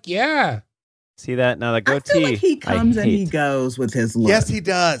yeah. See that? Now, the goatee. I feel like he comes and he goes with his look. Yes, he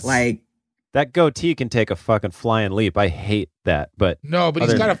does. Like, that goatee can take a fucking flying leap. I hate that. But no, but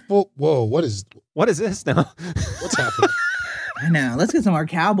he's got a full. Whoa, what is this now? What's happening? I know. Let's get some more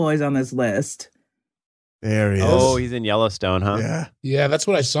cowboys on this list. There he is. Oh, he's in Yellowstone, huh? Yeah. Yeah, that's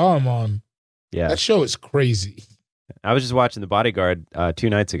what I saw him on. Yeah. That show is crazy. I was just watching The Bodyguard 2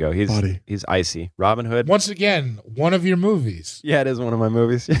 nights ago. He's icy. Robin Hood. Once again, one of your movies. Yeah, it is one of my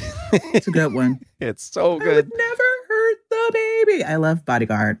movies. It's a good one. It's so I good. would never hurt the baby. I love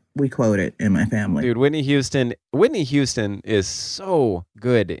Bodyguard. We quote it in my family. Dude, Whitney Houston is so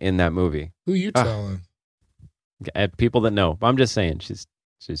good in that movie. Who you telling? People that know. I'm just saying she's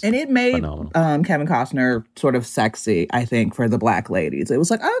and it made phenomenal. Kevin Costner sort of sexy, I think, for the black ladies. It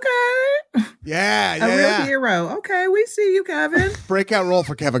was like, okay. Yeah, a real hero. Okay, we see you, Kevin. Breakout role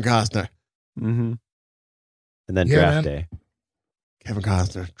for Kevin Costner. Mm-hmm. And then Draft Day. Kevin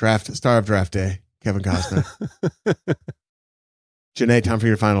Costner. Star of Draft Day. Kevin Costner. Janae, time for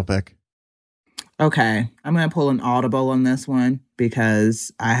your final pick. Okay. I'm going to pull an audible on this one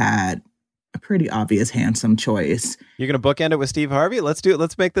because I had a pretty obvious handsome choice. You're going to bookend it with Steve Harvey? Let's do it.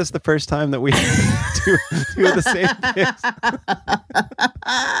 Let's make this the first time that we do the same picks.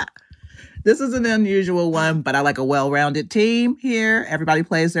 This is an unusual one, but I like a well-rounded team here. Everybody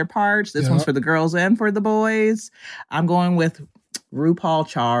plays their parts. This one's for the girls and for the boys. I'm going with RuPaul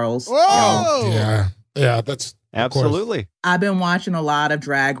Charles. Whoa! Yeah, that's absolutely. I've been watching a lot of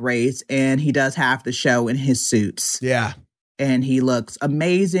Drag Race, and he does half the show in his suits. Yeah. And he looks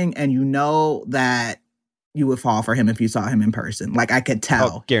amazing, and you know that you would fall for him if you saw him in person. Like, I could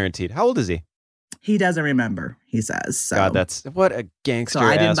tell. Oh, guaranteed. How old is he? He doesn't remember, he says. So. God, that's what a gangster So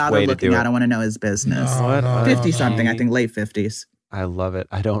I didn't bother way looking. to do I don't want to know his business. 50-something, I think late 50s. I love it.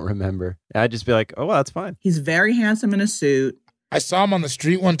 I don't remember. I'd just be like, oh, well, that's fine. He's very handsome in a suit. I saw him on the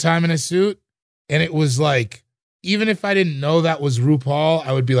street one time in a suit, and it was like, even if I didn't know that was RuPaul,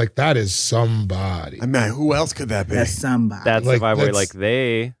 I would be like, that is somebody. I mean, who else could that be? That's somebody. That's Like, the vibe where that's-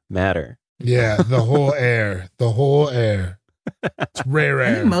 they matter. Yeah, the whole air. The whole air. It's rare.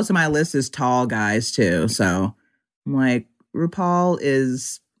 I think most of my list is tall guys too. So I'm like, RuPaul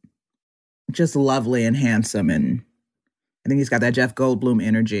is just lovely and handsome, and I think he's got that Jeff Goldblum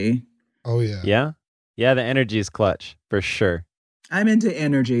energy. Oh yeah. Yeah. Yeah, the energy is clutch for sure. I'm into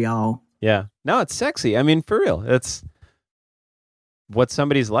energy, y'all. Yeah. No, it's sexy. I mean, for real. It's what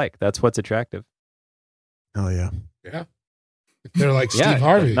somebody's like. That's what's attractive. Oh, yeah. Yeah. They're like Steve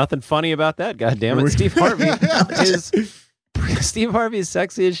Harvey. Nothing funny about that, goddammit. Steve Harvey Steve Harvey is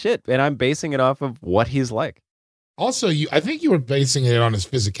sexy as shit, and I'm basing it off of what he's like. Also, I think you were basing it on his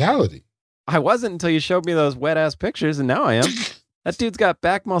physicality. I wasn't until you showed me those wet ass pictures, and now I am. That dude's got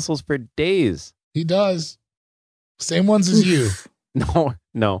back muscles for days. He does. Same ones as you.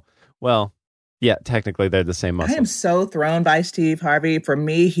 No. Well, yeah, technically they're the same muscles. I am so thrown by Steve Harvey. For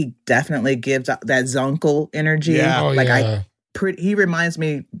me, he definitely gives that Zunkel energy. Yeah. Oh, yeah. He reminds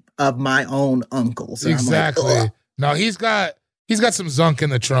me of my own uncle. So Exactly. I'm like, no, he's got some zunk in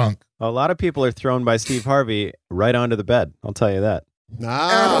the trunk. A lot of people are thrown by Steve Harvey right onto the bed. I'll tell you that.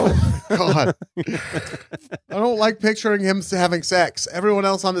 No, God. I don't like picturing him having sex. Everyone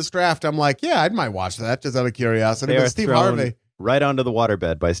else on this draft, I'm like, yeah, I might watch that just out of curiosity. They But are Steve thrown Harvey. right onto the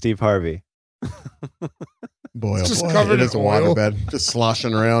waterbed by Steve Harvey. Boy, It's oh just boy, covered it is a in oil. waterbed, just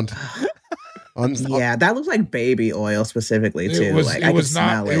sloshing around. yeah, that looks like baby oil specifically too. It was- like it I was could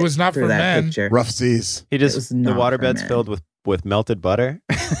not- smell it was not through for that men. picture. Rough seas. He It just was the not for waterbed's men. filled with melted butter.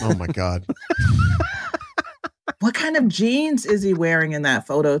 Oh my God. What kind of jeans is he wearing in that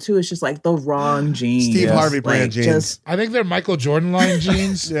photo too? It's just like the wrong jeans. Steve Harvey brand jeans. Just, I think they're Michael Jordan line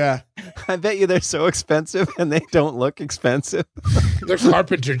jeans. Yeah. I bet you they're so expensive and they don't look expensive. They're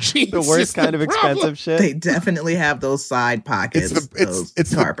carpenter jeans. The worst It's kind the of problem. expensive shit. they definitely have those side pockets. It's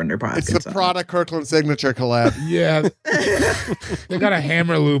the carpenter pockets. It's the Prada Kirkland signature collab. Yeah. They got a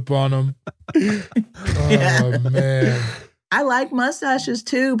hammer loop on them. Oh, Yeah. man. I like mustaches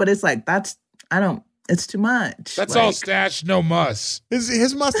too, but it's like it's too much. That's Like, all stash, no muss.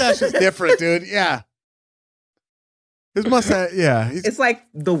 His mustache is different, dude. Yeah. His mustache, yeah. It's like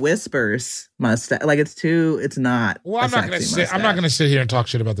the Whispers mustache. Like it's not. Well, I'm not gonna sit here and talk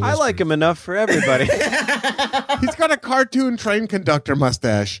shit about the I like him enough for everybody. He's got a cartoon train conductor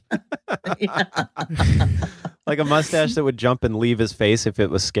mustache. Like a mustache that would jump and leave his face if it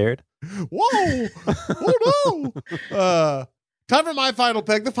was scared. Whoa! Oh no! Time for my final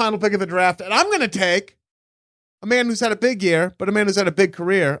pick, the final pick of the draft, and I'm going to take a man who's had a big year, but a man who's had a big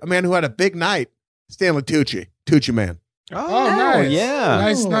career, a man who had a big night, Stanley Tucci, Tucci Man. Oh, nice. Yeah.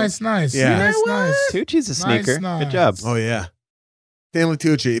 Nice. Yeah. Nice. Tucci's a sneaker. Nice. Good job. Oh yeah, Stanley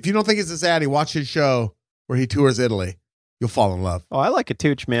Tucci. If you don't think he's a zaddy, watch his show where he tours Italy. You'll fall in love. Oh, I like a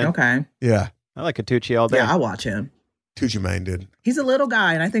Tucci, man. Okay. Yeah, I like a Tucci all day. Yeah, I'll watch him. Tucci Man, dude. He's a little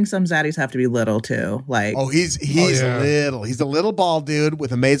guy, and I think some zaddies have to be little too. Like, Oh, he's yeah. little. He's a little bald dude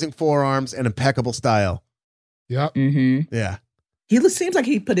with amazing forearms and impeccable style. Yep. Yeah. he seems like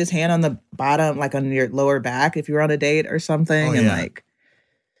he put his hand on the bottom, like on your lower back, if you were on a date or something, Oh, and yeah. like.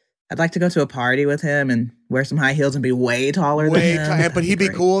 I'd like to go to a party with him and wear some high heels and be way taller than him. But That'd he'd be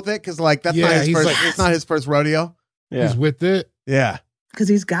great. cool with it because, like, that's Yeah, not his he's first. like- It's not his first rodeo. Yeah. He's with it. Yeah. Because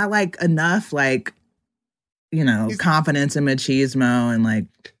he's got like enough, like, confidence and machismo and like.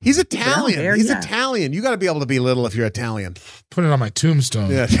 He's Italian. Brown hair, He's yeah. Italian. You got to be able to be little if you're Italian. Put it on my tombstone.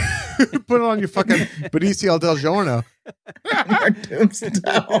 Yeah. Put it on your fucking Benicio del Giorno. Your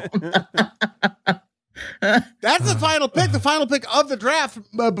tombstone. That's the final pick. The final pick of the draft.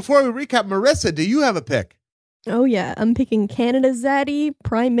 Before we recap, Marissa, do you have a pick? Oh yeah, I'm picking Canada's zaddy,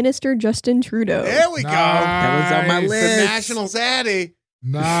 Prime Minister Justin Trudeau. There we go. That was on my Nice. The list. National Zaddy.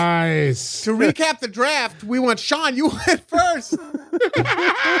 Nice. To recap the draft, we went, Sean, you went first.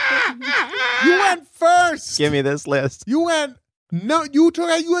 You went first. Give me this list. You went, no, you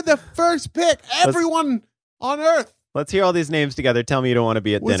had the first pick. Everyone on earth Let's hear all these names together. Tell me you don't want to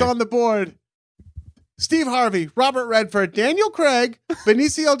be at was dinner. on the board. Steve Harvey, Robert Redford, Daniel Craig,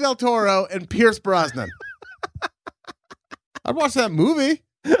 Benicio del Toro, and Pierce Brosnan. I'd watch that movie.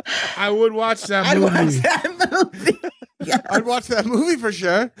 I would watch that I'd movie. watch that movie. Yeah. I'd watch that movie for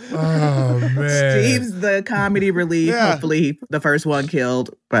sure. Oh man. Steve's the comedy relief. Yeah. Hopefully, the first one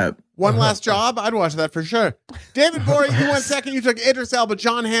killed, but One Last Job, I'd watch that for sure. David Gborie, you went second. You took Idris Elba,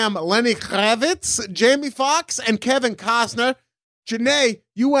 John Hamm, Lenny Kravitz, Jamie Foxx, and Kevin Costner. Janae,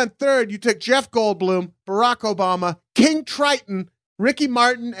 you went third. You took Jeff Goldblum, Barack Obama, King Triton, Ricky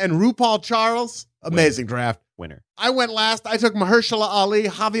Martin, and RuPaul Charles. Amazing draft. Winner. I went last. I took Mahershala Ali,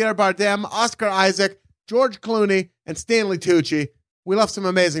 Javier Bardem, Oscar Isaac, George Clooney, and Stanley Tucci. We left some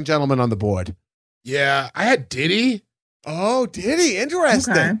amazing gentlemen on the board. Yeah, I had Diddy. Oh, did he?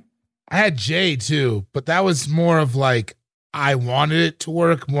 Interesting. okay. I had Jay too, but that was more of like I wanted it to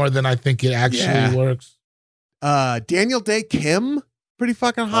work more than I think it actually works. Daniel Day Kim, pretty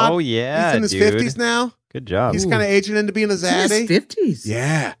fucking hot. Oh, yeah, he's in his dude. 50s now. Good job. He's kind of aging into being a zaddy. He's in his 50s.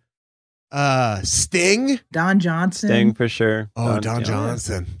 Yeah. Sting. Don Johnson. Sting for sure. Oh, Don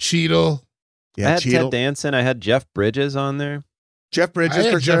Johnson. Cheadle. Yeah, I had Cheadle. Ted Danson. I had Jeff Bridges on there. Jeff Bridges I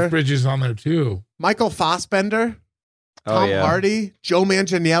had for Jeff sure. Bridges on there too. Michael Fassbender. Oh, Tom yeah. Hardy. Joe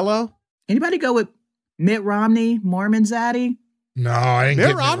Manganiello. Anybody go with Mitt Romney, Mormon Zaddy? No, I didn't Mitt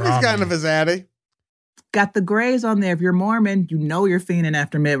get Romney's kind of a zaddy. Got the Grays on there. If you're Mormon, you know you're fiending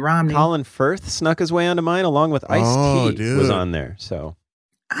after Mitt Romney. Colin Firth snuck his way onto mine along with Ice-T dude. was on there. So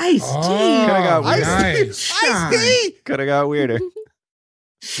Ice-T. Coulda got weird. nice. Ice-T. could have got weirder.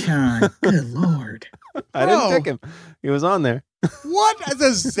 Sean, good Lord. I didn't pick him. He was on there. What? As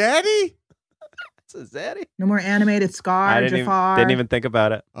a zaddy? It's a zaddy. No more animated Scar, I didn't Jafar, even think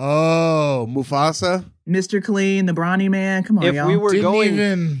about it. Oh, Mufasa. Mr. Clean, the Brawny Man. Come on, If y'all. we were Didn't going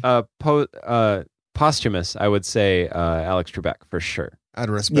even. posthumous, I would say Alex Trebek for sure. I'd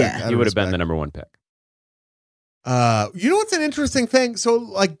respect. Yeah. He would have been the number one pick. You know what's an interesting thing? So,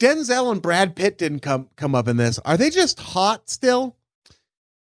 like Denzel and Brad Pitt didn't come up in this. Are they just hot still?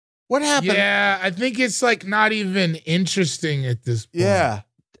 What happened? Yeah, I think it's like not even interesting at this point. Yeah.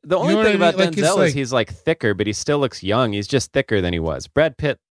 The only know what thing I about mean? Like, it's Denzel is like- he's like thicker, but he still looks young. He's just thicker than he was. Brad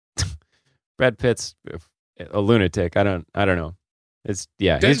Pitt's a lunatic. I don't know. He's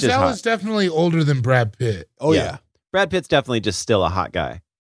just Denzel hot. is definitely older than Brad Pitt. Oh Yeah. yeah. Brad Pitt's definitely just still a hot guy.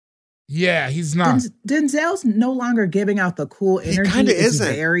 Yeah, he's not. Denzel's no longer giving out the cool energy. kinda It's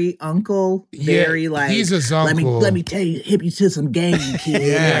isn't. very uncle, very like he's his let uncle. me tell you, hip you to some game, kid.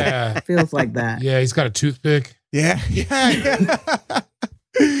 Yeah. Feels like that. Yeah, he's got a toothpick. Yeah. Yeah.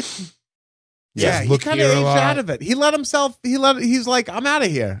 Yeah, he look kind of here a aged lot. out of it. He's like, I'm out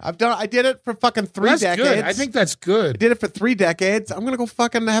of here. I did it for fucking 3 That's decades. good. I think that's I good. did it for 3 decades. I'm gonna go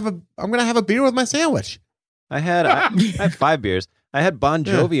fucking have a beer with my sandwich. I had 5 beers. I had Bon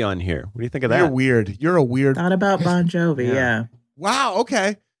Jovi on here. What do you think of that? You're weird. You're a weird. Thought about Bon Jovi, Yeah. yeah. Wow.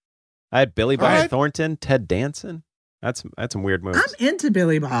 Okay. I had Billy Bob right. Thornton, Ted Danson. That's some weird moves. I'm into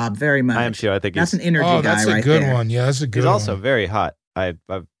Billy Bob very much. I am too. I think That's he's an energy Oh, guy that's a right good there. one. Yeah, that's a good he's one. also very hot.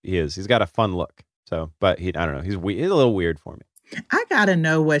 He is. He's got a fun look. So, but I don't know. He's a little weird for me. I gotta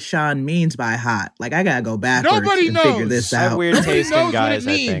know what Sean means by hot. Like I gotta go backwards Nobody and figure knows. this I have out. weird Nobody taste in knows what guys, it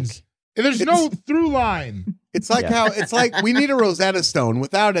I means. think. There's no through line. It's like Yeah. it's like we need a Rosetta Stone.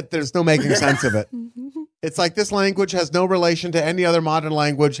 Without it, there's no making sense of it. It's like this language has no relation to any other modern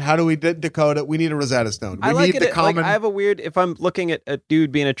language. How do we decode it? We need a Rosetta Stone. We I like need it. the common. Like, I have a weird. If I'm looking at a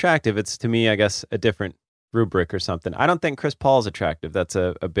dude being attractive, it's to me, I guess, a different rubric or something. I don't think Chris Paul's attractive. That's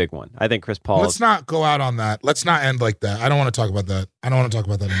a big one. I think Chris Paul. Let's not go out on that. Let's not end like that. I don't want to talk about that. I don't want to talk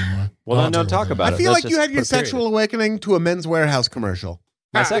about that anymore. Well, I then don't talk that. about I it. feel Let's like you just had your put a period. sexual awakening to a Men's Warehouse commercial.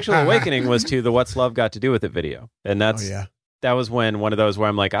 My sexual awakening was to the "What's Love Got to Do with It" video, and Oh yeah. that was when one of those where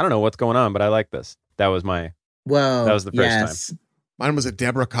I'm like, I don't know what's going on, but I like this. That was my. Whoa. That was the first yes. Mine was a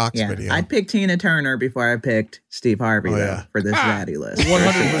Deborah Cox Yeah. video. I picked Tina Turner before I picked Steve Harvey Oh, though, yeah. for this Zaddy list.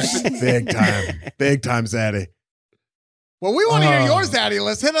 100%. Big time Zaddy. Well, we want to hear Oh. your Zaddy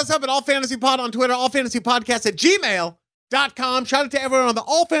list. Hit us up at All Fantasy Pod on Twitter, allfantasypodcast@gmail.com. Shout out to everyone on the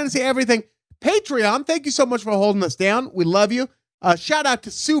All Fantasy Everything Patreon. Thank you so much for holding us down. We love you. Shout out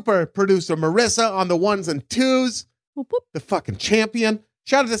to super producer Marissa on the 1s and 2s, the fucking champion.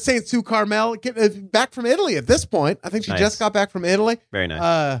 Shout out to Saint Sue Carmel, back from Italy at this point. I think she Nice. just got back from Italy. Very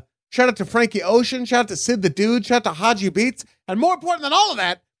nice. Shout out to Frankie Ocean. Shout out to Sid the Dude. Shout out to Haji Beats. And more important than all of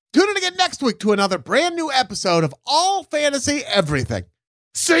that, tune in again next week to another brand new episode of All Fantasy Everything.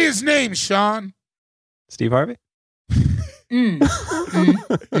 Say his name, Sean. Steve Harvey.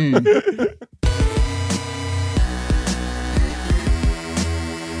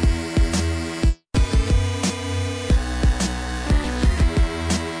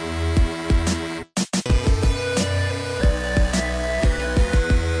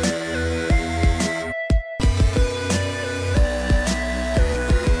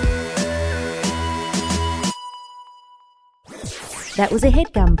 That was a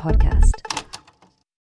HeadGum podcast.